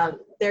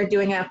they're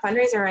doing a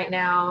fundraiser right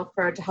now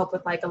to help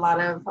with like a lot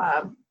of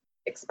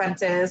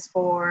expenses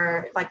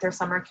for like their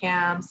summer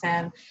camps,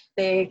 and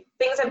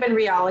things have been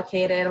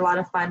reallocated, a lot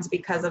of funds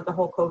because of the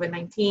whole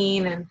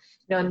COVID-19 and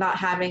not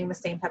having the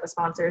same type of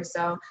sponsors.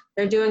 So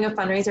they're doing a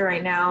fundraiser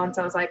right now, and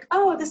so I was like,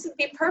 this would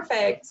be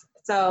perfect.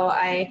 So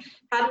I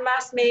had a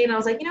mask made, and I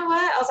was like, you know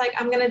what? I was like,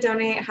 I'm gonna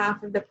donate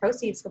half of the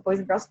proceeds to Boys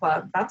and Girls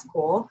Club. That's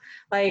cool.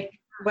 Like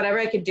whatever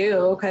I could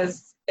do,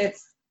 because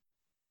it's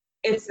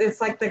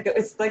like the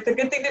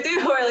good thing to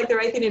do, or like the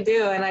right thing to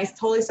do. And I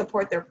totally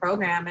support their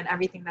program and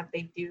everything that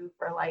they do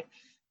for like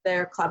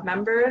their club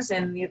members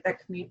and their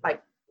community,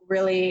 like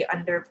really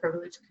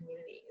underprivileged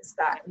communities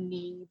that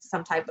need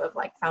some type of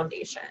like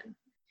foundation.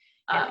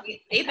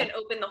 They've been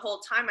open the whole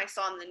time. I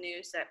saw in the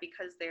news that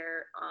because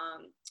they're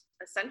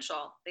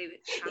essential.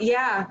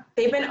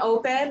 They've been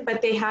open,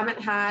 but they haven't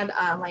had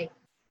like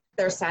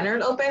their center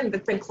open.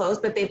 It's been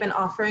closed, but they've been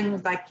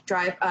offering like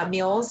drive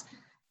meals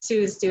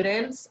to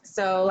students.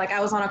 So like I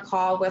was on a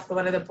call with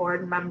one of the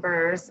board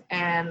members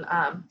and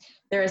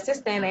their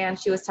assistant, and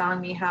she was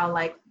telling me how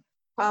like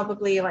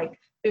probably like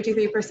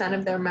 53%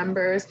 of their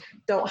members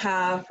don't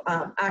have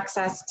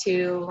access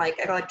to like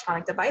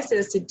electronic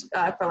devices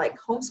for like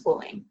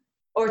homeschooling,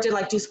 or to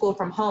like do school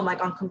from home,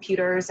 like on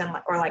computers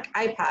or like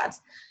iPads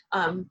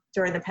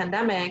during the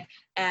pandemic.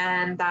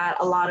 And that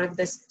a lot of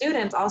the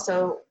students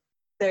also,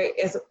 they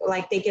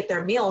get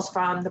their meals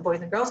from the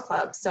Boys and Girls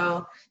Club.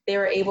 So they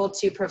were able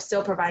to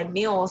still provide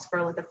meals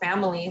for like the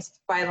families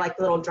by like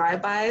little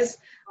drive-bys.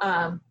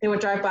 They would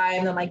drive by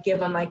and then like give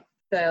them like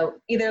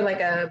either like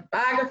a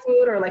bag of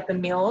food or like the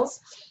meals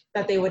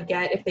that they would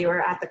get if they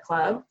were at the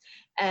club.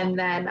 And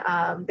then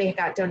they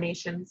got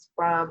donations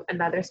from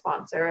another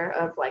sponsor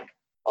of like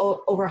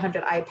over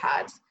 100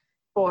 iPads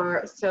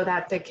so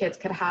that the kids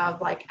could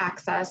have like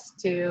access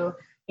to,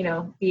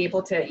 be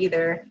able to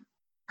either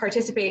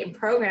participate in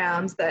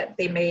programs that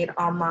they made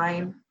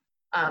online,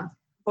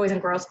 Boys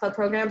and Girls Club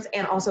programs,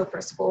 and also for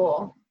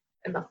school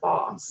in the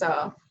fall.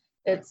 So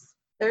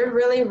they're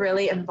really,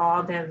 really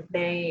involved, and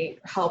they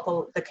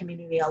help the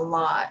community a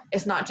lot.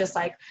 It's not just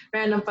like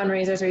random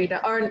fundraisers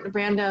or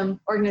random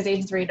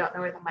organizations where you don't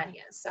know where the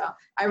money is. So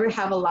I would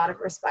have a lot of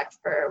respect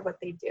for what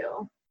they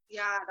do.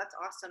 Yeah, that's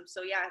awesome.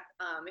 So yeah,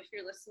 if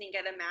you're listening,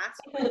 get a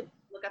mask.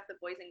 Look up the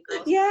Boys and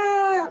Girls.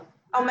 Yeah,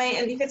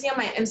 and you can see on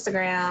my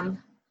Instagram,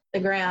 the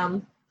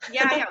gram.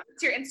 Yeah.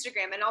 What's your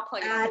Instagram? And I'll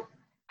plug it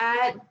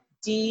at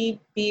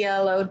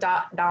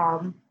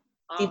dblo.dom.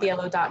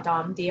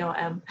 dblo.dom,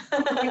 D-O-M.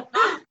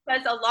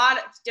 There's a lot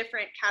of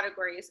different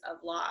categories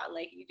of law.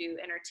 Like you do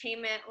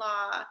entertainment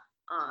law.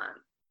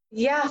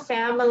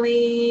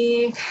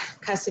 Family,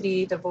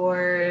 custody,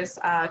 divorce,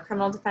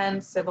 criminal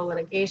defense, civil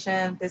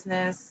litigation,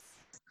 business,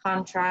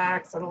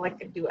 contracts and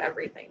like do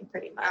everything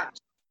pretty much.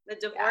 The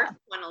divorce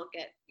one will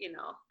get,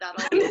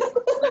 that'll.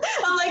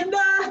 I'm like,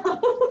 no.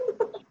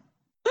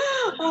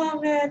 Oh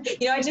man.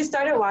 I just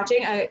started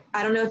watching, I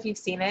don't know if you've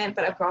seen it,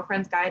 but A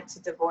Girlfriend's Guide to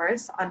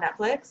Divorce on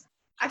Netflix.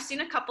 I've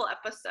seen a couple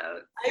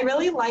episodes. I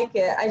really like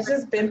it. I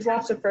just binge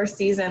watched the first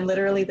season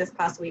literally this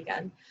past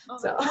weekend.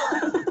 So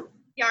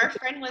yeah, our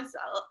friend was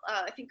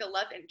I think a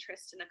love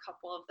interest in a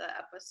couple of the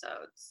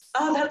episodes.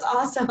 Oh, that's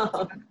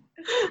awesome.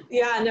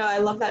 Yeah, no, I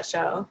love that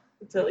show.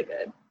 It's really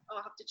good.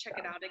 I'll have to check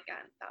it out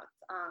again.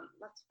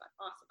 That's fun.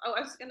 Awesome. Oh,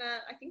 I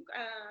think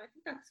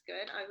that's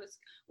good.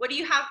 What do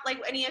you have, like,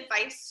 any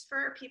advice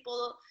for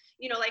people,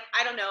 like,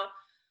 I don't know,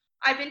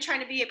 I've been trying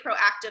to be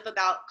proactive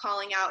about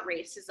calling out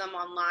racism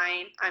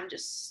online. I'm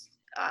just,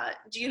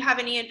 do you have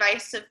any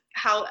advice of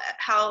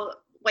how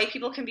white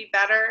people can be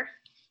better?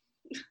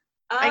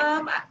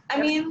 I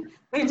mean,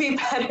 maybe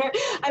better.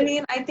 I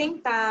mean, I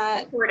think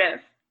that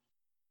supportive.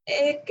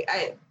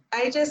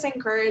 I just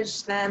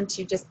encourage them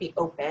to just be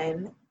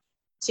open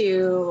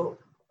to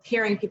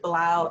hearing people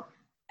out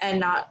and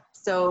not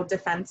so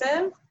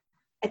defensive.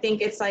 I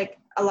think it's like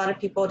a lot of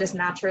people just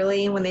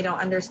naturally, when they don't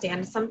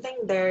understand something,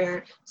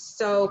 they're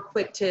so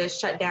quick to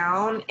shut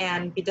down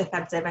and be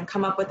defensive and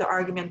come up with the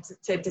argument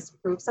to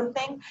disprove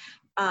something,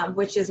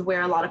 which is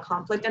where a lot of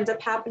conflict ends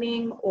up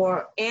happening,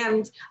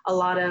 and a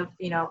lot of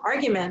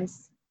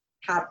arguments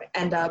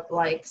end up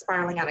like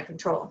spiraling out of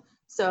control.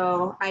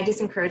 So I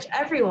just encourage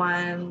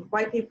everyone,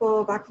 white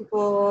people, Black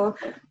people,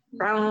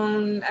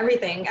 brown,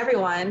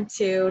 everyone,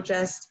 to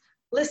just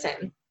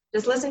listen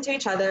to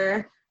each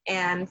other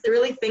and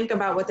really think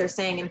about what they're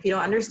saying. And if you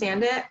don't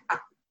understand it,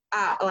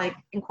 like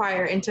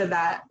inquire into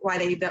that,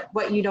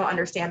 what you don't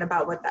understand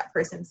about what that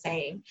person's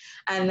saying.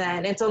 And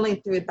then it's only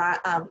through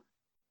that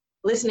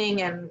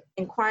listening and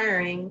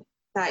inquiring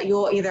that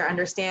you'll either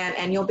understand,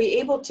 and you'll be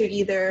able to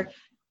either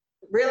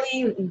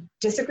really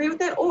disagree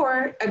with it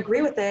or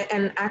agree with it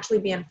and actually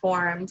be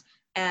informed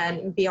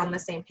and be on the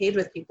same page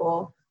with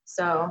people.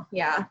 So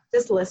yeah,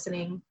 just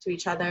listening to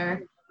each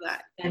other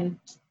and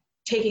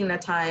taking the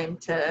time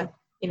to,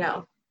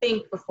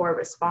 think before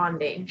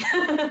responding.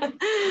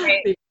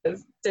 Right.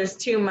 Because there's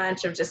too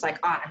much of just like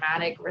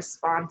automatic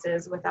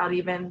responses without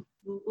even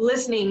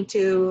listening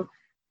to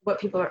what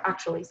people are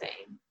actually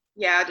saying.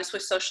 Yeah, just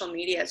with social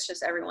media, it's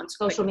just everyone's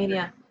social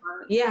media.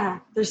 Yeah,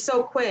 they're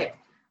so quick.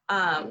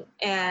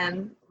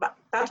 And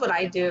that's what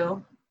I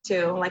do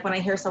too. Like when I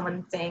hear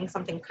someone saying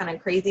something kind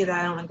of crazy that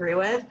I don't agree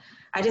with,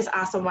 I just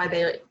ask them why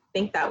they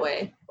think that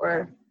way,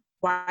 or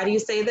why do you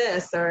say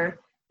this,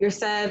 or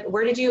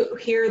where did you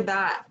hear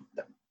that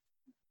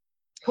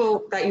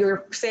quote that you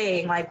were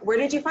saying? Like, where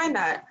did you find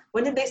that?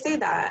 When did they say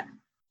that?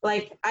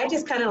 Like, I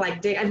just kind of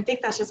like dig. I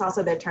think that's just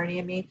also the attorney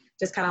in me,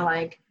 just kind of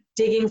like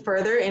digging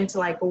further into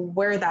like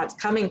where that's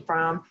coming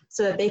from,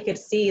 so that they could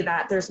see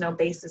that there's no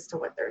basis to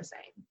what they're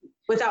saying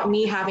without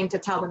me having to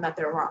tell them that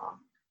they're wrong.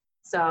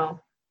 So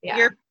yeah.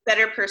 You're a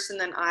better person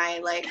than I.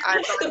 Like,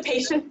 the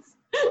patience.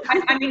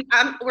 I mean,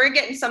 we're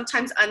getting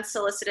sometimes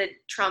unsolicited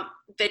Trump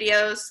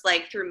videos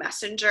like through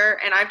Messenger,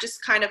 and I've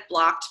just kind of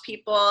blocked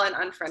people and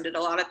unfriended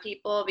a lot of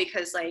people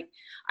because, like,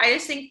 I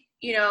just think,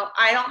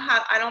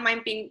 I don't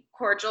mind being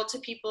cordial to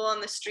people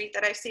on the street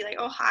that I see, like,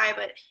 oh, hi,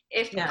 but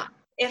if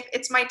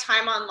it's my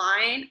time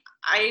online,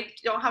 I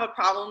don't have a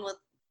problem with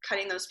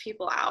cutting those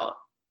people out.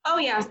 Oh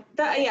yeah,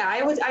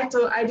 I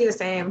do the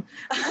same.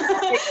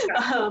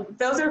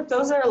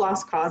 Those are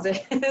lost causes.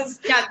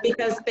 Yeah,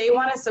 because they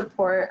want to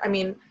support. I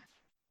mean,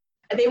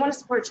 they want to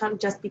support Trump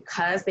just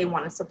because they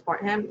want to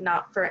support him,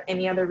 not for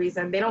any other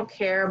reason. They don't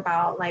care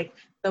about like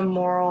the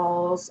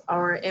morals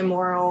or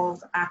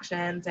immoral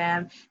actions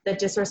and the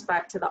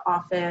disrespect to the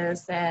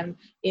office and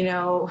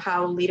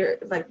how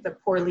the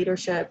poor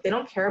leadership. They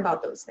don't care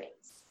about those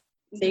things.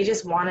 They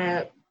just want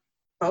to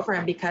vote for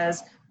him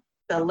because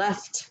the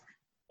left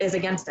is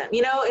against him.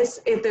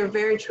 If they're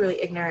very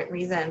truly ignorant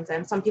reasons,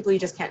 and some people you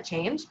just can't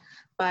change.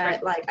 But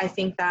right. Like, I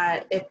think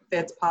that if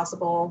it's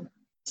possible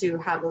to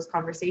have those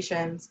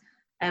conversations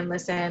and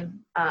listen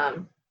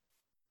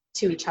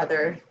to each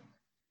other.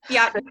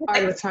 Yeah.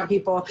 Hard with Trump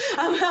people.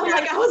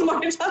 Like, I was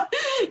more tough.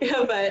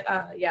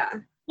 Yeah.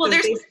 Well,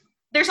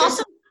 there's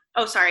also,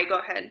 oh, sorry, go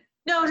ahead.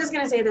 No, I was just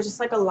going to say there's just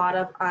like a lot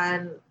of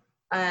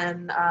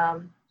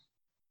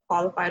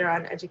qualified or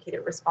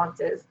uneducated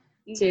responses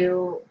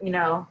to,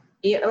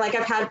 like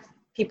I've had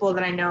people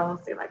that I know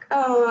say like,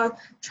 oh,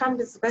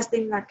 Trump is the best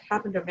thing that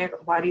happened to America.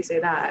 Why do you say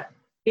that?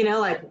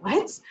 Like,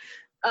 what?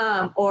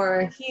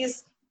 Or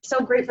he's so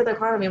great for the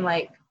economy. I'm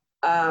like,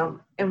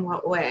 in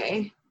what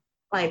way?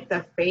 Like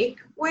the fake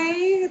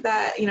way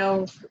that,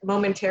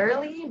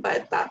 momentarily,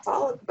 but that's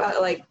all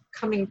about like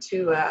coming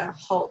to a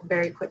halt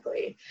very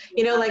quickly.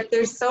 Like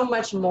there's so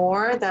much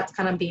more that's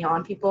kind of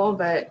beyond people,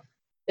 but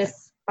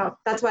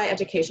that's why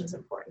education is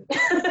important.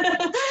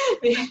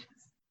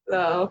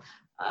 So,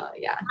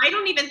 yeah. I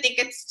don't even think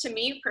it's, to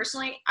me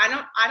personally, I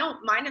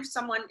don't mind if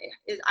someone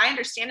is, I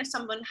understand if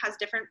someone has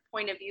different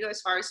point of view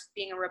as far as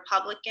being a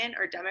Republican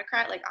or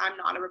Democrat. Like, I'm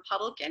not a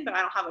Republican, but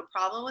I don't have a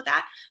problem with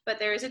that. But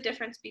there is a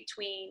difference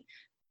between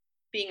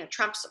being a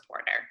Trump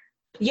supporter.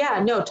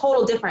 Yeah, no,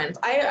 total difference.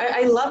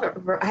 I love it.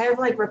 I have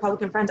like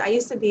Republican friends. I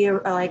used to be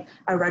like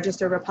a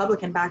registered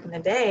Republican back in the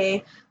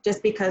day,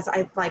 just because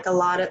I like a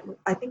lot of,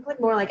 I think like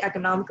more like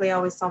economically, I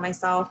always saw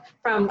myself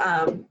from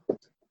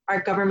our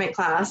government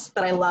class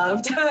that I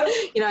loved.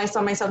 You know, I saw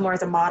myself more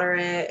as a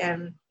moderate,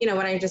 and you know,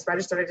 when I just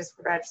registered, I just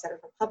registered as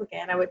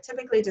Republican. I would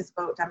typically just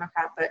vote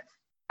Democrat, but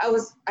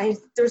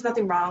there's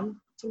nothing wrong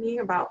to me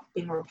about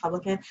being a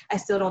Republican. I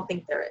still don't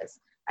think there is.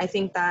 I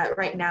think that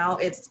right now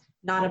it's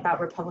not about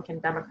Republican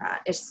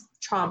Democrat. It's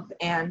Trump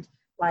and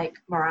like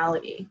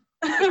morality.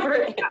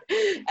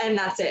 And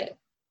that's it.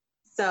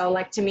 So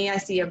like to me, I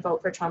see a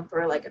vote for Trump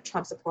or like a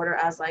Trump supporter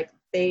as like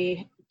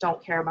they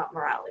don't care about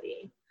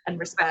morality and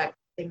respect,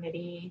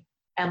 dignity,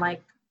 and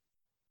like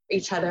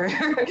each other,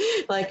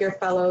 like your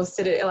fellow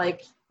citizen,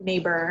 like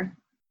neighbor,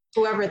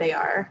 whoever they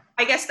are.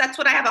 I guess that's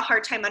what I have a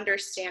hard time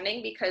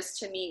understanding, because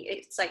to me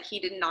it's like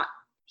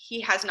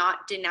he has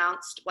not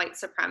denounced white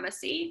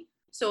supremacy.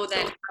 So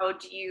then how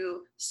do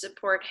you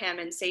support him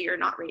and say you're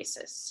not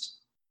racist?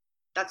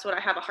 That's what I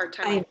have a hard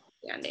time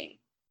understanding.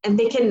 And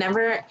they can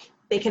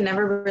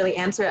never really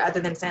answer it other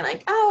than saying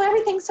like, oh,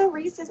 everything's so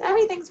racist.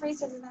 Everything's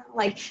racist now.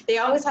 Like they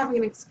always have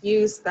an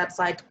excuse that's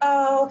like,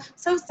 oh,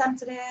 so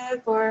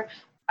sensitive, or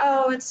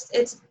oh,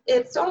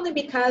 it's only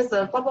because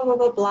of blah, blah, blah,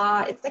 blah,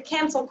 blah. It's the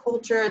cancel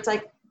culture. It's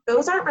like,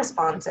 those aren't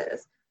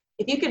responses.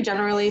 If you could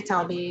generally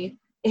tell me,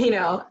 you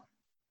know,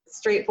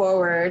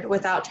 straightforward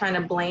without trying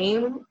to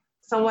blame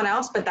someone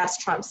else, but that's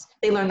Trump's.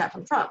 They learned that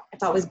from Trump.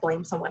 It's always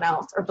blame someone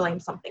else or blame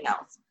something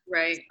else.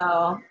 Right.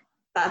 So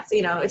that's,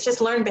 you know, it's just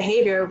learned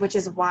behavior, which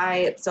is why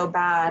it's so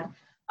bad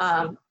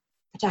to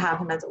have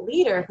him as a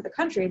leader for the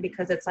country,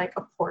 because it's like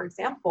a poor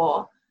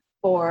example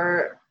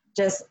for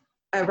just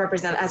as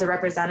a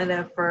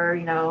representative for,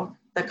 you know,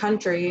 the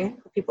country,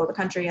 the people of the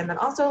country, and then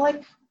also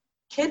like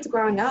kids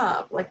growing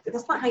up. Like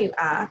that's not how you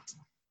act.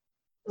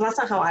 That's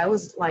not how I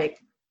was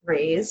like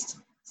raised.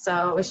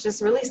 So it's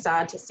just really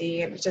sad to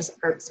see, and it just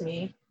irks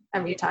me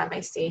every time I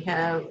see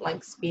him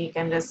like speak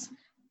and just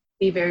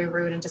be very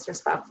rude and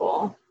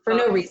disrespectful for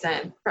no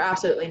reason, for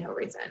absolutely no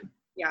reason.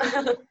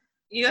 Yeah,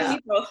 you and me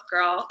both,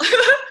 girl.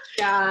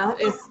 Yeah,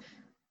 it's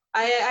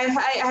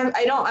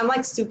I don't, I'm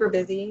like super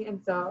busy,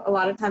 and so a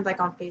lot of times like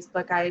on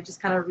Facebook I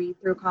just kind of read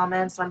through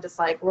comments, so I'm just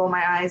like roll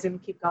my eyes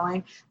and keep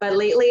going. But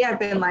lately I've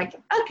been like,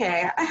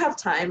 okay, I have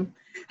time.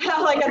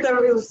 Like at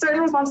the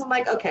certain response I'm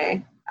like,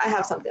 okay, I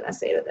have something to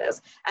say to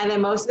this. And then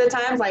most of the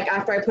times, like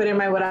after I put in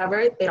my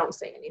whatever, they don't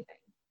say anything.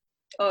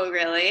 Oh,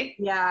 really?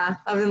 Yeah,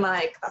 I've been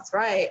like, that's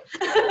right.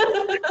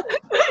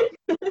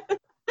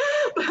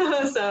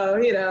 So,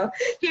 you know,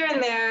 here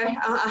and there,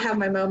 I'll have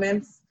my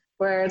moments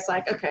where it's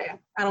like, okay,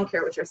 I don't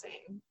care what you're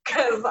saying,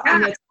 because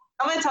I'm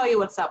gonna tell you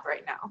what's up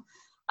right now.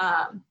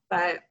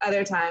 But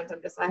other times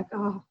I'm just like,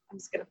 oh, I'm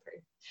just gonna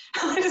pray.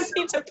 I just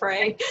need to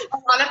pray. A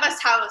lot of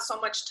us have so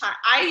much time.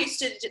 I used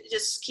to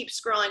just keep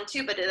scrolling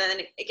too, but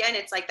then again,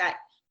 it's like that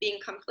being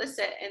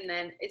complicit, and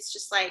then it's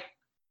just like,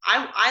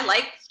 I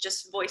like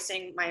just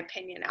voicing my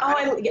opinion out.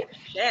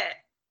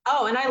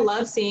 Oh, and I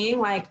love seeing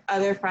like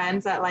other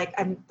friends that like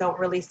I don't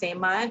really say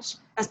much,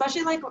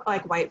 especially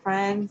like white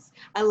friends.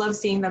 I love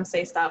seeing them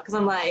say stuff because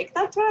I'm like,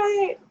 that's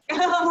right.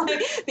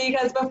 Like,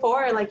 because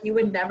before, like you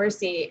would never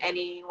see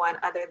anyone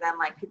other than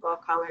like people of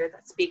color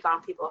that speak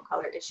on people of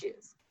color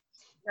issues.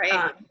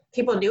 Right.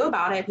 People knew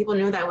about it. People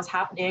knew that was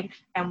happening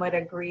and would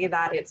agree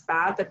that it's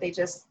bad, but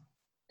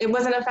it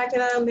wasn't affecting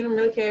them. They didn't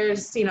really care.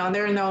 Just, you know,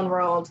 they're in their own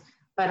world.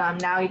 But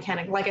now you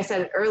can't, like I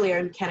said earlier,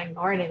 you can't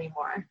ignore it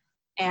anymore.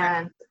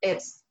 And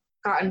it's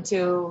gotten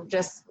to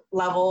just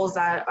levels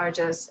that are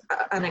just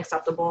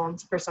unacceptable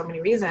for so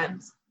many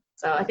reasons.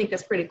 So I think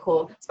that's pretty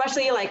cool,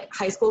 especially like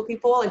high school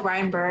people like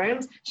Ryan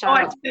Burns.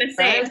 I was gonna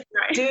say,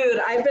 right. Dude,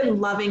 I've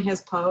been loving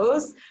his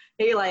posts.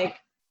 He like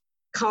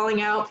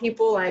calling out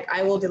people like,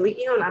 I will delete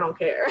you and I don't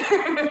care.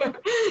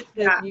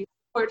 If you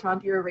support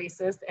Trump, you're a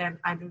racist and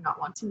I do not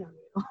want to know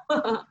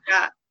you.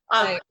 Yeah.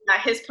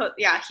 His post,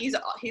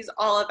 he's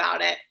all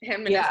about it.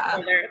 Him and his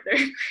brother,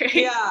 they're great.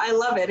 Yeah, I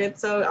love it.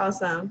 It's so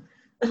awesome.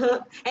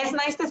 It's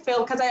nice to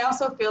feel, because I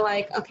also feel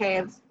like,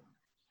 okay,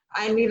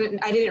 I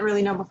didn't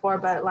really know before,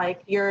 but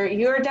like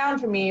you're down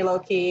for me, low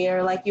key,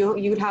 or like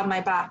you'd have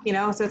my back, you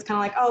know. So it's kind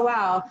of like, oh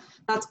wow,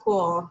 that's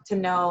cool to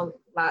know.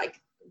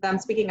 Like them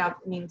speaking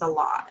up means a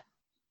lot,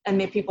 and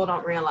maybe people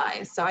don't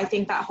realize. So I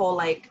think that whole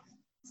like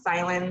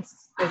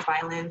silence is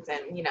violence,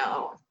 and you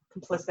know,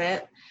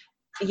 complicit.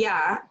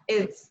 Yeah,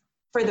 it's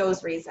for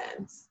those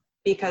reasons,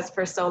 because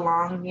for so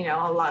long, you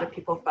know, a lot of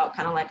people felt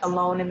kind of like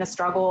alone in the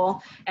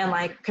struggle and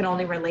like can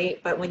only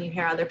relate. But when you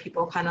hear other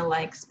people kind of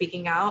like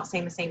speaking out,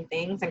 saying the same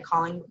things and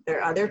calling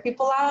their other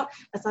people out,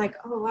 it's like,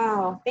 oh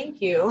wow,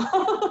 thank you.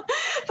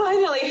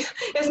 Finally,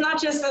 it's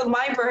not just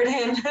my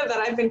burden that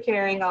I've been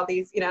carrying all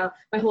these, you know,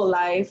 my whole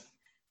life.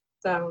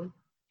 So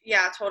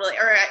Yeah, totally.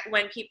 Or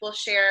when people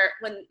share,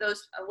 when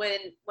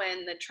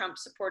the Trump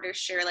supporters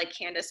share like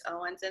Candace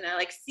Owens, and they're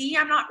like, "See,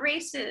 I'm not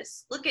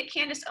racist. Look at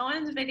Candace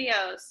Owens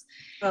videos."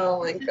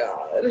 Oh my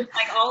God.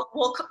 Like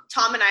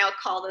Tom and I will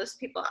call those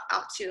people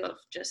out too. Of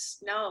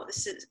just no,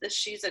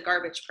 she's a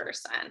garbage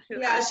person.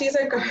 She's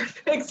a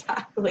garbage.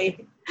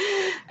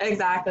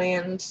 Exactly.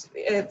 And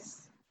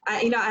it's,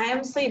 I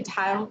honestly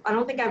I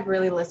don't think I've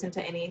really listened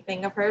to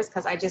anything of hers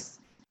because I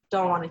just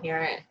don't want to hear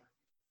it.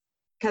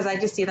 Because I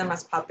just see them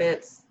as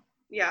puppets.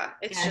 Yeah,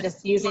 it's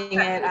just using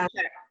it as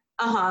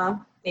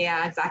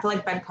yeah, exactly,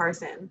 like Ben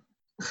Carson.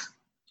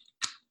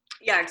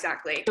 Yeah,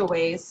 exactly. A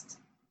waste.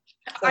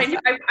 So I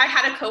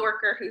had a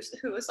coworker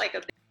who was like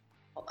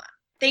hold on.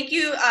 Thank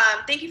you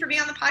for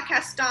being on the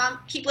podcast, Dom.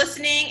 Keep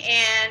listening,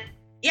 and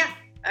yeah,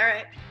 all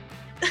right.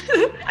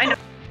 I know.